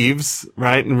he leaves,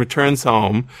 right, and returns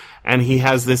home, and he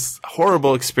has this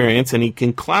horrible experience, and he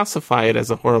can classify it as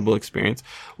a horrible experience.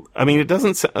 I mean, it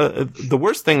doesn't, the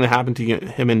worst thing that happened to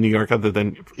him in New York, other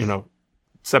than,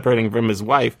 separating from his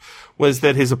wife, was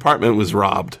that his apartment was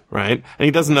robbed, right? And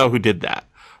he doesn't know who did that.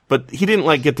 But he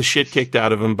didn't get the shit kicked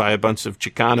out of him by a bunch of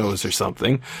Chicanos or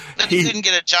something. But he couldn't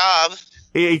get a job.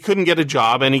 He couldn't get a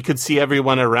job, and he could see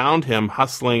everyone around him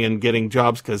hustling and getting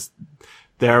jobs because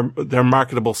their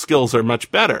marketable skills are much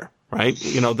better, right?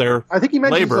 They're I think he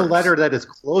mentions laborers. in the letter that his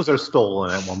clothes are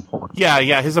stolen at one point.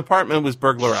 Yeah, his apartment was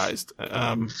burglarized.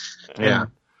 And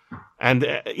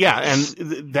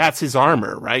that's his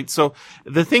armor, right? So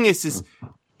the thing is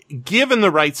given the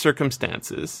right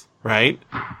circumstances, right?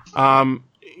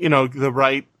 The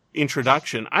right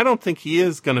introduction, I don't think he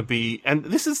is going to be, and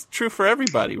this is true for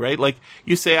everybody, right? Like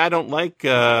you say, I don't like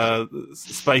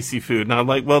spicy food, and I'm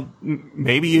like, well,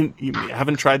 maybe you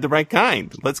haven't tried the right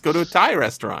kind. Let's go to a Thai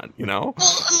restaurant, Well,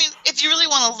 I mean, if you really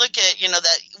want to look at,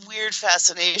 that weird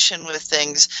fascination with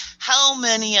things, how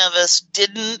many of us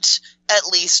didn't at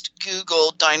least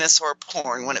Google dinosaur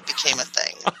porn when it became a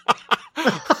thing.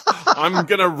 I'm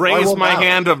going to raise my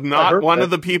hand of not one of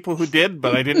the people who did,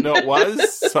 but I didn't know it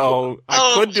was, so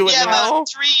I could do it now. About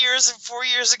 4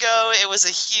 years ago, it was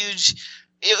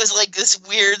it was like this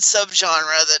weird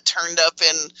subgenre that turned up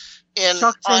in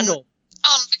Chuck Tingle.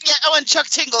 And Chuck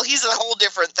Tingle, he's a whole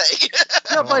different thing.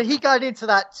 No, but he got into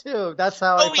that too. That's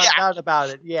how I found out about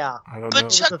it. Yeah. But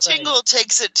Chuck Tingle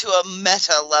takes it to a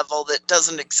meta level that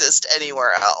doesn't exist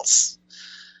anywhere else.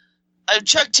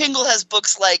 Chuck Tingle has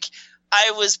books like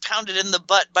I Was Pounded in the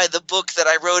Butt by the book that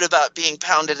I wrote about being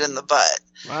pounded in the butt.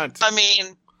 What? I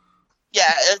mean,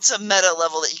 yeah, it's a meta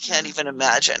level that you can't even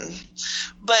imagine.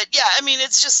 But yeah, I mean,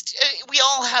 it's just, we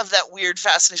all have that weird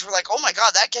fascination. We're like, oh my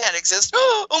God, that can't exist.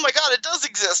 Oh my God, it does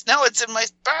exist. Now it's in my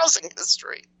browsing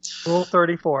history. Rule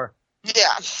 34.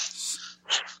 Yeah.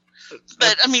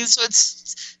 But I mean, so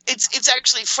it's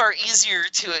actually far easier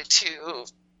to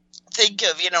think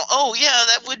of, oh yeah,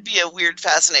 that would be a weird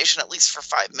fascination, at least for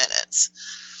 5 minutes.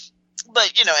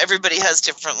 But, everybody has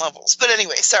different levels. But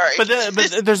anyway, sorry. But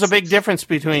there's a big difference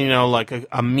between, like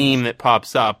a meme that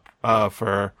pops up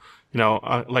for,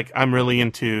 like I'm really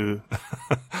into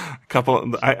a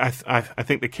couple. I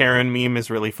think the Karen meme is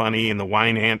really funny, and the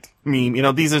wine ant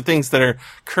meme. These are things that are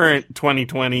current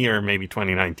 2020 or maybe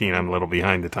 2019. I'm a little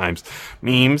behind the times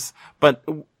memes, but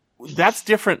that's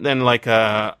different than like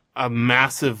a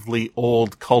massively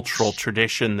old cultural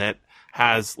tradition that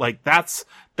has like that's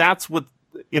what.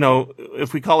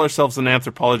 If we call ourselves an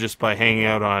anthropologist by hanging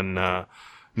out on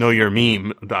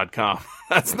knowyourmeme.com,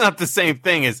 that's not the same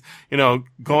thing as,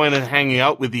 going and hanging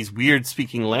out with these weird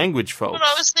speaking language folks. But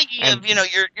I was thinking of,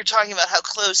 you're talking about how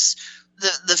close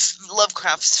the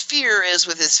Lovecraft sphere is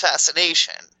with his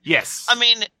fascination. Yes. I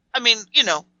mean,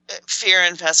 fear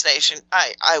and fascination.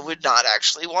 I would not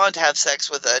actually want to have sex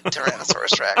with a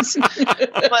Tyrannosaurus Rex.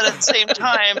 But at the same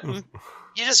time,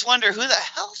 you just wonder who the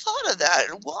hell thought of that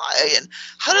and why and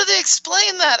how do they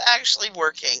explain that actually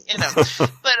working,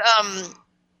 but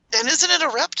and isn't it a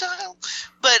reptile?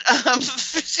 But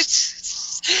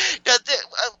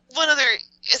one other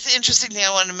interesting thing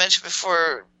I wanted to mention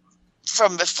before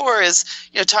is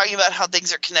talking about how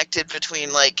things are connected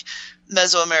between like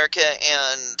Mesoamerica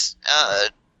and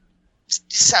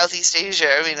Southeast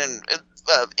Asia, and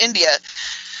India.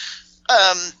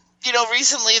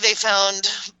 Recently they found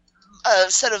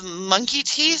a set of monkey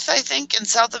teeth, I think, in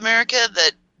South America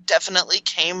that definitely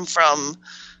came from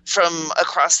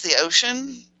across the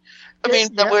ocean.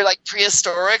 That were like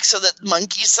prehistoric, so that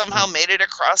monkeys somehow made it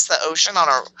across the ocean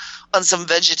on some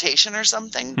vegetation or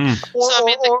something.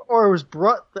 Or it was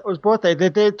brought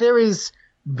there. There is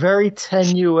very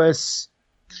tenuous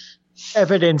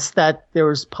evidence that there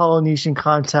was Polynesian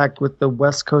contact with the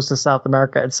west coast of South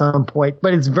America at some point,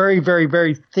 but it's very, very,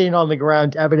 very thin on the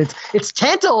ground evidence. It's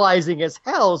tantalizing as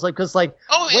hell. It's wait,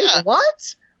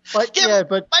 what? But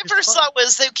but my first thought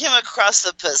was they came across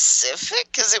the Pacific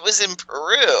because it was in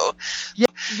Peru.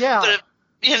 Yeah. But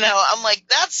I'm like,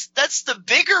 that's the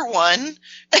bigger one.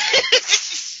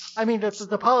 I mean,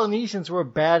 the Polynesians were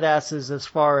badasses as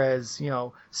far as,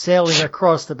 sailing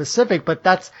across the Pacific, but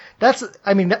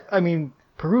I mean,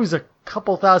 Peru's a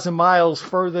couple thousand miles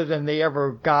further than they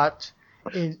ever got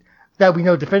in, that we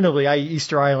know definitively,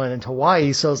 Easter Island and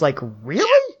Hawaii. So it's like,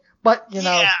 really? But,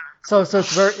 so it's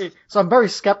so I'm very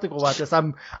skeptical about this.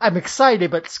 I'm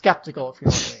excited, but skeptical, if you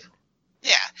know what I mean.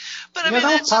 Yeah. But I mean,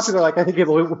 that was popular, like, I think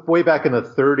way back in the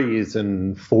 30s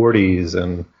and 40s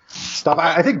and stuff.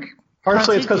 I think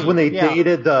partially it's because when they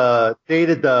dated the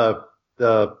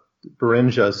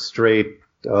Beringia Strait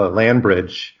land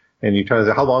bridge, and you try to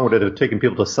say how long would it have taken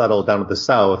people to settle down at the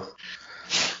south,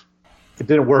 it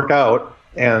didn't work out,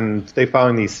 and they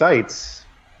found these sites.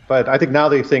 But I think now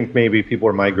they think maybe people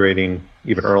were migrating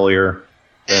even earlier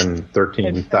than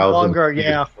 13,000. Longer,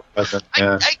 yeah.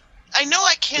 I know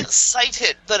I can't cite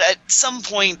it, but at some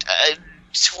point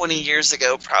 20 years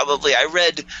ago probably, I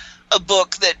read a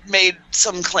book that made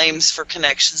some claims for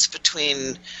connections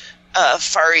between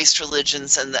Far East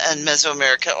religions and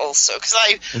Mesoamerica also. Because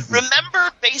I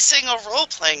remember basing a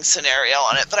role-playing scenario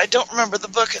on it, but I don't remember the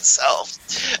book itself.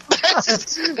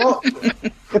 Well,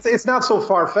 it's not so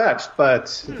far-fetched,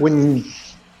 but when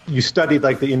you study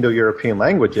like the Indo-European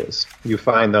languages, you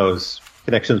find those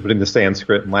connections between the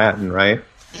Sanskrit and Latin, right?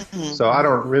 Mm-hmm. So I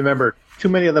don't remember too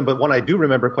many of them, but one I do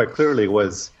remember quite clearly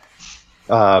was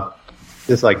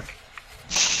this like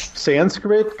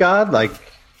Sanskrit god, like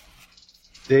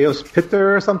Deus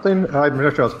Pitter or something. I'm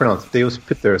not sure how it's pronounced. Deus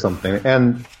Pitter or something.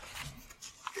 And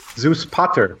Zeus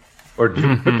Pater or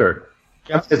Jupiter.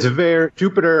 Yep. It's very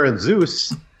Jupiter and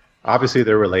Zeus Obviously,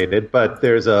 they're related, but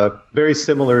there's a very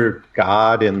similar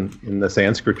god in the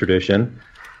Sanskrit tradition.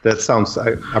 That sounds,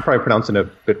 I'm probably pronouncing it a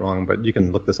bit wrong, but you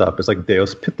can look this up. It's like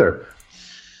Deus Pitter.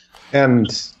 And,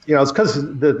 it's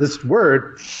because this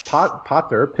word,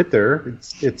 Pitter,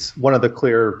 it's one of the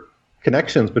clear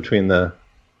connections between the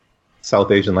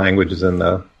South Asian languages and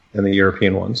the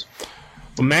European ones.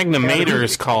 Well, Magna Mater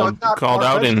is called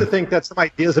out in... to think that some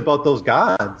ideas about those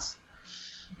gods.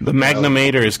 The Magna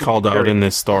Mater is called out in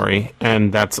this story,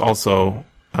 and that's also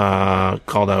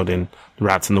called out in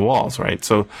Rats in the Walls, right?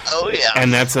 So,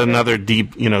 and that's another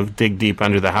deep, dig deep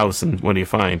under the house, and what do you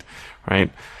find,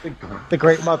 right? The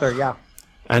Great Mother, yeah.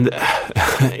 And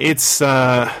it's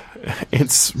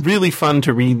really fun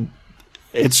to read.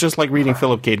 It's just like reading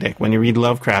Philip K. Dick. When you read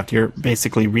Lovecraft, you're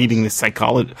basically reading the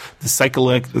psychological,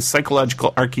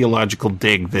 archaeological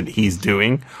dig that he's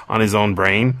doing on his own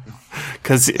brain,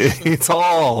 because it's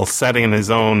all set in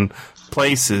his own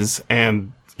places,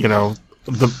 and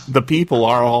the people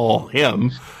are all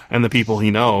him and the people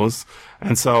he knows,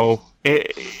 and so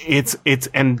it's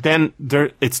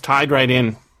tied right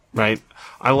in, right?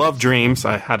 I love dreams.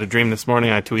 I had a dream this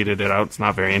morning. I tweeted it out. It's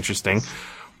not very interesting.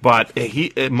 But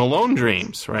Malone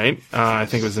dreams, right? I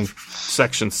think it was in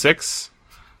section 6.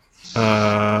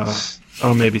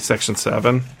 Maybe section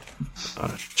 7.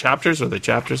 Chapters? Are they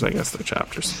chapters? I guess they're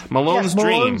chapters. Malone's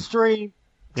dream.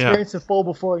 Experience in full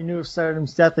before he knew of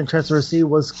Saturnin's death and transfer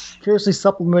was curiously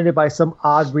supplemented by some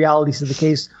odd realities of the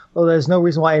case, though there's no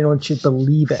reason why anyone should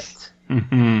believe it.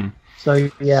 Mm-hmm. So,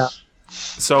 yeah.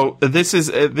 So this is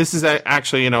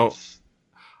actually,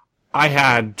 I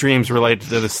had dreams related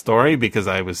to this story because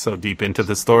I was so deep into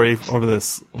the story over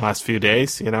this last few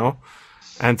days,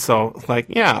 and so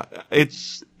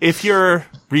if you're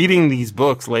reading these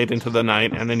books late into the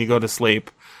night and then you go to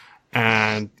sleep,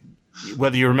 and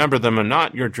whether you remember them or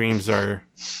not, your dreams are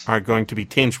going to be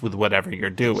tinged with whatever you're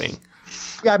doing.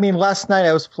 Yeah, I mean, last night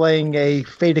I was playing a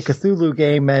Fate of Cthulhu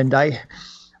game, and a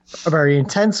very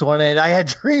intense one, and I had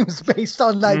dreams based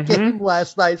on that game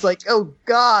last night. It's like, oh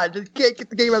God, I can't get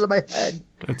the game out of my head.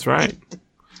 That's right.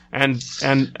 And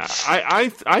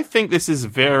I think this is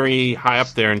very high up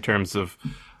there in terms of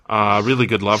really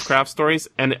good Lovecraft stories,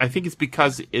 and I think it's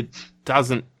because it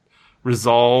doesn't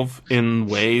resolve in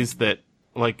ways that,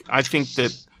 I think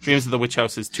that Dreams of the Witch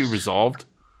House is too resolved.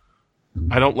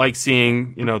 I don't like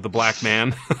seeing, the black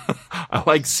man. I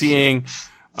like seeing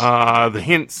the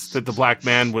hints that the black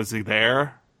man was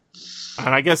there. And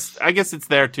I guess it's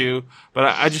there too, but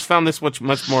I just found this much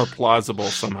more plausible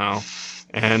somehow.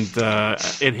 And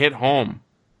it hit home.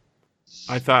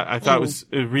 I thought it was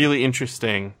really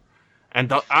interesting.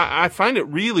 And I find it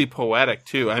really poetic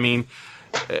too. I mean,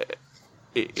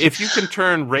 if you can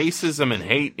turn racism and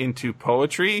hate into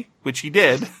poetry, which he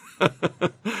did,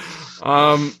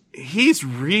 he's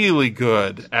really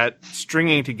good at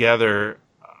stringing together.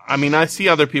 I mean, I see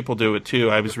other people do it too.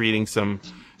 I was reading some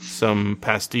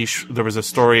pastiche. There was a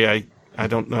story I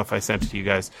don't know if I sent it to you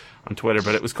guys on Twitter,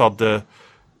 but it was called the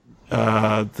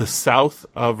South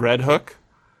of Red Hook,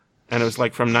 and it was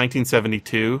from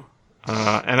 1972.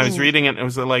 And I was reading it, and it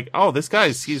was like, oh,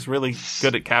 he's really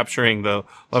good at capturing the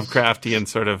Lovecraftian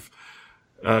sort of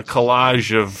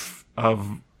collage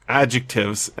of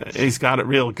adjectives. He's got it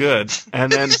real good.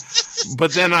 And then,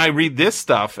 but then I read this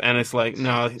stuff, and it's like,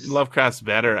 no, Lovecraft's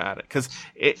better at it. Cause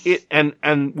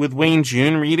and with Wayne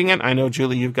June reading it, I know,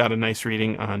 Julie, you've got a nice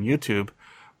reading on YouTube,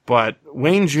 but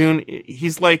Wayne June,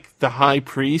 he's like the high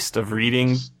priest of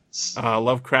reading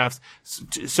Lovecraft's,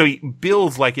 so he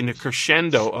builds in a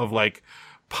crescendo of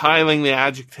piling the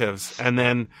adjectives, and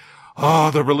then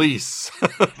the release,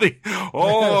 the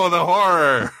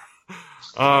horror.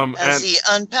 As he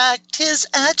unpacked his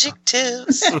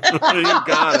adjectives. You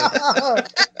got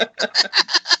it.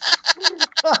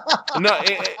 No,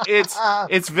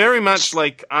 it's very much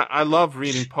I love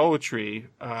reading poetry.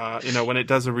 When it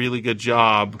does a really good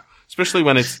job. Especially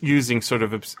when it's using sort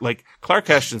of Clark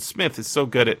Ashton Smith is so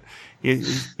good at,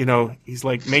 he's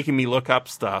making me look up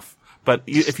stuff. But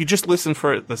if you just listen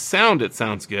for the sound, it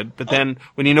sounds good. But then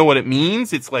when you know what it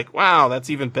means, it's like, wow, that's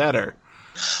even better.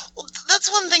 Well,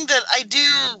 that's one thing that I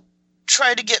do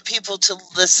try to get people to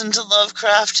listen to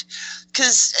Lovecraft,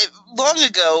 because long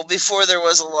ago, before there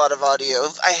was a lot of audio,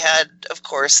 I had, of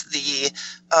course, the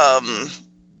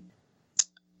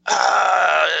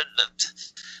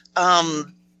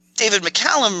David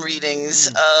McCallum readings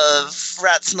of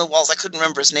Rats in the Walls. I couldn't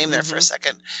remember his name there for a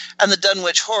second. And the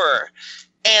Dunwich Horror.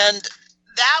 And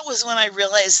that was when I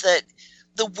realized that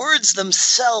the words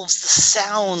themselves, the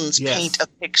sounds paint a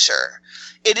picture.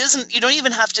 It isn't, you don't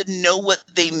even have to know what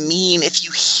they mean if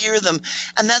you hear them.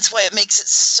 And that's why it makes it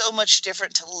so much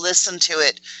different to listen to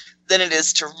it than it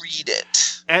is to read it.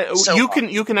 And so you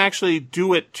can actually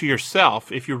do it to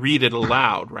yourself if you read it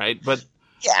aloud, right? But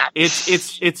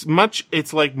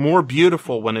it's like more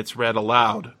beautiful when it's read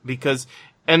aloud because,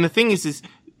 and the thing is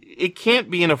it can't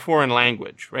be in a foreign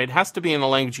language, right? It has to be in a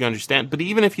language you understand. But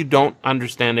even if you don't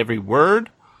understand every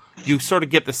word, you sort of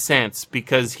get the sense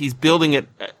because he's building it.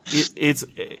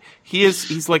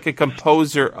 He's like a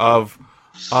composer of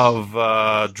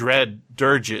dread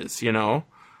dirges, you know?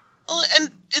 Well,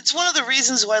 and it's one of the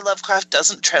reasons why Lovecraft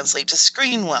doesn't translate to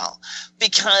screen well,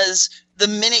 because the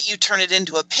minute you turn it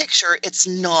into a picture, it's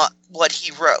not what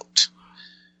he wrote.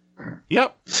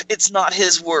 Yep. It's not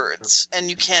his words, and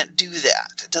you can't do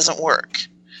that. It doesn't work.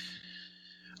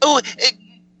 Oh,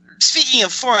 speaking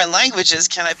of foreign languages,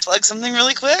 can I plug something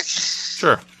really quick?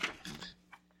 Sure.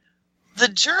 The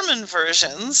German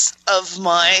versions of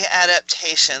my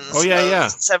adaptations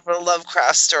of several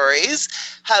Lovecraft stories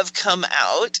have come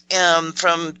out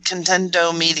from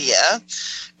Contendo Media.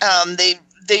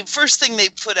 The first thing they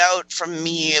put out from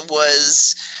me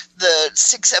was the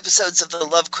 6 episodes of the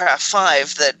Lovecraft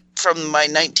 5 that from my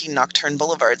 19 Nocturne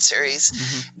Boulevard series.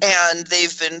 Mm-hmm. And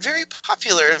they've been very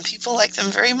popular and people like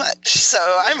them very much. So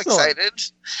I'm excited.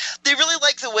 They really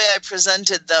like the way I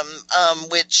presented them,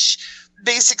 which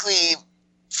basically,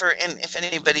 if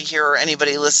anybody here or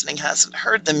anybody listening hasn't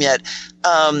heard them yet,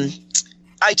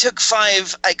 I took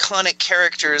 5 iconic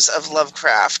characters of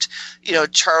Lovecraft, you know,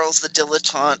 Charles the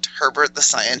dilettante, Herbert the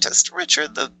scientist,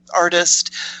 Richard the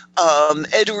artist,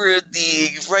 Edward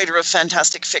the writer of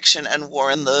fantastic fiction, and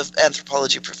Warren the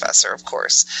anthropology professor, of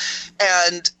course.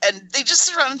 And they just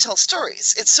sit around and tell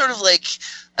stories. It's sort of like,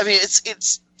 I mean,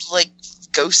 it's like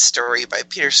Ghost Story by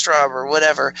Peter Straub or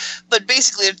whatever. But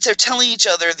basically, they're telling each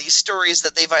other these stories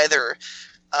that they've either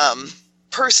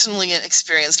personally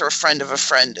experienced or a friend of a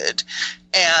friend did.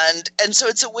 And so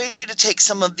it's a way to take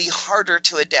some of the harder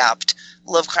to adapt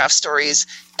Lovecraft stories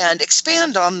and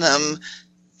expand on them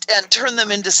and turn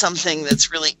them into something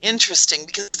that's really interesting,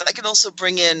 because I can also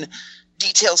bring in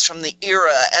details from the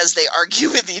era as they argue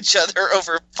with each other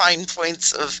over fine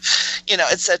points of, you know,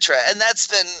 etc. And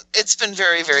it's been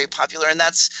very, very popular. And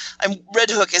Red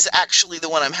Hook is actually the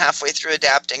one I'm halfway through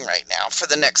adapting right now for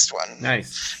the next one.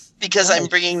 Nice. Because I'm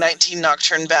bringing 19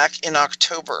 Nocturne back in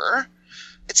October.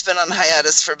 It's been on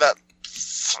hiatus for about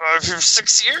 5 or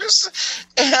 6 years.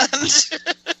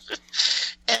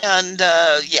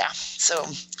 So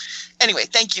anyway,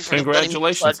 thank you for letting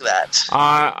me plug that.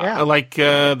 Like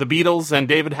the Beatles and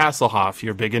David Hasselhoff,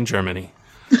 you're big in Germany.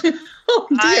 Oh,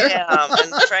 I am,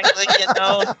 and frankly, you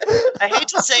know, I hate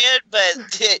to say it, but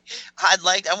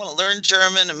I want to learn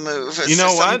German and move. You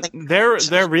know what?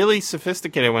 They're really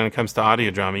sophisticated when it comes to audio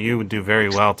drama. You would do very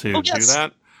well to do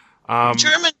that.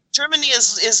 Germany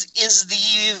is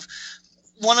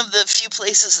the one of the few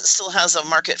places that still has a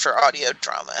market for audio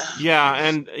drama. Yeah,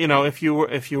 and you know, if you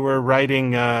were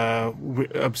writing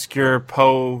obscure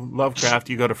Poe Lovecraft,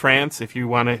 you go to France. If you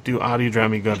want to do audio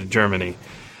drama, you go to Germany.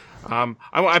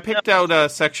 I picked out a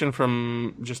section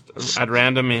from just at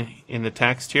random in the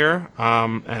text here,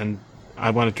 and I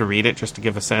wanted to read it just to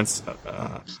give a sense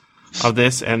of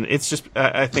this. And it's just,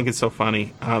 I think it's so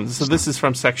funny. So this is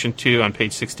from section 2 on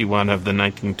page 61 of the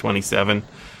 1927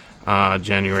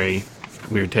 January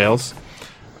Weird Tales,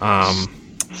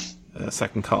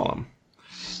 second column.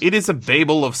 It is a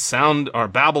babel of sound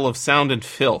and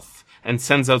filth, and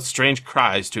sends out strange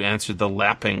cries to answer the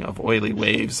lapping of oily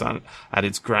waves at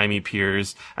its grimy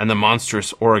piers and the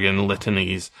monstrous organ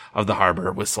litanies of the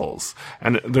harbor whistles.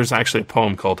 And there's actually a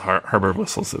poem called Harbor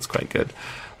Whistles that's quite good.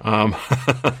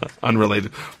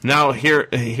 Unrelated. Now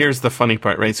here's the funny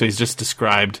part, right? So he's just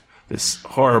described this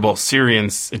horrible Syrian,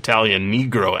 Italian,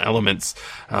 Negro elements,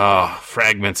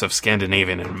 fragments of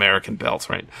Scandinavian and American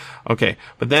belts, right? Okay.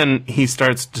 But then he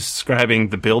starts describing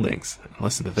the buildings.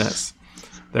 Listen to this.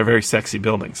 They're very sexy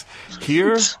buildings.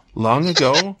 Here, long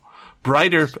ago,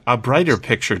 a brighter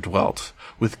picture dwelt,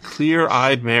 with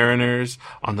clear-eyed mariners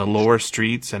on the lower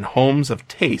streets and homes of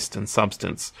taste and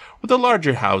substance, where the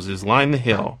larger houses line the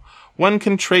hill. One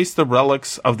can trace the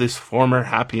relics of this former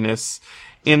happiness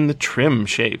in the trim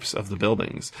shapes of the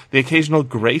buildings, the occasional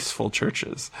graceful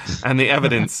churches, and the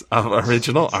evidence of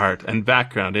original art and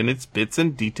background in its bits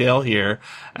and detail here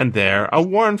and there, a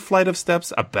worn flight of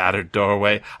steps, a battered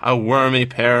doorway, a wormy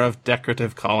pair of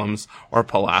decorative columns or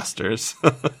pilasters,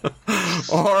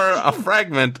 or a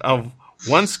fragment of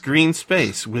once green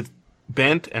space with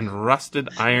bent and rusted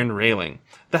iron railing.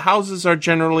 The houses are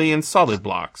generally in solid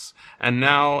blocks, and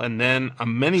now and then a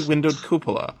many-windowed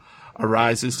cupola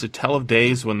arises to tell of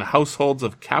days when the households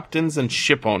of captains and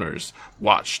ship owners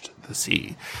watched the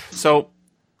sea. So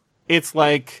it's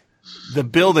like the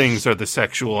buildings are the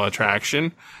sexual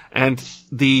attraction, and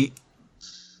the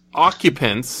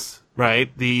occupants,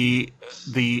 right? The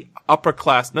upper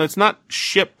class. No, it's not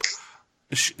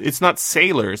it's not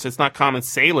sailors. It's not common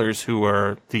sailors who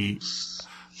are the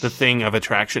thing of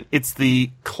attraction. It's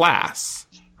the class,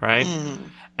 right?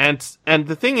 And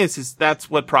the thing is that's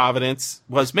what Providence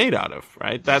was made out of,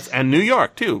 right? And New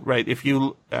York too, right? If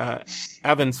you,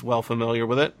 Evan's well familiar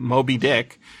with it, Moby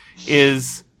Dick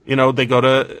is,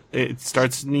 it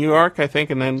starts in New York, I think,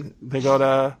 and then they go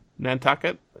to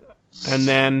Nantucket and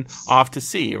then off to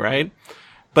sea, right?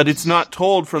 But it's not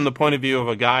told from the point of view of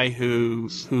a guy who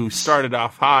started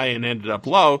off high and ended up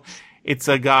low. It's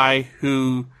a guy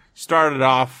who started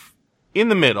off in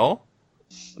the middle,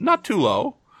 not too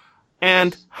low,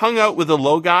 and hung out with the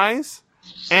low guys,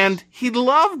 and he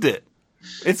loved it.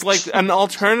 It's like an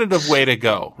alternative way to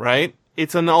go, right?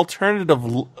 It's an alternative,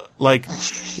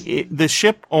 the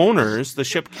ship owners, the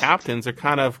ship captains are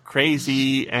kind of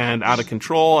crazy and out of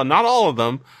control, and not all of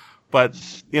them, but,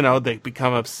 they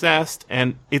become obsessed,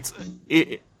 and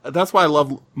that's why I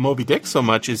love Moby Dick so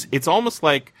much, is it's almost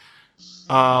like,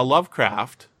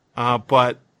 Lovecraft,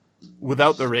 but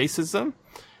without the racism.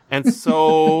 And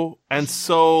so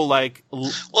like... Well,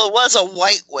 it was a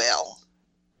white whale.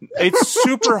 It's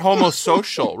super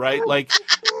homosocial, right? Like,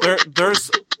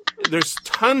 there's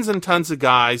tons and tons of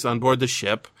guys on board the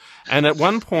ship, and at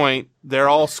one point, they're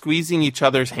all squeezing each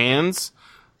other's hands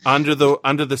under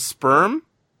the sperm,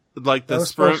 like the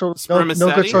spermaceti.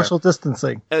 No good social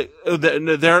distancing.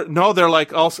 They're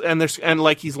like also, and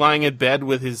like he's lying in bed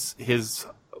with his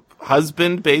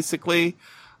husband, basically,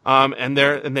 and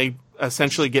they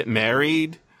essentially get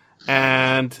married,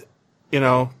 and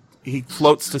he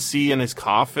floats to sea in his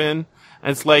coffin,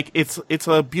 and it's like it's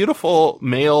a beautiful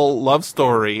male love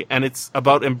story, and it's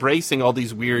about embracing all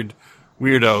these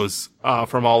weirdos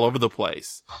from all over the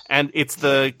place, and it's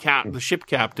the ship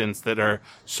captains that are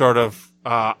sort of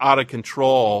out of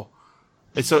control.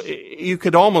 And so you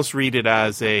could almost read it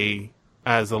as a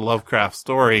Lovecraft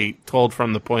story told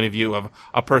from the point of view of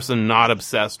a person not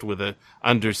obsessed with an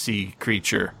undersea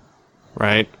creature.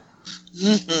 Right?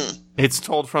 Mm-hmm. It's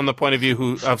told from the point of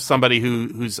view of somebody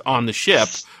who's on the ship,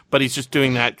 but he's just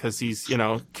doing that because he's,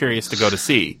 curious to go to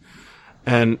sea.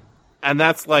 And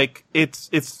that's like,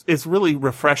 it's really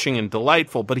refreshing and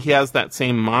delightful, but he has that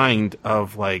same mind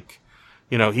of like,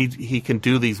 he can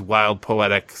do these wild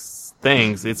poetic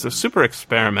things. It's a super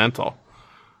experimental.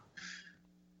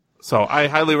 So I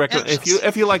highly recommend,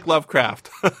 if you like Lovecraft,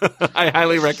 I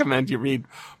highly recommend you read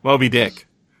Moby Dick.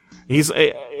 He's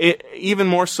even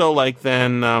more so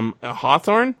than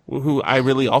Hawthorne, who I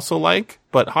really also like,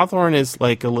 but Hawthorne is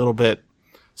like a little bit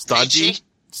stodgy.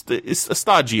 It's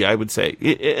stodgy, I would say.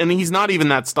 And he's not even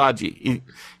that stodgy.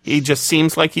 He just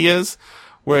seems like he is.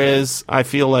 Whereas I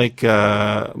feel like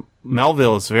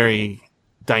Melville is very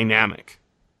dynamic.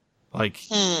 Like,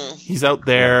 he's out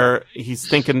there, he's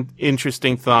thinking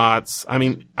interesting thoughts. I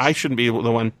mean, I shouldn't be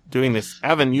the one doing this.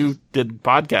 Evan, you did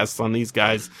podcasts on these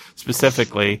guys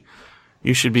specifically.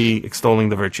 You should be extolling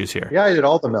the virtues here. Yeah, I did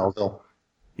all the Melville.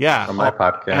 Yeah. On my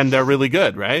podcast. And they're really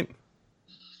good, right?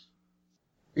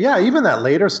 Yeah, even that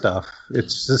later stuff.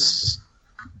 It's just,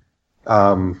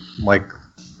 like,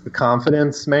 The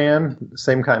Confidence Man,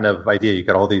 same kind of idea. You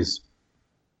got all these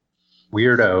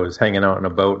weirdos hanging out in a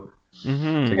boat.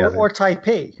 Mm-hmm. Together. Or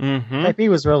Taipei. Mm-hmm. Taipei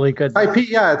was really good. Taipei,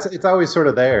 yeah, it's always sort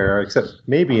of there, except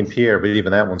maybe in Pierre, but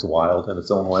even that one's wild in its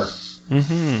own way.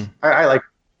 Mm-hmm. I like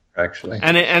it, actually,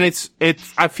 and it's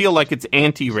I feel like it's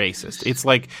anti-racist. It's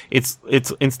like it's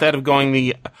instead of going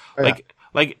the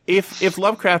like if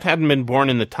Lovecraft hadn't been born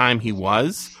in the time he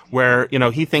was, where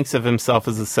he thinks of himself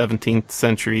as a 17th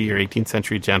century or 18th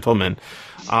century gentleman,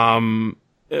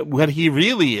 what he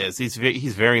really is, he's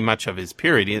very much of his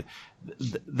period.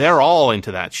 They're all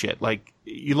into that shit. Like,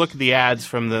 you look at the ads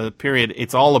from the period,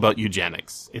 it's all about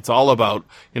eugenics. It's all about,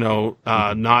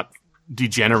 not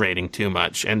degenerating too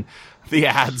much. And the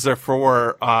ads are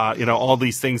for, all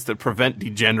these things that prevent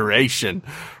degeneration,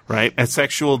 right? And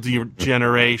sexual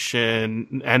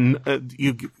degeneration. And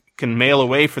you can mail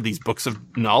away for these books of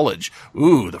knowledge.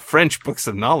 Ooh, the French books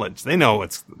of knowledge. They know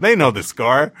the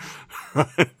score.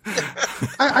 I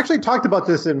actually talked about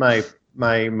this in my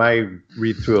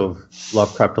read through of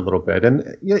Lovecraft a little bit,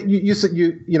 and you said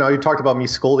you talked about me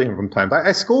scolding him from time, but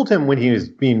I scold him when he was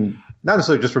being not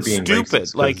necessarily just for being stupid,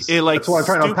 racist, like that's what I'm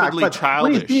trying to unpack. But childish.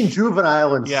 When he's being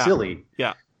juvenile and silly,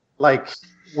 like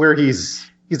where he's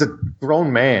a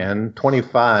grown man,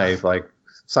 25, like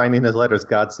signing his letters,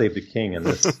 "God save the king," and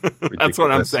this. That's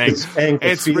what I'm saying.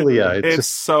 It's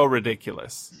so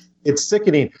ridiculous. It's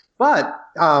sickening. But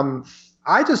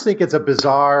I just think it's a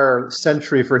bizarre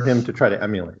century for him to try to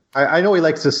emulate. I know he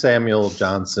likes the Samuel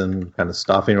Johnson kind of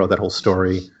stuff. He wrote that whole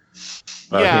story.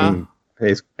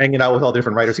 He's hanging out with all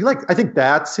different writers. I think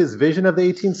that's his vision of the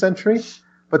 18th century.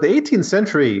 But the 18th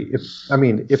century,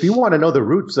 if you want to know the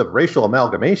roots of racial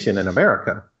amalgamation in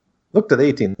America, look to the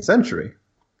 18th century.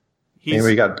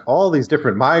 You got all these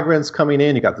different migrants coming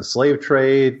in. You got the slave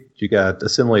trade. You got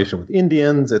assimilation with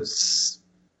Indians. It's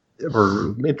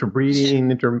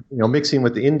interbreeding, mixing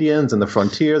with the Indians and the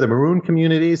frontier, the maroon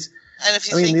communities. And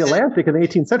if you the Atlantic in the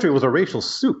 18th century was a racial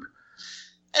soup.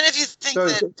 And if you think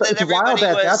that it's wild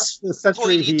that's the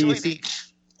century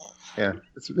yeah,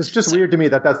 it's just weird to me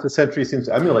that's the century he seems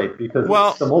to emulate because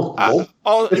it's the most global.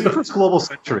 It's the first global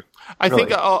century. I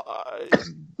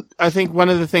think one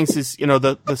of the things is,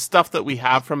 the stuff that we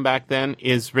have from back then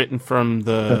is written from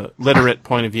the literate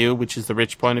point of view, which is the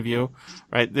rich point of view,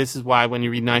 right? This is why when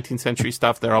you read 19th century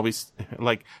stuff, they're always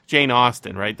like Jane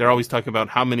Austen, right? They're always talking about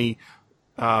how many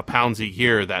pounds a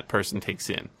year that person takes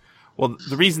in. Well,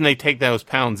 the reason they take those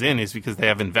pounds in is because they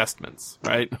have investments,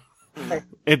 right?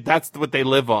 That's what they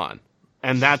live on.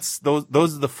 And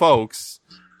those are the folks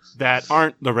that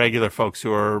aren't the regular folks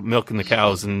who are milking the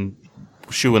cows and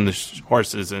shoeing the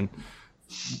horses and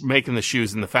making the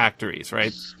shoes in the factories,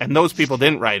 right? And those people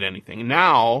didn't write anything.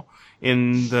 Now,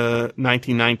 in the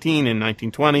 1919 and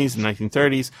 1920s and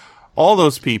 1930s, all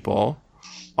those people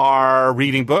are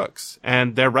reading books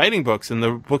and they're writing books, and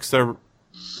the books they're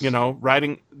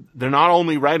writing, they're not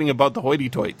only writing about the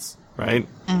hoity-toits, right?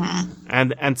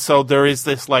 Mm-hmm. And so there is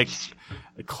this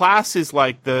class is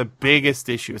like the biggest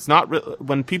issue. It's not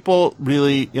when people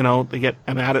really, they get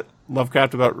mad at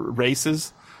Lovecraft about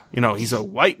races. He's a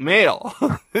white male.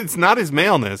 It's not his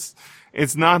maleness.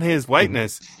 It's not his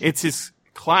whiteness. It's his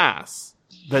class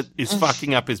that is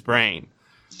fucking up his brain.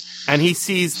 And he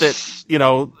sees that,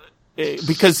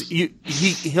 because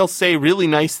he'll say really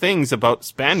nice things about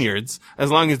Spaniards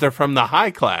as long as they're from the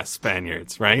high class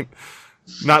Spaniards, right?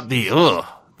 Not the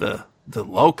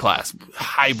low class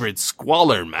hybrid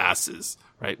squalor masses,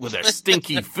 right? With their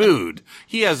stinky food.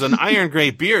 He has an iron gray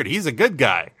beard. He's a good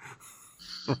guy.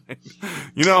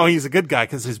 Right? He's a good guy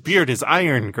because his beard is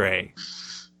iron gray.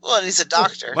 Well, and he's a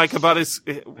doctor. But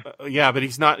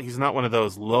he's not one of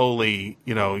those lowly,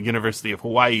 University of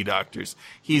Hawaii doctors.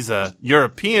 He's a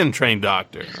European trained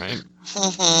doctor, right?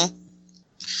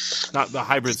 Mm-hmm. Not the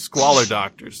hybrid squalor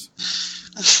doctors.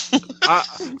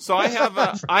 So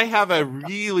I have a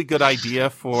really good idea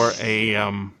for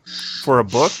a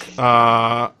book,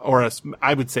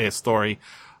 I would say a story.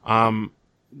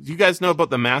 Do you guys know about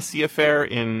the Massey affair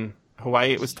in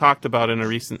Hawaii? It was talked about in a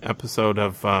recent episode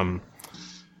of, the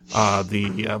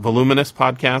Voluminous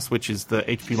podcast, which is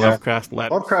the H.P. Lovecraft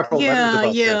letters. Lovecraft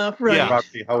letters about right.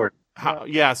 Howard.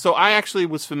 So I actually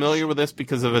was familiar with this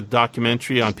because of a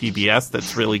documentary on PBS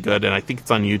that's really good, and I think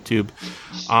it's on YouTube.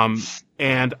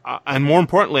 And more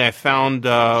importantly, I found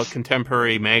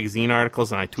contemporary magazine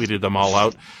articles, and I tweeted them all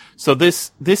out. So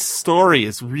this story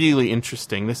is really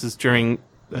interesting. This is during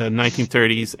the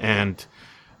 1930s, and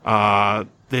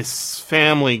this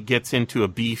family gets into a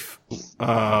beef.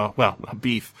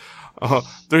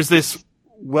 There's this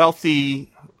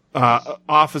wealthy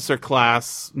officer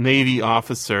class Navy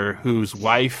officer whose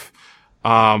wife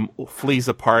flees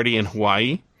a party in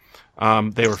Hawaii.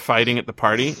 They were fighting at the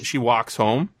party. She walks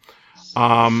home.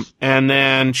 And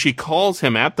then she calls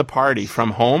him at the party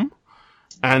from home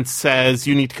and says,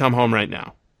 "You need to come home right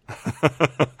now."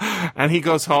 And he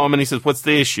goes home and he says, "What's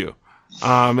the issue?"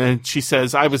 And she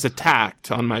says, "I was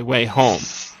attacked on my way home."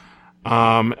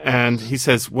 And he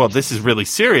says, "Well, this is really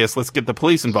serious. Let's get the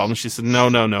police involved." And she said,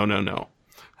 No.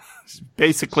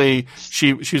 Basically,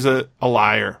 she's a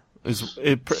liar.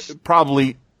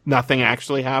 Probably nothing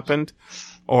actually happened.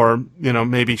 Or,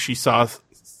 maybe she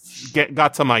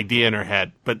got some idea in her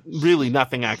head, but really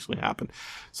nothing actually happened.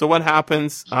 So what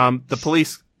happens? The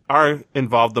police are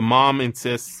involved. The mom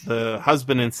insists. The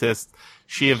husband insists.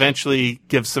 She eventually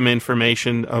gives some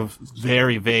information of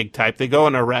very vague type. They go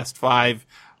and arrest 5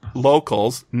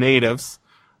 locals, natives.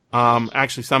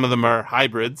 Actually, some of them are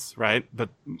hybrids, right? But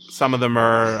some of them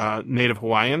are native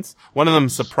Hawaiians. One of them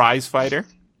is a prize fighter,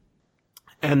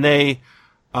 and they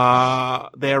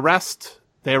arrest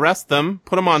them,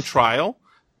 put them on trial,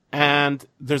 and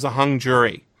there's a hung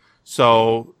jury.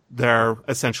 So they're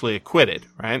essentially acquitted,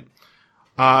 right?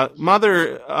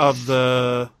 Mother of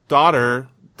the daughter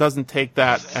doesn't take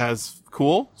that as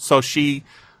cool, so she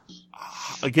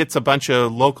gets a bunch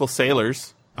of local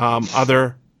sailors,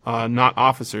 other not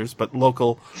officers, but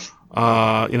local,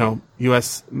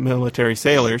 U.S. military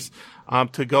sailors,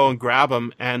 to go and grab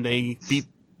them, and they beat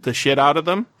the shit out of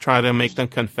them, try to make them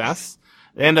confess.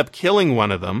 They end up killing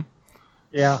one of them.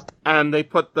 Yeah. And they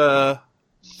put the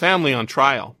family on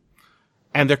trial.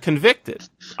 And they're convicted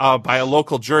by a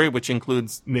local jury, which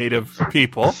includes Native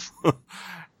people.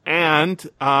 And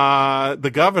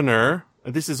the governor,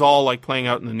 this is all like playing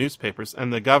out in the newspapers,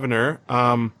 and the governor,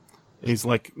 he's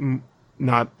like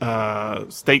not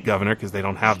state governor, because they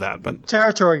don't have that, but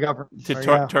Territory governor.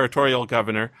 Territorial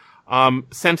governor,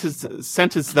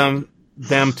 sentenced them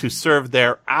to serve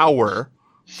their hour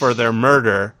for their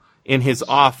murder in his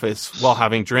office while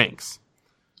having drinks.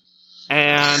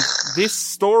 And this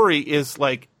story is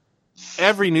like,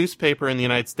 every newspaper in the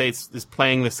United States is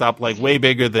playing this up like way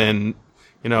bigger than,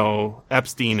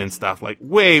 Epstein and stuff, like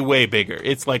way, way bigger.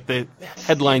 It's like the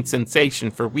headline sensation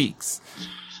for weeks.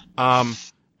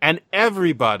 And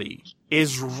everybody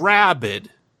is rabid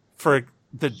for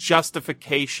the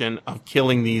justification of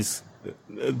killing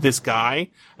this guy.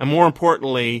 And more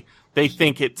importantly, they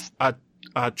think it's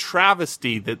a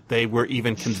travesty that they were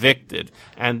even convicted.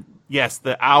 And yes,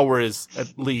 the hour is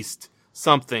at least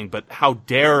something, but how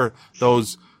dare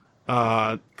those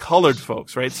colored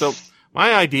folks, right? So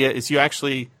my idea is you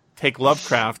actually take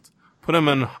Lovecraft, put him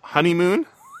on honeymoon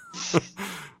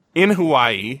in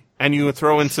Hawaii, and you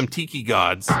throw in some tiki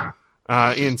gods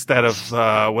instead of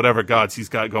whatever gods he's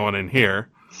got going in here.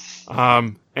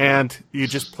 And you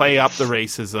just play up the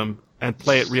racism and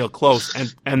play it real close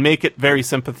and make it very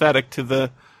sympathetic to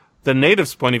the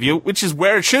natives' point of view, which is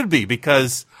where it should be,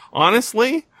 because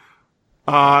honestly,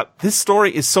 this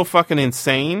story is so fucking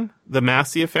insane, the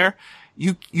Massey affair.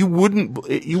 You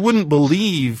wouldn't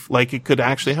believe like it could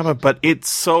actually happen, but it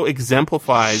so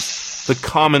exemplifies the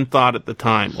common thought at the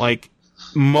time. Like,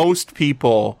 most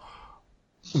people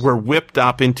were whipped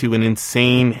up into an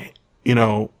insane,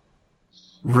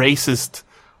 racist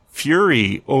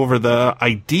fury over the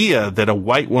idea that a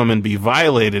white woman be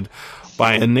violated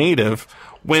by a native,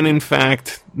 when in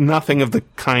fact nothing of the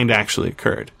kind actually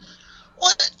occurred.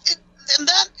 Well, and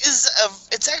that is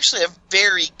it's actually a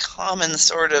very common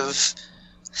sort of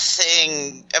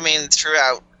thing,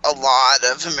 throughout a lot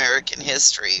of American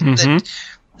history. Mm-hmm.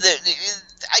 That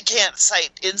I can't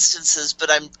cite instances, but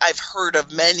I've heard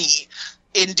of many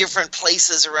in different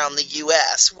places around the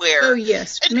U.S. where... Oh,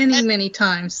 yes. Many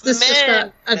times. This just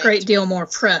got a great deal more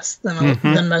press than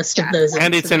most of those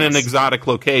And incidents. it's in an exotic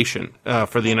location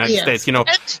for the United States.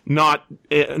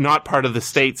 Not part of the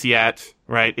States yet,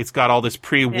 right? It's got all this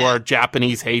pre-war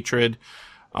Japanese hatred.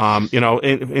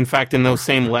 In fact, in those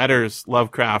same letters,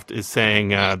 Lovecraft is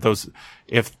saying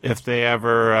if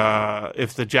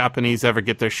the Japanese ever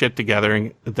get their shit together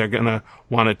and they're gonna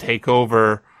want to take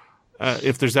over...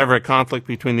 if there's ever a conflict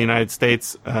between the United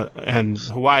States and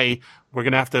Hawaii, we're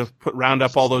going to have to round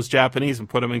up all those Japanese and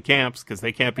put them in camps because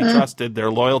they can't be trusted.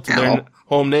 They're loyal to their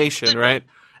home nation, right?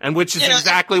 And which is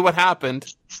exactly what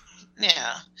happened.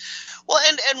 Yeah. Well,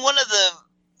 and one of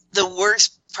the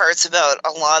worst parts about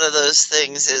a lot of those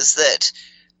things is that,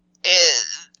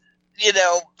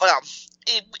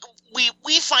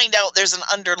 we find out there's an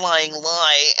underlying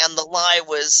lie, and the lie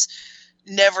was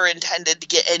never intended to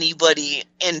get anybody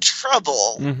in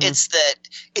trouble. Mm-hmm. It's that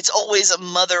it's always a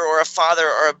mother or a father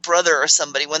or a brother or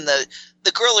somebody. When the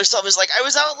girl herself is like, I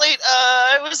was out late,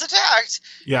 I was attacked.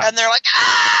 Yeah. And they're like,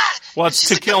 ah! Well, it's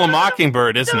To Kill a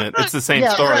Mockingbird, isn't it? It's the same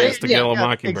story as To Kill a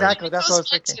Mockingbird. Exactly, that's what I was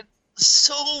thinking.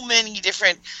 So many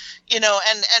different, and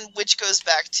which goes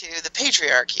back to the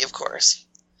patriarchy, of course.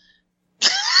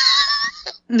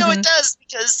 No, it does,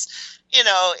 because...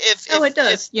 it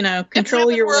does. Control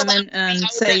your women and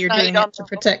say you're doing it to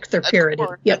protect their purity.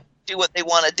 Yep. Do what they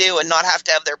want to do and not have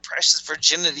to have their precious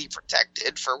virginity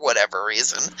protected for whatever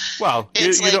reason. Well,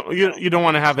 you don't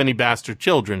want to have any bastard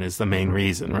children is the main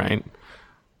reason, right?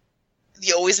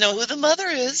 You always know who the mother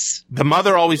is. The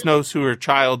mother always knows who her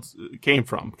child came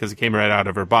from because it came right out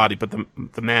of her body, but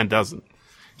the man doesn't.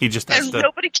 He just has and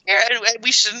nobody cares, and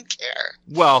we shouldn't care.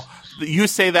 Well, you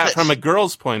say that from a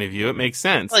girl's point of view, it makes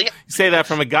sense. Well, yeah. You say that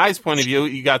from a guy's point of view,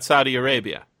 you got Saudi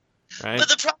Arabia, right? But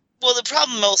the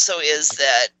problem also is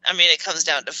that, it comes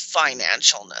down to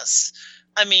financialness.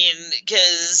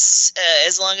 Because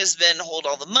as long as men hold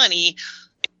all the money,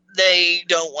 they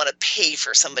don't want to pay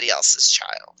for somebody else's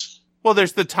child. Well,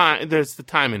 there's the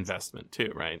time investment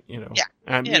too, right?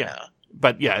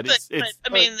 But yeah,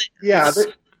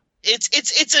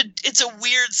 it's a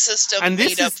weird system. And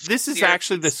this is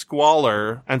actually the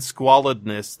squalor and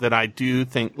squalidness that I do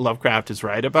think Lovecraft is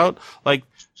right about. Like,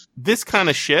 this kind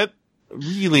of shit,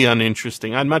 really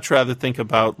uninteresting. I'd much rather think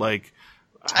about like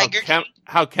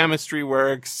how chemistry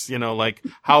works, you know, like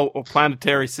how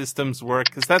planetary systems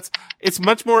work, because it's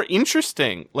much more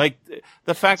interesting. Like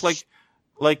the fact, like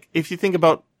if you think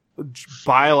about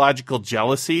biological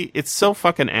jealousy, it's so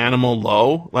fucking animal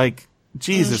low. Like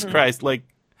Jesus Christ, like.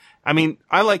 I mean,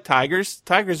 I like tigers.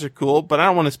 Tigers are cool, but I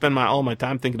don't want to spend all my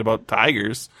time thinking about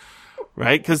tigers,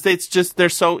 right? Because they're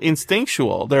so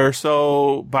instinctual. They're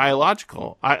so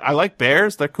biological. I like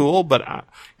bears. They're cool, but,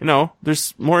 you know,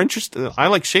 there's more interest. I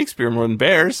like Shakespeare more than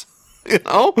bears, you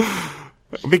know?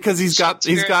 Because he's got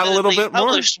a little bit more.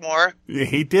 Published more. Yeah,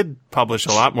 he did publish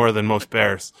a lot more than most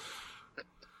bears.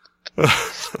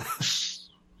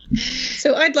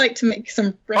 So I'd like to make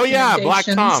some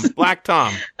recommendations. Black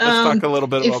Tom. Let's talk a little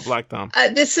bit about Black Tom.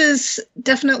 This is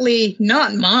definitely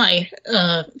not my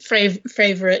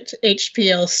favorite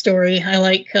HPL story. I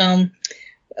like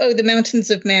The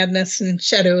Mountains of Madness and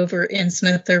Shadow over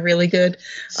Innsmouth are really good.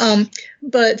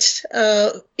 But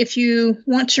if you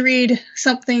want to read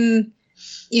something,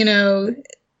 you know,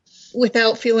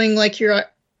 without feeling like you're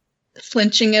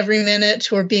flinching every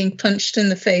minute or being punched in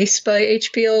the face by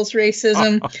HPL's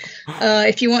racism.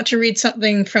 If you want to read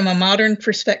something from a modern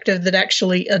perspective that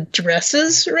actually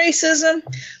addresses racism,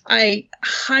 I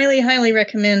highly, highly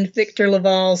recommend Victor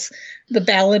Laval's The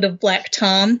Ballad of Black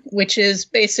Tom, which is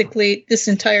basically this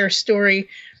entire story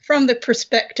from the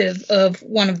perspective of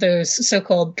one of those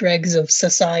so-called dregs of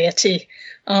society.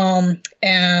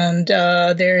 And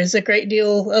there is a great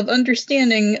deal of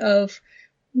understanding of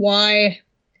why,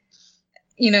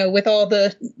 you know, with all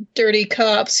the dirty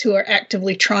cops who are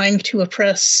actively trying to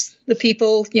oppress the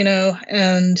people, you know,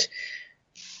 and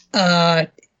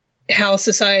how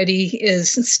society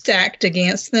is stacked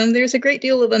against them, there's a great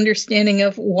deal of understanding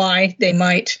of why they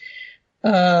might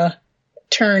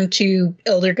turn to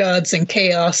elder gods and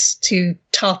chaos to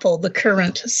topple the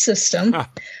current system.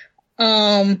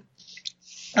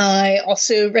 I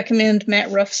also recommend Matt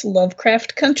Ruff's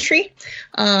Lovecraft Country.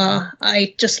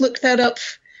 I just looked that up.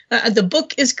 The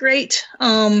book is great.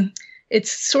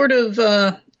 It's sort of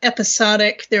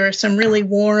episodic. There are some really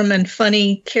warm and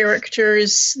funny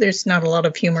characters. There's not a lot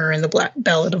of humor in the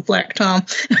Ballad of Black Tom.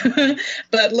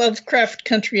 But Lovecraft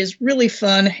Country is really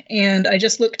fun. And I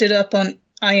just looked it up on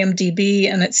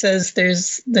IMDb, and it says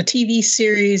there's the TV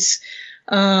series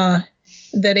that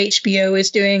HBO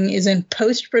is doing is in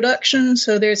post-production.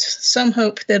 So there's some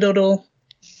hope that it'll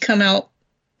come out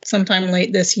sometime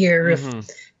late this year if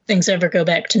things ever go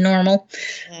back to normal.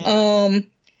 I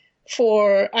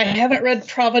haven't read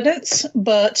Providence,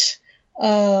 but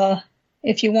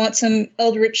if you want some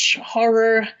eldritch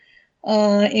horror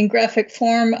in graphic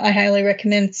form, I highly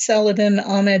recommend Saladin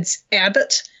Ahmed's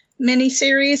Abbott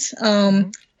miniseries.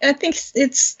 I think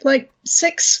it's like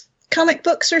 6 comic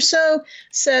books or so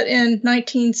set in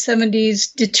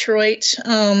 1970s Detroit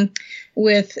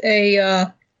with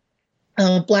a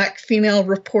black female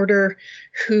reporter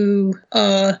who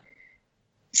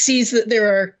sees that there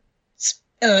are,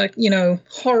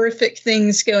 horrific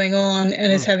things going on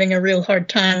and is having a real hard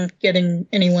time getting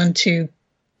anyone to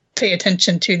pay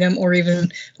attention to them or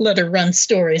even let her run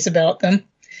stories about them.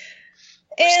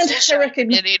 And I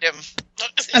reckon you need him.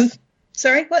 I'm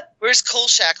sorry, what? Where's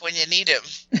Kolchak when you need him?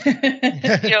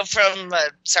 From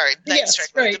Night Strike,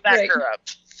 right, to back right. her up.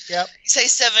 Yep. You say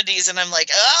 70s, and I'm like,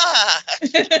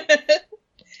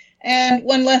 And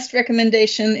one last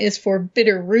recommendation is for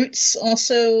Bitter Roots,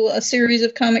 also a series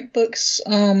of comic books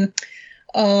that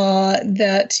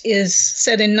is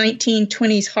set in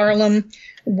 1920s Harlem,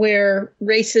 where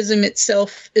racism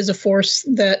itself is a force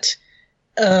that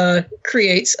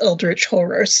creates eldritch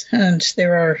horrors. And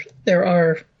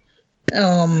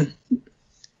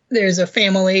there's a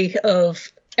family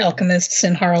of alchemists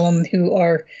in Harlem who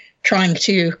are trying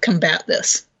to combat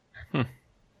this.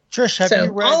 Trish, have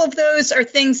you read? All of those are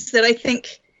things that I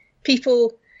think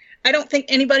I don't think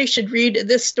anybody should read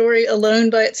this story alone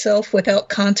by itself without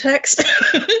context.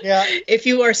 Yeah. If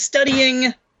you are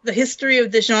studying the history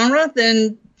of the genre,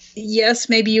 then yes,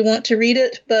 maybe you want to read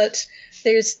it, but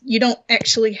you don't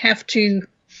actually have to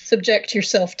subject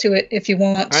yourself to it if you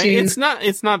want to. It's not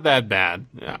that bad.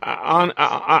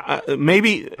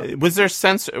 Maybe was there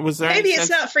Maybe it's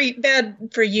not bad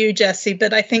for you, Jesse,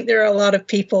 but I think there are a lot of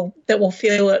people that will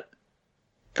feel it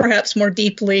perhaps more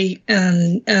deeply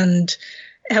and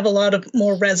have a lot of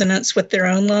more resonance with their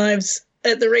own lives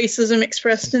at the racism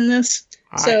expressed in this.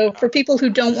 So for people who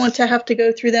don't want to have to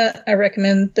go through that, I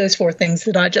recommend those 4 things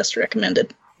that I just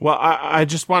recommended. Well, I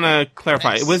just want to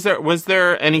clarify. Nice. Was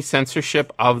there any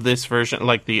censorship of this version,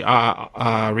 like the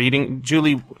reading?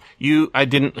 Julie, I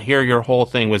didn't hear your whole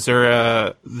thing. Was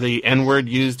there the N-word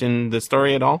used in the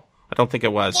story at all? I don't think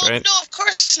it was, well, right? No, of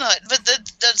course not. But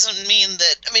that doesn't mean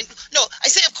that. I mean, no, I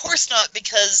say of course not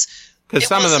because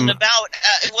some of them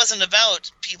it wasn't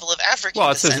about people of African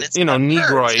well, descent. It's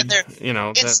Negroid.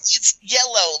 It's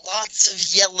yellow, lots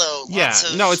of yellow. Yeah,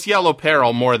 it's yellow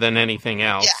peril more than anything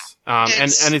else. Yeah,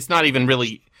 and it's not even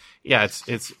really. Yeah,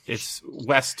 it's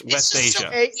West Asia. So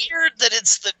weird that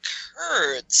it's the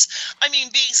Kurds. I mean,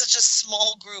 being such a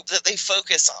small group that they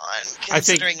focus on. I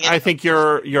think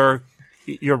you're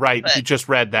right. You just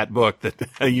read that book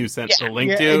that you sent the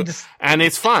link to, and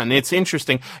it's fun. It's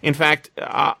interesting. In fact,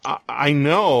 I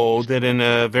know that in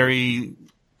a very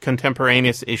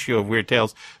contemporaneous issue of Weird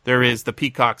Tales, there is the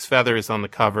peacock's feathers on the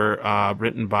cover,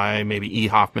 written by maybe E.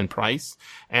 Hoffman Price,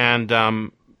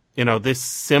 and this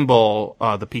symbol,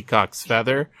 the peacock's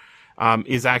feather,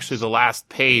 is actually the last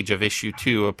page of issue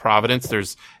 2 of Providence.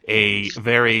 There's a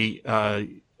very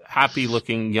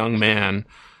happy-looking young man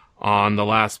on the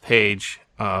last page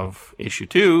of issue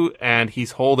 2, and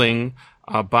he's holding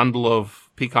a bundle of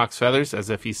peacock's feathers as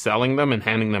if he's selling them and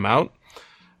handing them out.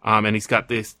 And he's got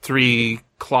these 3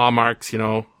 claw marks,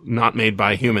 not made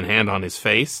by a human hand on his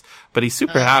face, but he's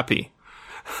super happy.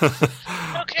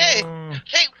 Okay.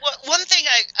 Hey, one thing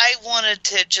I wanted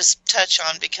to just touch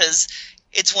on, because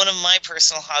it's one of my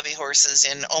personal hobby horses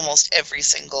in almost every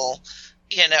single,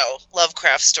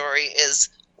 Lovecraft story, is,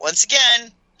 once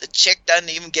again, the chick doesn't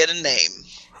even get a name.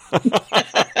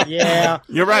 Yeah.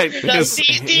 You're right.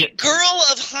 The girl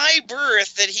of high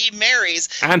birth that he marries.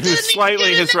 And who's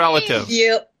slightly his relative.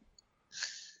 Yep.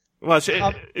 Well,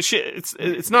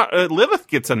 it's not, Lilith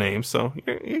gets a name, so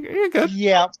you're good.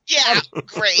 Yeah. Yeah,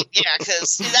 great. Yeah,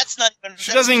 because that's not even...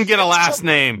 She doesn't even get a last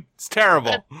name. It's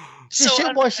terrible.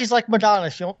 She's like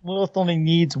Madonna. Lilith only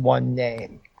needs one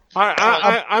name.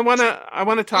 I want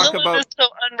to talk Lilith about... is so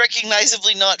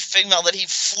unrecognizably not female that he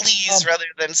flees rather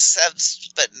than says.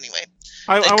 But anyway,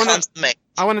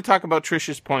 I want to talk about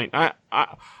Trish's point.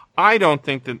 I don't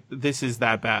think that this is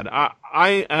that bad.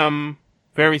 I am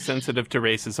very sensitive to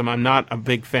racism. I'm not a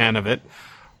big fan of it.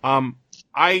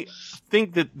 I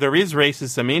think that there is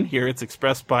racism in here. It's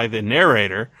expressed by the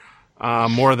narrator,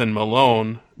 more than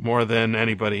Malone, more than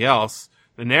anybody else.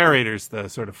 The narrator's the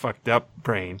sort of fucked up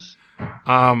brain.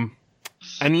 And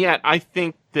yet I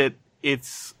think that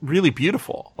it's really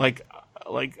beautiful. Like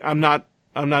I'm not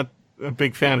a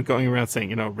big fan of going around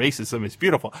saying, racism is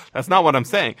beautiful. That's not what I'm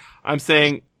saying. I'm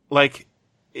saying, like,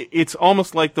 it's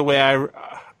almost like the way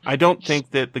I don't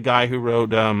think that the guy who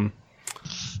wrote,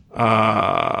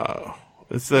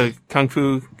 it's the Kung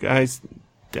Fu guys.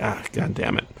 God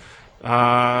damn it.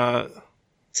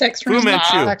 Sax Fu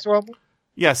Manchu. Sax Romer?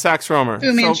 Yeah, Sax Romer.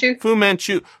 Fu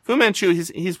Manchu. Fu Manchu,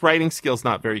 his writing skill's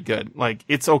not very good. Like,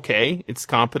 it's okay. It's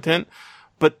competent.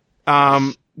 But,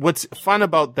 what's fun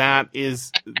about that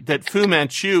is that Fu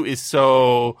Manchu is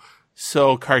so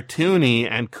cartoony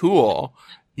and cool.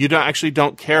 You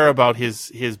don't care about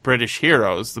his British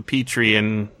heroes, the Petrie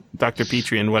and Dr.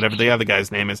 Petrie and whatever the other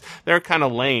guy's name is. They're kind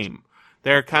of lame.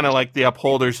 They're kind of like the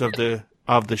upholders of the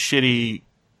shitty,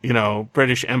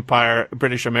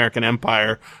 British American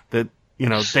empire that,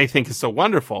 they think is so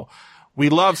wonderful. We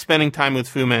love spending time with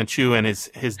Fu Manchu and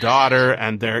his daughter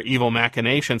and their evil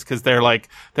machinations because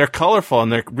they're colorful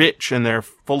and they're rich and they're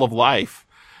full of life.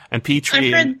 And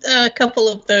Petrie. I've read a couple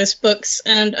of those books,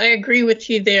 and I agree with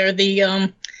you there.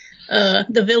 The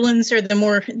villains are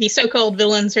the so-called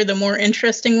villains are the more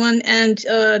interesting one, and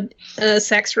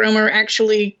Sax Romer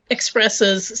actually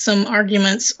expresses some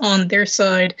arguments on their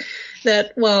side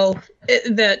that,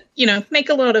 make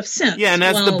a lot of sense. Yeah, and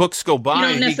as the books go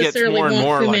by, he gets more and more like that. You don't necessarily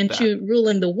want Fu Manchu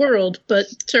ruling the world, but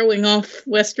throwing off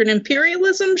Western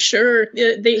imperialism, sure.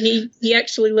 He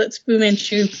actually lets Fu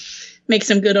Manchu make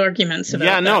some good arguments about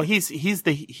that. Yeah, no, he's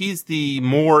the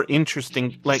more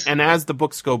interesting, and as the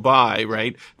books go by,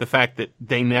 right, the fact that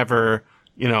they never,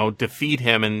 defeat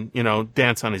him and,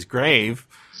 dance on his grave,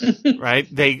 right?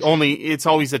 It's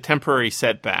always a temporary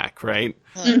setback, right?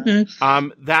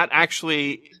 Mm-hmm. That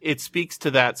actually, it speaks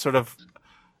to that sort of,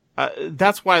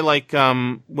 that's why,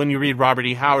 when you read Robert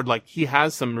E. Howard, he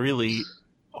has some really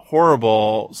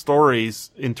horrible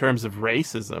stories in terms of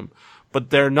racism. But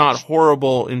they're not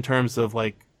horrible in terms of,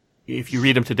 if you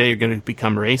read them today, you're going to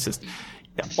become racist.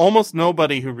 Almost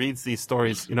nobody who reads these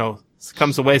stories,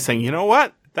 comes away saying, you know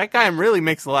what? That guy really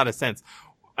makes a lot of sense.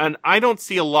 And I don't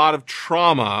see a lot of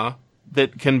trauma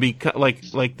that can be,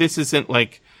 this isn't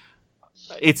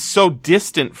it's so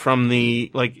distant from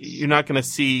the, you're not going to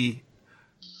see,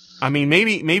 I mean,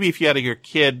 maybe if you had your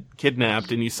kid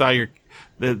kidnapped and you saw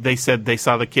they said they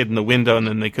saw the kid in the window and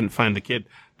then they couldn't find the kid,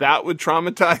 that would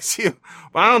traumatize you.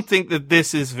 But I don't think that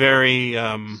this is very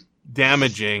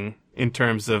damaging in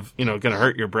terms of, going to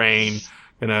hurt your brain,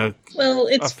 Well,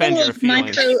 it's offend full your of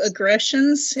feelings.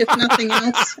 microaggressions, if nothing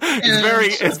else. I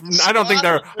think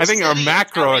they're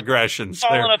macroaggressions.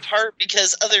 Falling apart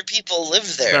because other people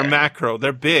live there. They're macro.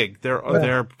 They're big.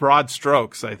 They're broad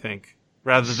strokes, I think.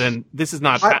 Rather than, this is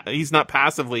not, he's not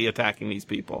passively attacking these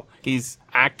people. He's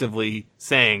actively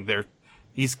saying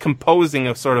he's composing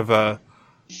a sort of a,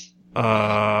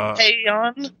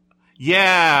 Paean?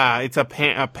 Yeah, it's a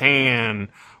pan.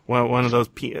 One of those,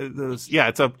 yeah,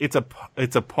 it's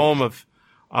a poem of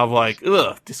like,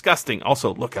 ugh, disgusting.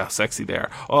 Also, look how sexy they are.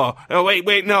 Oh,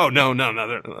 wait,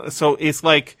 no. So it's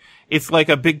like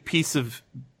a big piece of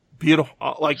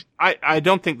beautiful, like, I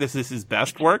don't think this is his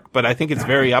best work, but I think it's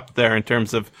very up there in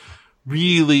terms of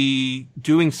really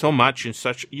doing so much in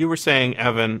such, you were saying,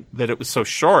 Evan, that it was so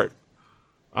short.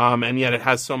 And yet it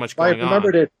has so much going on. I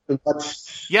remembered it as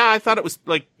much. Yeah, I thought it was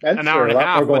like an hour and a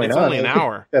half, but it's only an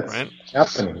hour. That's right?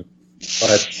 happening.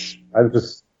 But I was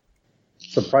just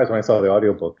surprised when I saw the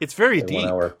audiobook. It's very deep. 1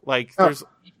 hour. Like, there's.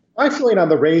 My feeling on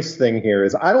the race thing here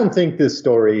is I don't think this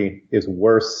story is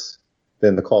worse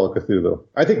than the Call of Cthulhu.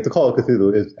 I think the Call of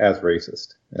Cthulhu is as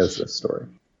racist as this story.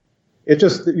 It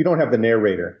just, you don't have the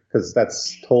narrator because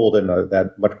that's told in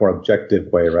that much more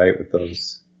objective way, right? With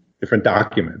those different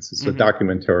documents. It's a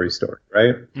documentary story,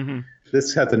 right? Mm-hmm.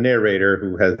 This has a narrator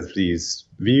who has these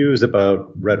views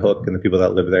about Red Hook and the people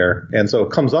that live there. And so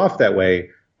it comes off that way,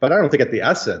 but I don't think at the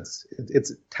essence,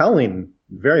 it's telling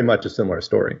very much a similar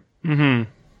story. Mm-hmm.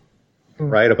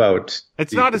 Right? About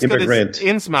it's not as good as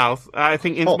Innsmouth. I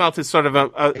think Innsmouth is sort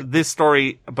of this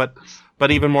story, but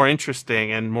even more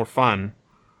interesting and more fun.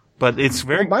 But it's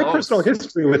very my personal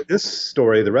history with this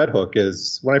story, the Red Hook,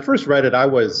 is when I first read it, I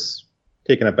was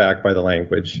taken aback by the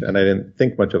language, and I didn't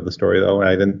think much of the story, though.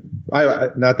 And I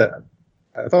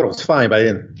thought it was fine, but I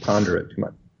didn't ponder it too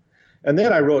much. And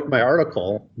then I wrote my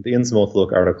article, the Innsmouth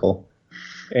Look article,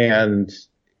 and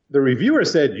the reviewer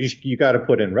said, you got to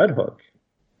put in Red Hook.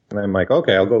 And I'm like,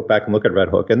 okay, I'll go back and look at Red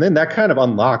Hook. And then that kind of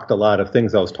unlocked a lot of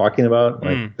things I was talking about,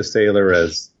 like the sailor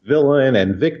as villain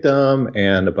and victim,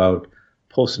 and about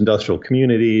post-industrial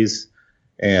communities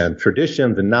and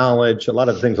traditions and knowledge, a lot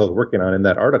of the things I was working on in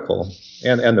that article,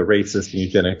 and the racist and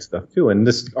eugenic stuff too. And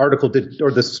this article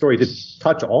this story did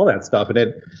touch all that stuff, and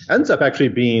it ends up actually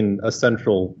being a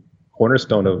central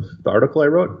cornerstone of the article I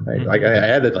wrote. I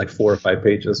added like 4 or 5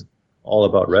 pages all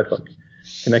about Red Hook,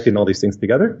 connecting all these things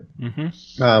together.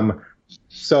 Mm-hmm.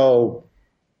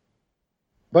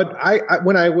 But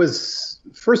when I was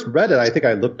first read it, I think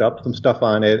I looked up some stuff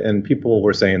on it, and people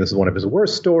were saying this is one of his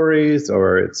worst stories,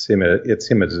 or it's him at his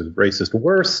racist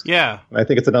worst. Yeah. And I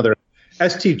think it's another.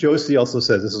 S.T. Josie also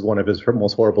says this is one of his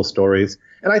most horrible stories.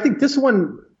 And I think this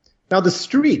one, now The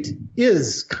Street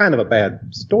is kind of a bad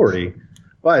story,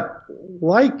 but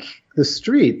like The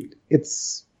Street,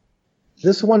 this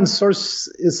one source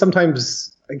is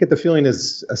sometimes, I get the feeling,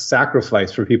 is a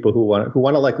sacrifice for people who want to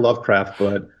like Lovecraft,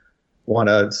 but want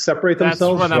to separate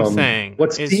themselves from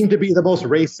what seem to be the most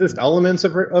racist elements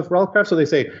of Lovecraft. So they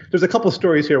say there's a couple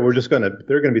stories here they're going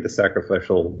to be the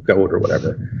sacrificial goat or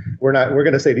whatever. We're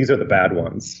going to say these are the bad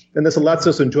ones, and this lets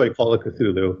us enjoy Call of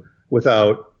Cthulhu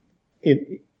without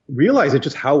realizing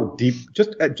just how deep,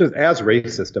 just as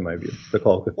racist in my view, the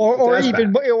Call of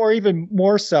Cthulhu, or even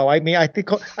more so. I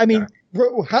mean,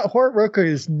 Horror Roker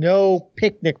is no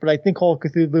picnic, but I think Call of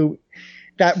Cthulhu,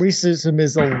 that racism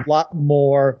is a lot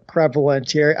more prevalent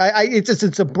here. It's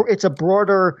a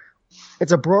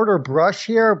broader brush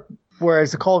here,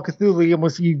 whereas the Call of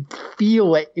Cthulhu, you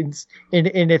feel it in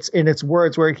its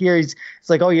words. Where here it's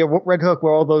like, oh yeah, Red Hook,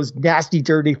 where all those nasty,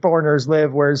 dirty foreigners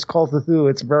live. Whereas Call of Cthulhu,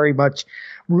 it's very much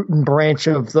root and branch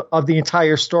of the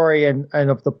entire story and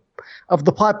of the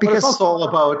plot. Because it's also all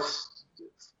about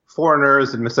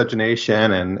foreigners and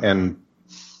miscegenation and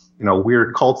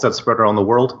weird cults that spread around the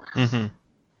world. Mm-hmm.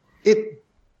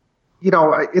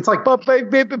 It's like, but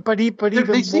even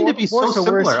they seem to be so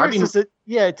similar. I mean,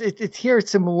 it's here.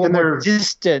 It's a little more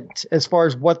distant as far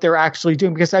as what they're actually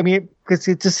doing. Because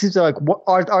it just seems like, what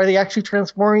are they actually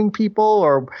transforming people,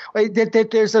 or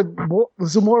there's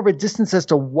more of a distance as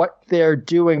to what they're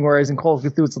doing. Whereas in Call of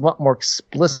Cthulhu, it's a lot more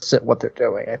explicit what they're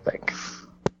doing, I think.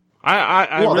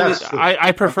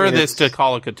 I prefer this to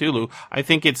Call of Cthulhu. I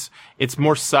think it's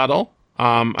more subtle.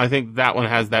 I think that one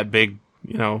has that big,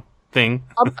 thing.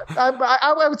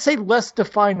 I would say less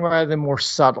defined rather than more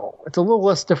subtle. It's a little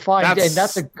less defined, and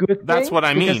that's a good thing. That's what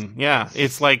I mean. Yeah,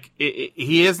 it's like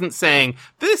he isn't saying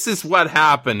this is what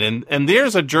happened, and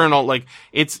there's a journal. Like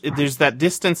there's that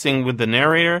distancing with the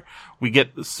narrator. We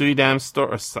get Suidam's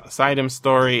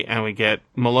story, and we get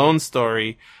Malone's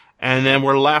story, and then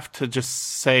we're left to just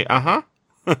say,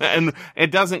 and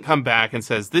it doesn't come back and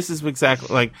says, this is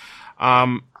exactly like,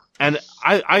 and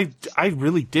I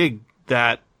really dig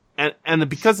that. And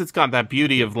because it's got that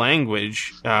beauty of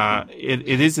language,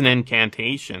 it is an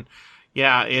incantation.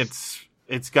 Yeah,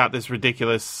 it's got this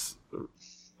ridiculous,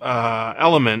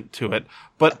 element to it.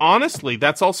 But honestly,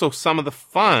 that's also some of the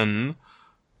fun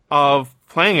of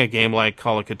playing a game like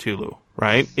Call of Cthulhu,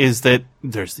 right? Is that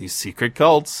there's these secret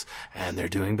cults and they're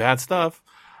doing bad stuff.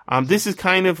 This is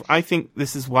kind of, I think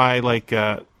this is why, like,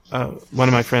 one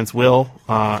of my friends, Will,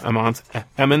 Emmons,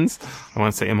 I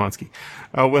want to say Emmonsky,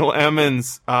 Will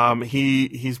Emmons,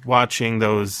 he's watching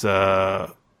those,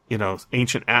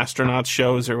 ancient astronauts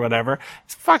shows or whatever.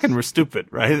 It's fucking stupid,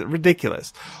 right?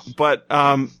 Ridiculous. But,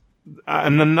 and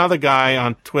another guy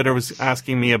on Twitter was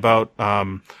asking me about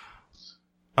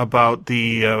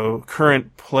the,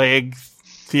 current plague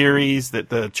theories that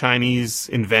the Chinese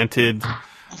invented,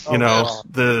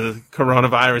 the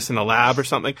coronavirus in a lab or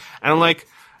something. And I'm like,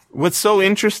 what's so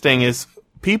interesting is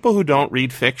people who don't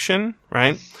read fiction,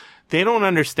 right? They don't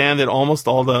understand that almost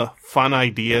all the fun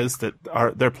ideas that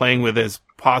they're playing with as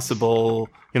possible,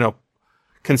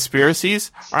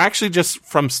 conspiracies are actually just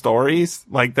from stories.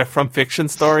 Like, they're from fiction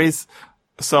stories.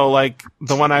 So, like,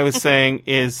 the one I was saying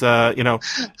is,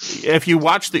 if you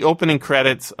watch the opening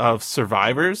credits of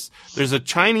Survivors, there's a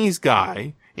Chinese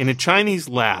guy in a Chinese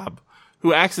lab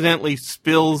who accidentally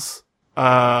spills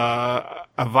a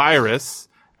virus,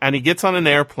 and he gets on an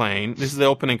airplane. This is the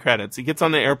opening credits. He gets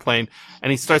on the airplane and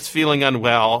he starts feeling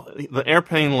unwell. The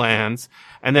airplane lands,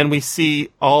 and then we see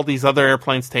all these other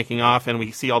airplanes taking off, and we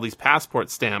see all these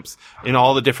passport stamps in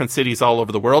all the different cities all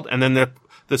over the world. And then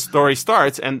the story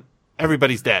starts, and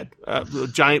everybody's dead. The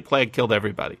giant plague killed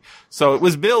everybody. So it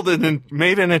was built and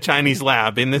made in a Chinese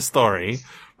lab in this story,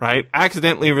 right?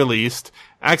 Accidentally released,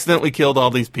 accidentally killed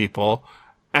all these people.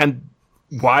 And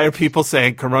why are people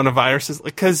saying coronavirus is,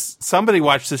 because somebody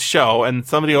watched this show and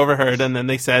somebody overheard, and then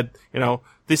they said,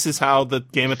 this is how the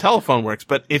game of telephone works.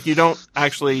 But if you don't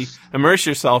actually immerse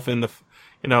yourself in the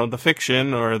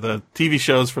fiction or the TV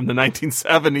shows from the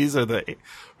 1970s or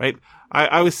right?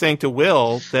 I was saying to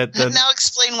Will that now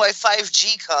explain why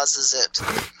 5G causes it.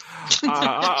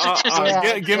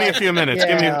 Give me a few minutes.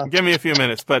 Yeah. Give me a few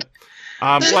minutes. But,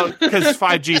 because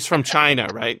 5G is from China,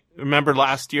 right? Remember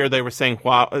last year they were saying,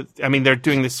 they're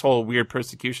doing this whole weird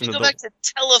persecution. Go back to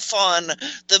Telephone,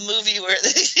 the movie where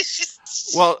they...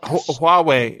 Well,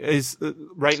 Huawei is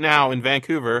right now in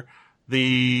Vancouver.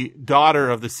 The daughter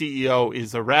of the CEO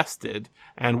is arrested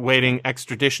and waiting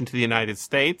extradition to the United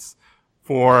States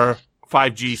for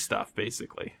 5G stuff,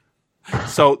 basically.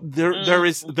 So there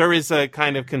is a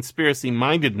kind of conspiracy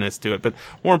mindedness to it, but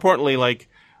more importantly, like,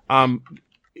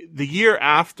 the year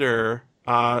after,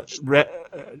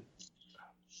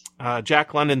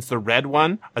 Jack London's The Red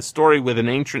One, a story with an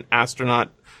ancient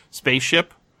astronaut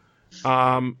spaceship,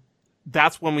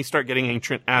 that's when we start getting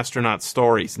ancient astronaut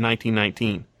stories,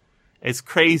 1919. It's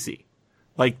crazy.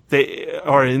 Like,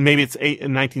 or maybe it's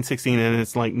 1916 and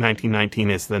it's like 1919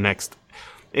 is the next.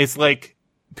 It's like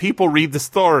people read the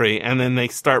story and then they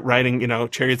start writing,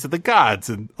 Chariots of the Gods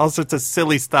and all sorts of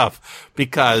silly stuff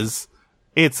because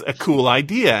it's a cool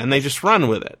idea and they just run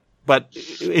with it. But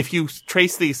if you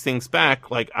trace these things back,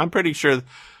 like, I'm pretty sure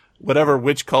whatever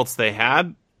witch cults they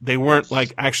had, they weren't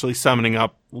like actually summoning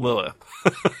up Lilith.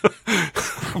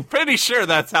 I'm pretty sure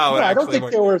that's how it I don't think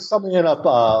worked. they were summoning up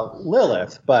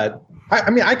Lilith, but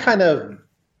I kind of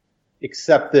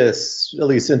accept this, at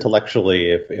least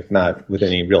intellectually, if not with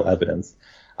any real evidence.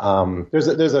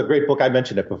 There's a great book, I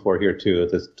mentioned it before here too,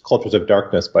 this Cultures of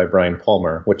Darkness by Brian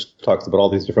Palmer, which talks about all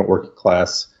these different working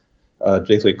class,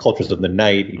 basically cultures of the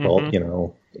night,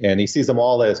 and he sees them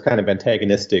all as kind of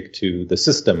antagonistic to the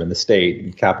system and the state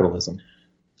and capitalism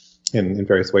in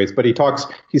various ways. But he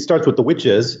starts with the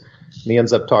witches, and he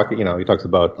ends up talking, he talks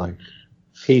about like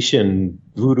Haitian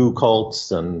voodoo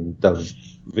cults and the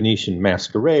Venetian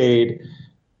masquerade,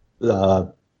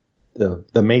 the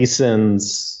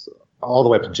Masons, all the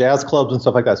way up to jazz clubs and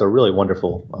stuff like that. It's a really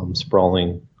wonderful,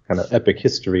 sprawling kind of epic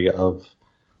history of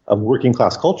working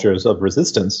class cultures of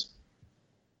resistance.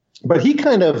 But he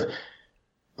kind of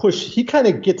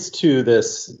gets to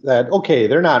this that, okay,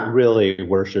 they're not really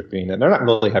worshiping and they're not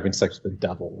really having sex with the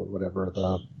devil or whatever.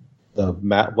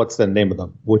 What's the name of the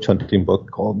witch hunting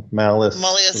book called? Malleus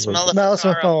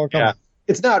Maleficarum. Yeah.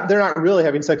 They're not really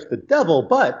having sex with the devil,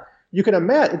 but you can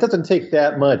imagine, it doesn't take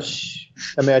that much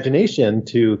imagination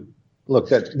to look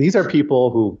that these are people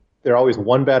who, they're always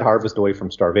one bad harvest away from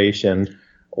starvation,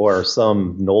 or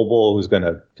some noble who's going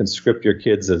to conscript your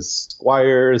kids as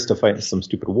squires to fight some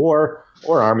stupid war,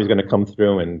 or an army's going to come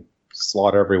through and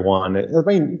slaughter everyone. I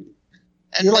mean,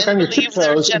 And you're like on your believe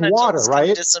their tiptoes in genitals water, can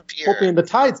right? disappear. Hoping the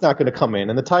tide's not going to come in,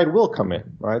 and the tide will come in,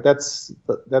 right? That's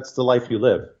the life you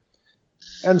live.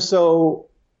 And so,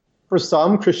 for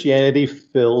some, Christianity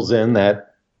fills in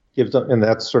that, gives them, and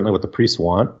that's certainly what the priests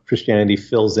want. Christianity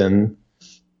fills in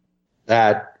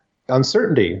that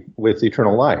uncertainty with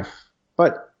eternal life.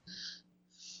 But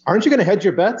aren't you going to hedge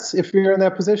your bets if you're in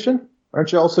that position?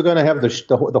 Aren't you also going to have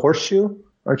the horseshoe?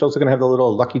 Aren't you also going to have the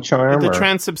little lucky charm? The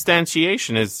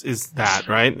transubstantiation is that,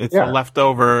 right? It's Yeah. the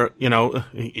leftover,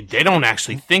 they don't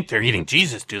actually think they're eating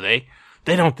Jesus, do they?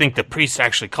 They don't think the priest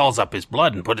actually calls up his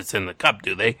blood and puts it in the cup,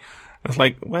 do they? It's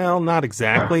like, well, not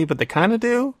exactly, but they kind of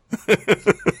do.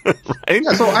 Right?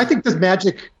 Yeah, so I think this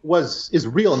magic is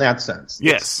real in that sense.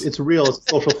 Yes. It's real. It's a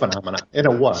social phenomenon, and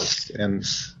it was. And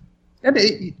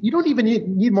you don't even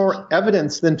need more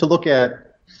evidence than to look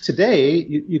at today.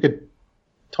 You could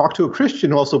talk to a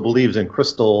Christian who also believes in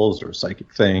crystals or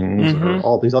psychic things or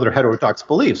all these other heterodox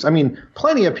beliefs. I mean,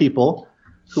 plenty of people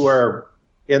who are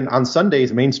on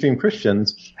Sundays, mainstream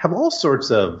Christians, have all sorts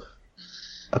of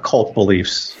occult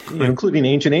beliefs, including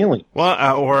ancient aliens.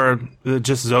 Well, or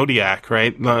just zodiac,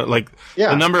 right?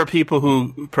 The number of people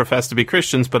who profess to be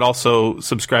Christians but also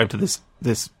subscribe to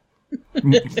this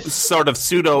sort of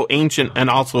pseudo ancient and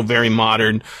also very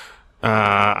modern.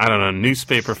 I don't know,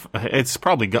 newspaper. It's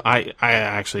probably, I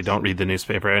actually don't read the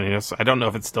newspaper. I don't know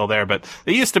if it's still there, but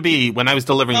it used to be when I was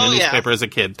delivering the newspaper as a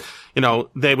kid,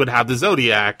 they would have the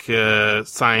zodiac,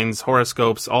 signs,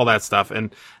 horoscopes, all that stuff.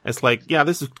 And it's like, yeah,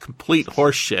 this is complete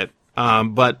horse shit.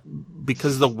 But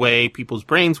because of the way people's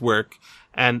brains work,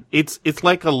 and it's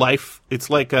like it's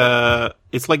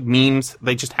like memes.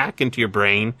 They just hack into your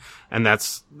brain, and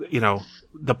that's,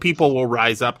 the people will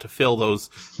rise up to fill those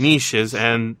niches,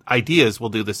 and ideas will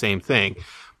do the same thing.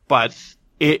 But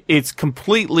it's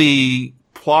completely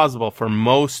plausible for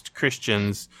most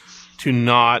Christians to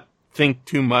not think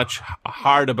too much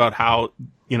hard about how,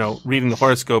 reading the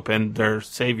horoscope and their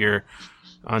Savior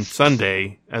on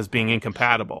Sunday as being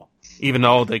incompatible, even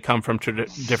though they come from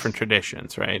different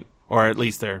traditions, right? Or at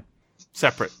least they're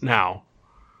separate now.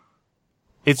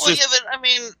 It's just but I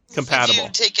mean, compatible. If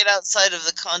you take it outside of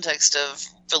the context of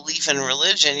belief in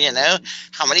religion,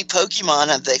 how many Pokemon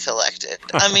have they collected?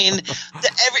 I mean,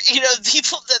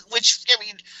 people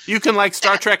you can like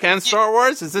Star Trek and Star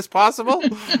Wars. Is this possible?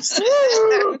 There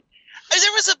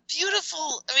was a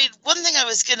beautiful. One thing I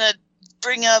was gonna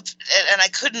bring up, and I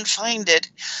couldn't find it,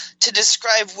 to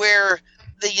describe where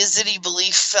the Yazidi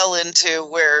belief fell into,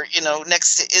 where,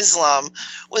 next to Islam,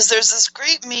 was there's this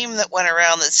great meme that went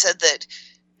around that said that,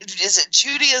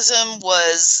 Judaism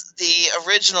was the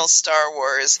original Star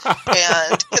Wars,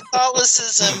 and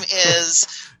Catholicism is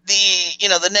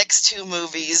the next two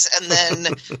movies, and then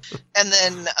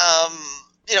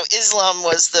Islam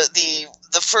was the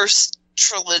first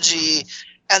trilogy,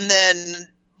 and then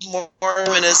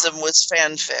Mormonism was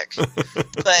fanfic.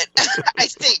 But I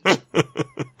think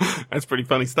that's pretty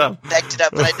funny stuff. Backed it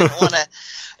up, but I didn't want to.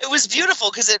 It was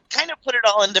beautiful because it kind of put it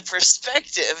all into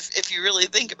perspective if you really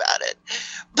think about it.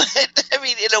 But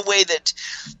in a way that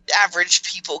average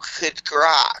people could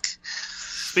grok.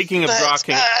 Speaking of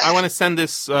grokking, I want to send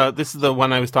this. This is the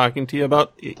one I was talking to you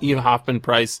about. Eve Hoffman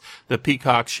Price, the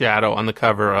peacock shadow on the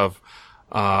cover of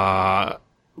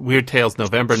Weird Tales,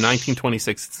 November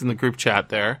 1926. It's in the group chat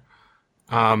there.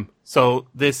 So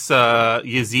this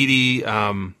Yazidi,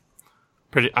 I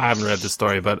haven't read the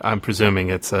story, but I'm presuming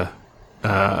it's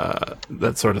that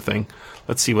sort of thing.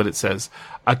 Let's see what it says.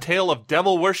 A tale of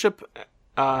devil worship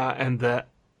and the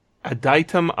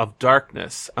Adytum of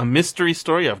Darkness, a mystery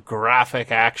story of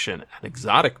graphic action, an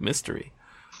exotic mystery.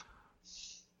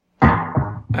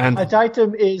 And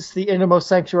Adytum is the innermost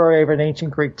sanctuary of an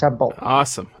ancient Greek temple.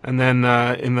 Awesome. And then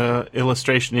in the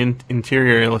illustration,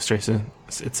 interior illustration,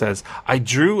 it says, I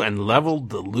drew and leveled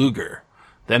the Luger,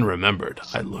 then remembered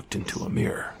I looked into a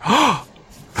mirror.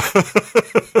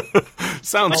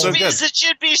 Sounds so good. Which means that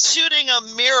you'd be shooting a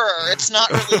mirror. It's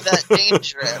not really that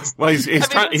dangerous. Well,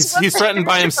 he's threatened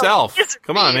by himself.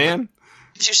 Come on, man.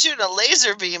 If you're shooting a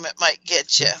laser beam, it might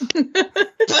get you.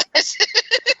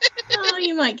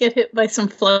 You might get hit by some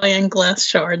flying glass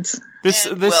shards.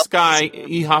 This guy,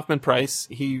 E. Hoffman Price,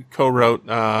 he co-wrote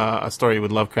a story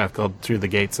with Lovecraft called Through the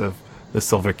Gates of the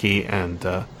Silver Key, and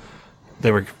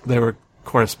they were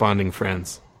corresponding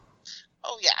friends.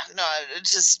 Oh yeah, no,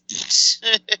 it's just.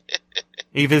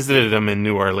 He visited him in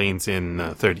New Orleans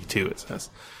in 32. It says.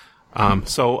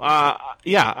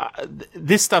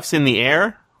 This stuff's in the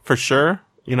air for sure.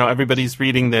 Everybody's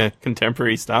reading the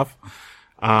contemporary stuff.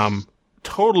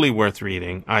 Totally worth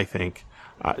reading, I think.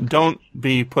 Don't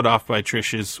be put off by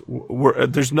Trish's.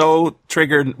 There's no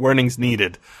trigger warnings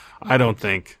needed, I don't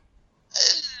think.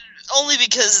 Only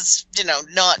because it's,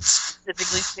 not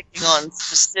specifically picking on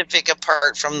specific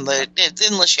apart from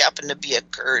unless you happen to be a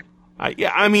Kurd.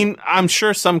 Yeah, I mean, I'm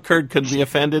sure some Kurd could be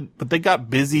offended, but they got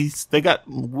busy. They got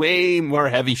way more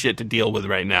heavy shit to deal with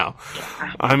right now.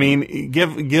 Yeah. I mean,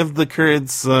 give the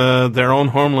Kurds their own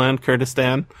homeland,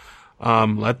 Kurdistan.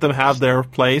 Let them have their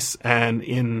place,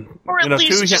 and or at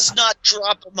least just not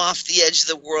drop them off the edge of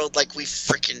the world like we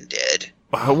frickin' did.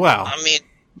 Well, I mean,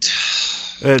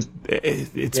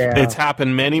 it's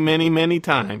happened many, many, many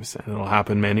times, and it'll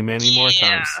happen many, many more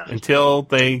times until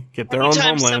they get their own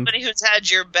homeland. Somebody who's had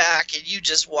your back, and you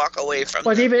just walk away from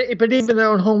them. But even their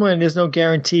own homeland is no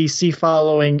guarantee. See,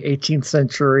 following 18th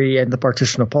century and the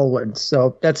partition of Poland,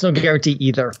 so that's no guarantee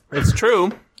either. It's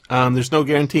true. There's no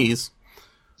guarantees.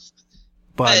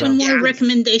 But one more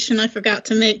recommendation I forgot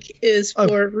to make is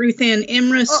for Ruth Ann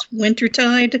Emrys,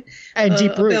 Wintertide, and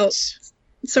Deep Roots.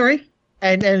 Sorry.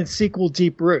 And sequel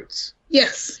Deep Roots.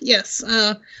 Yes.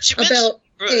 About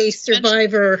a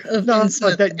survivor of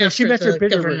Innsmouth. She mentioned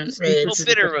Bitter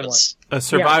Roots. A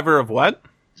survivor of what?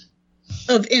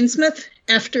 Of Innsmouth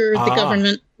after the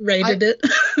government raided it.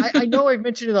 I know I've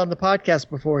mentioned it on the podcast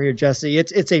before here, Jesse.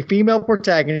 It's a female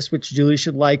protagonist, which Julie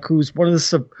should like, who's one of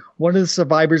the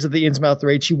survivors of the Innsmouth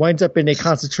raid. She winds up in a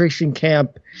concentration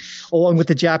camp along with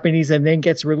the Japanese, and then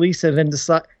gets released, and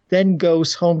then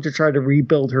goes home to try to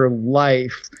rebuild her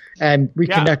life and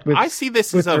reconnect with. I see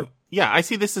this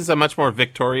as a much more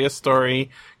victorious story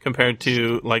compared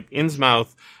to like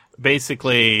Innsmouth.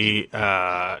 Basically,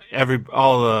 all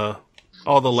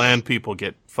the land people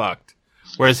get fucked.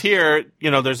 Whereas here,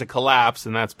 there's a collapse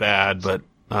and that's bad, but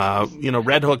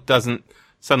Red Hook doesn't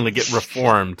suddenly get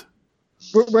reformed.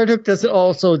 Red Hook doesn't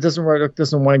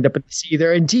wind up at the sea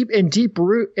either. And Deep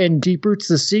Roots,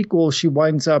 the sequel, she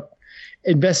winds up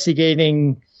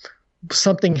investigating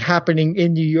something happening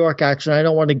in New York. Actually, I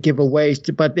don't want to give away,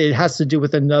 but it has to do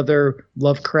with another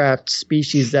Lovecraft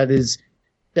species that is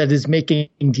making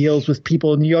deals with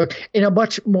people in New York in a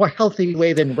much more healthy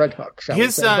way than Red Hook.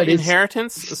 His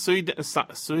inheritance,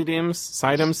 Suidim's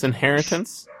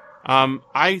inheritance.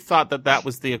 I thought that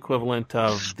was the equivalent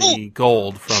of the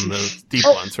gold from the deep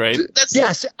ones, right?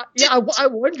 Yes. Yeah, I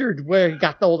wondered where he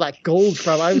got all that gold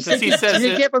from. I was thinking, he says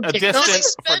a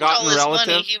distant, forgotten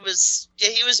relative. He was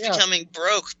becoming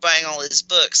broke buying all his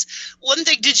books. One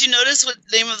thing, did you notice what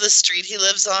name of the street he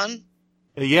lives on?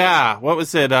 Yeah, what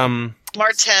was it?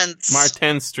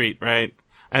 Martens Street, right?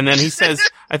 And then he says,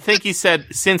 I think he said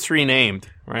since renamed,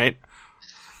 right?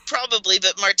 Probably,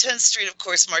 but Martens Street, of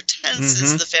course, Martens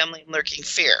is the family in Lurking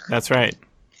Fear. That's right.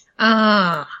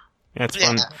 That's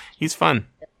fun. He's fun.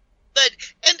 But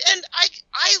and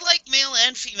I like male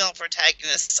and female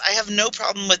protagonists. I have no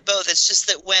problem with both. It's just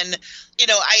that when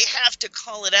I have to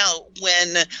call it out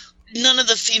when none of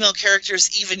the female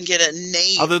characters even get a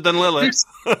name. Other than Lilith.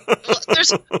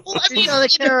 She's not a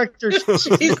character.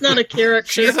 She's not a character.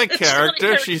 She's a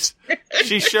character.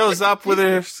 She shows up with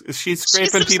her. She's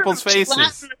scraping people's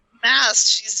faces.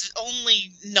 She's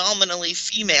only nominally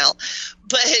female,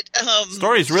 but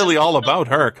story's really all about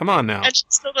her. Come on now. And she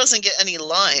still doesn't get any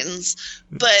lines,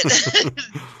 but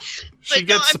she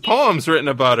gets poems written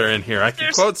about her in here. I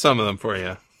can quote some of them for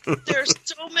you. There's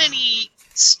so many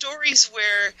stories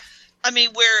where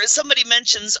somebody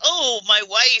mentions, my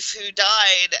wife who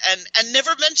died, and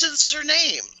never mentions her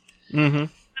name. Mm-hmm.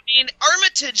 I mean,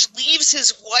 Armitage leaves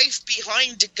his wife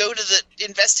behind to go to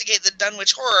investigate the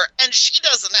Dunwich Horror, and she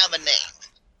doesn't have a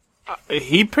name.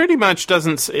 He pretty much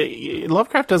doesn't.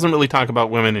 Lovecraft doesn't really talk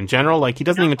about women in general. Like, he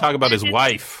doesn't even talk about his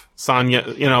wife, Sonia.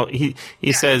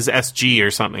 He says SG or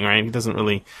something, right? He doesn't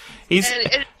really. It's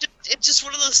just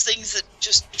one of those things that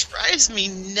just drives me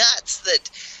nuts that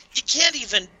you can't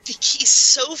even. He's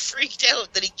so freaked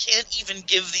out that he can't even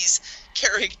give these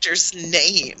characters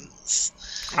names.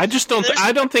 I just don't.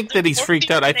 I don't think that he's freaked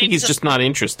out. I think he's just not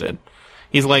interested.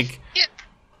 He's like, yeah,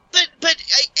 but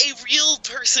a real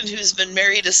person who's been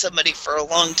married to somebody for a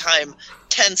long time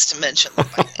tends to mention them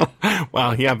by name.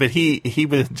 Well, yeah, but he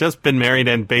was just been married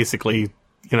and basically,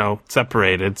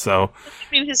 separated. So,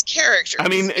 I mean, his character. I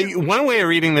mean, one way of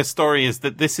reading this story is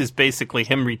that this is basically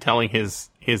him retelling his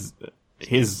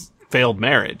failed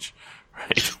marriage,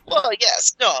 right? Well,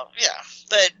 yes, no, yeah.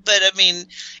 But I mean,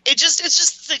 it's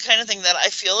just the kind of thing that I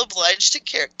feel obliged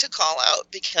to call out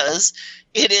because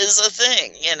it is a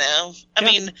thing, I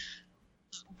mean,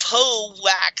 Poe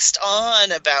waxed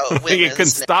on about women. You can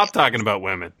stop talking about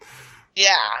women.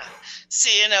 Yeah.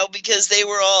 See, because they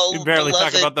were all you barely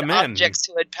talk about the men. Objects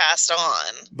who had passed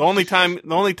on. The only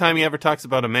time he ever talks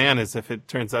about a man is if it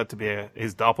turns out to be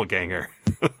his doppelganger.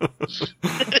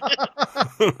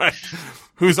 Right.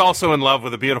 Who's also in love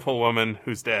with a beautiful woman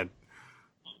who's dead.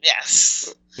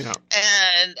 Yes. Yeah.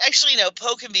 And actually, no,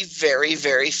 Poe can be very,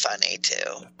 very funny,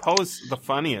 too. Poe's the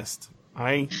funniest.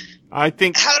 I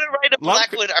think How to Write a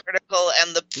Blackwood article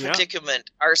and The Predicament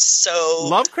are so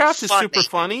Lovecraft funny. is super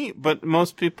funny, but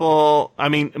most people, I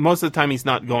mean, most of the time he's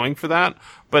not going for that,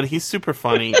 but he's super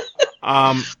funny.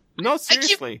 No,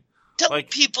 seriously. Telling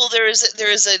people there is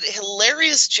a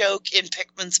hilarious joke in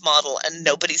Pickman's model, and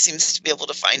nobody seems to be able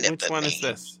to find it. Which one is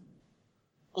this?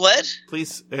 What?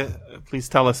 Please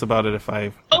tell us about it.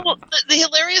 The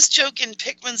hilarious joke in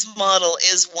Pickman's model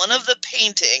is one of the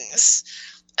paintings,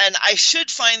 and I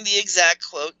should find the exact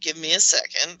quote. Give me a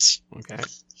second. Okay.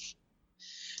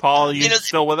 Paul, you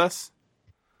still with us?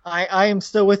 I am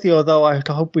still with you, although I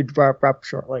hope we'd wrap up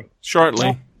shortly.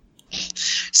 Shortly.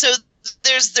 So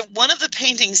there's one of the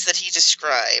paintings that he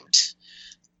described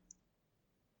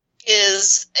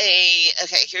is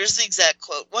here's the exact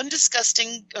quote. Let's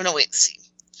see.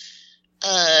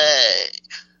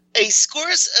 A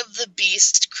scores of the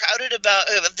beasts crowded about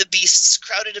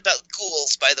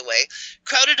ghouls, by the way,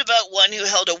 crowded about one who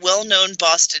held a well-known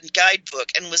Boston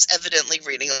guidebook and was evidently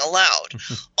reading aloud.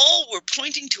 All were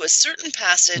pointing to a certain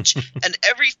passage, and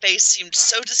every face seemed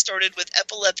so distorted with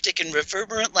epileptic and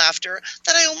reverberant laughter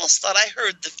that I almost thought I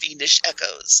heard the fiendish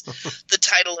echoes. The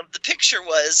title of the picture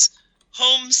was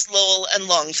Holmes, Lowell, and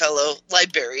Longfellow Lie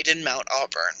Buried in Mount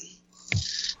Auburn.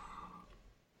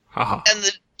 And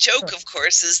the joke, of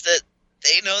course, is that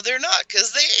they know they're not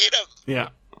because they ate them. Yeah.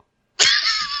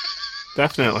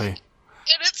 Definitely. And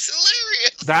it's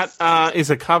hilarious. That is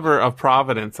a cover of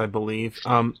Providence, I believe.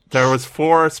 There was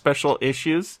 4 special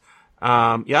issues.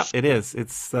 Yeah, it is.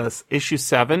 It's issue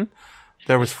 7.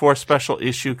 There was 4 special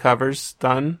issue covers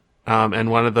done, and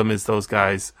one of them is those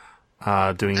guys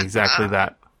doing exactly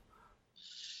that.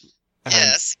 And,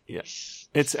 yes. Yeah.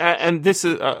 It's and this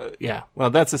is well,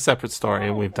 that's a separate story,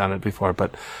 and we've done it before.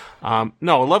 But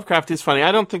no, Lovecraft is funny.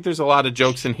 I don't think there's a lot of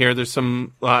jokes in here. There's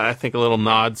some, I think, a little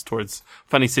nods towards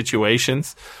funny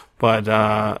situations. But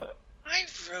I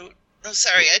was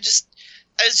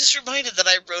just reminded that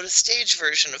I wrote a stage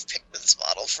version of Pickman's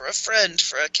model for a friend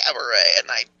for a cabaret,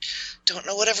 and I don't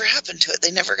know whatever happened to it.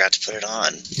 They never got to put it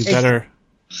on. You better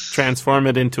transform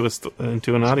it into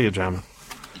an audio drama.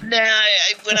 Nah,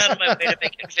 I went out of my way to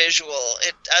make it visual.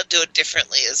 I'll do it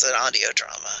differently as an audio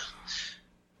drama.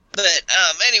 But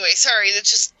anyway, sorry.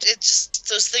 It's just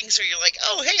those things where you're like,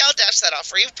 oh, hey, I'll dash that off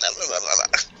for you. Blah, blah,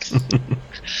 blah, blah.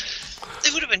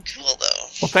 It would have been cool, though.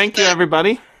 Well, thank you,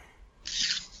 everybody.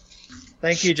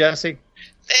 Thank you, Jesse.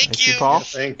 Thank you, Paul.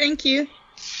 Thank you.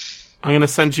 I'm going to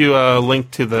send you a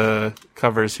link to the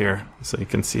covers here so you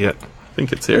can see it. I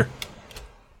think it's here.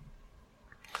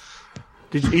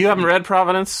 You haven't read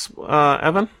Providence,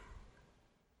 Evan?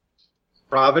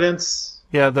 Providence?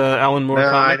 Yeah, the Alan Moore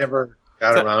comic? I never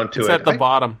got around to it. It's at the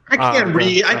bottom. I can't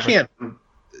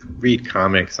read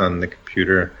comics on the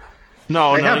computer.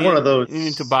 No, I have one of those. You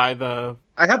need to buy the...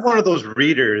 I have one of those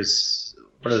readers.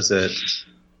 What is it?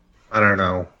 I don't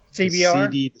know. CBR?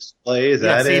 CD display, is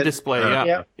that it? CD display,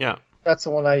 yeah. That's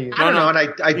the one I use. I don't know, and I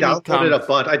downloaded a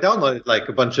bunch. I downloaded like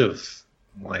a bunch of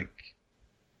like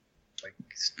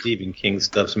Stephen King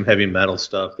stuff, some heavy metal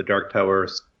stuff, the Dark Tower.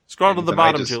 Scroll to the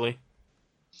bottom, Julie.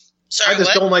 Sorry, I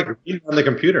just don't like reading on the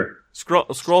computer.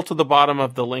 Scroll to the bottom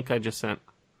of the link I just sent.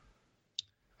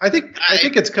 I think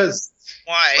it's because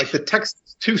why? Like the text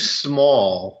is too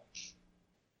small.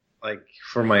 Like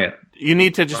for my. You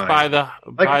need to just buy the.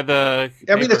 I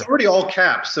mean, it's already all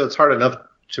caps, so it's hard enough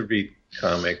to read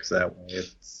comics that way.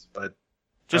 But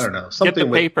just I don't know, something get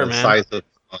the paper, with the man. size of.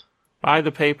 Buy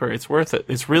the paper. It's worth it.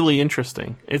 It's really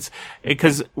interesting.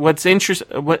 Because what's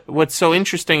so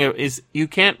interesting is you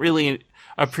can't really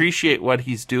appreciate what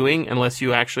he's doing unless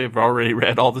you actually have already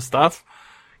read all the stuff.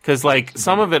 Because like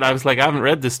some of it, I was like, I haven't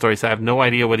read this story, so I have no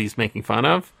idea what he's making fun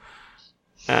of.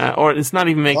 Or it's not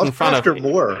even making fun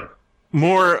of.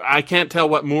 Moore, I can't tell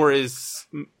what Moore is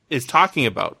talking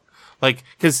about. Like,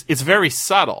 because it's very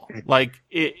subtle. Like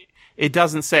it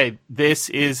doesn't say this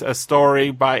is a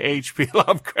story by H.P.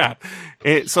 Lovecraft.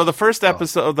 So the first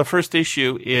episode, the first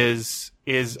issue is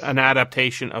an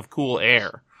adaptation of Cool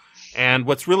Air. And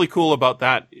what's really cool about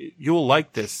that, you'll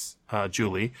like this,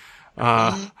 Julie.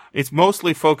 It's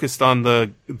mostly focused on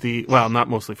not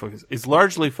mostly focused. It's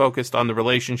largely focused on the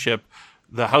relationship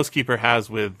the housekeeper has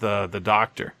with the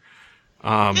doctor.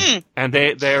 And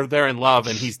they're in love,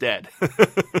 and he's dead.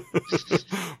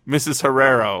 Mrs.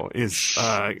 Herrero is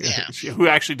who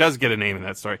actually does get a name in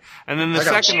that story. And then the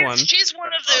second one, she's one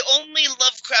of the only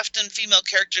Lovecraftian female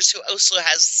characters who also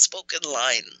has spoken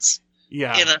lines.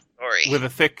 Yeah, in a story with a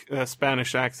thick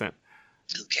Spanish accent.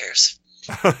 Who cares?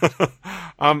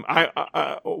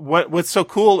 What's so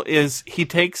cool is he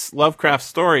takes Lovecraft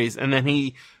stories and then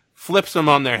he flips them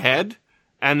on their head,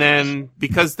 and then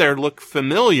because they look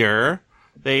familiar,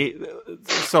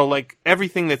 so like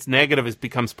everything that's negative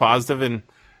becomes positive, and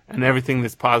everything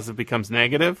that's positive becomes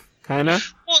negative, kind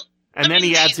of. Well, and then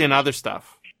he adds in other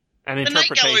stuff and the Night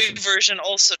Gallery interpretation. version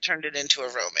also turned it into a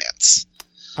romance.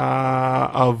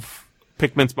 Of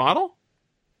Pickman's model?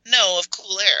 No, of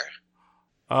Cool Air.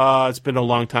 It's been a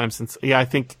long time since. Yeah, I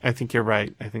think you're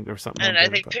right. I think there was something. And I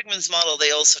think Pickman's model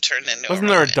they also turned into. Wasn't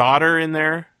there a daughter in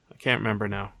there? I can't remember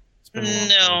now. It's been a long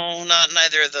time. Not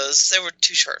neither of those. They were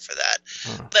too short for that.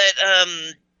 Huh. But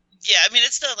yeah, I mean,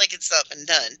 it's not like it's not been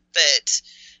done. But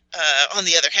on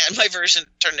the other hand, my version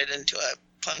turned it into a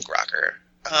punk rocker.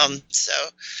 So.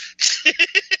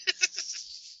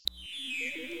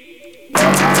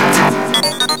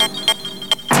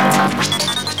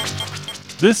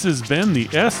 This has been the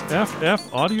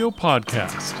SFF Audio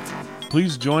Podcast.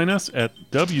 Please join us at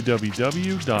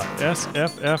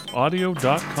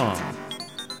www.sffaudio.com.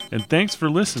 And thanks for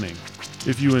listening.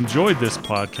 If you enjoyed this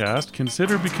podcast,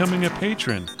 consider becoming a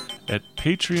patron at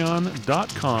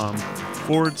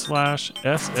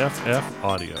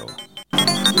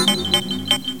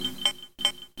patreon.com/SFFaudio.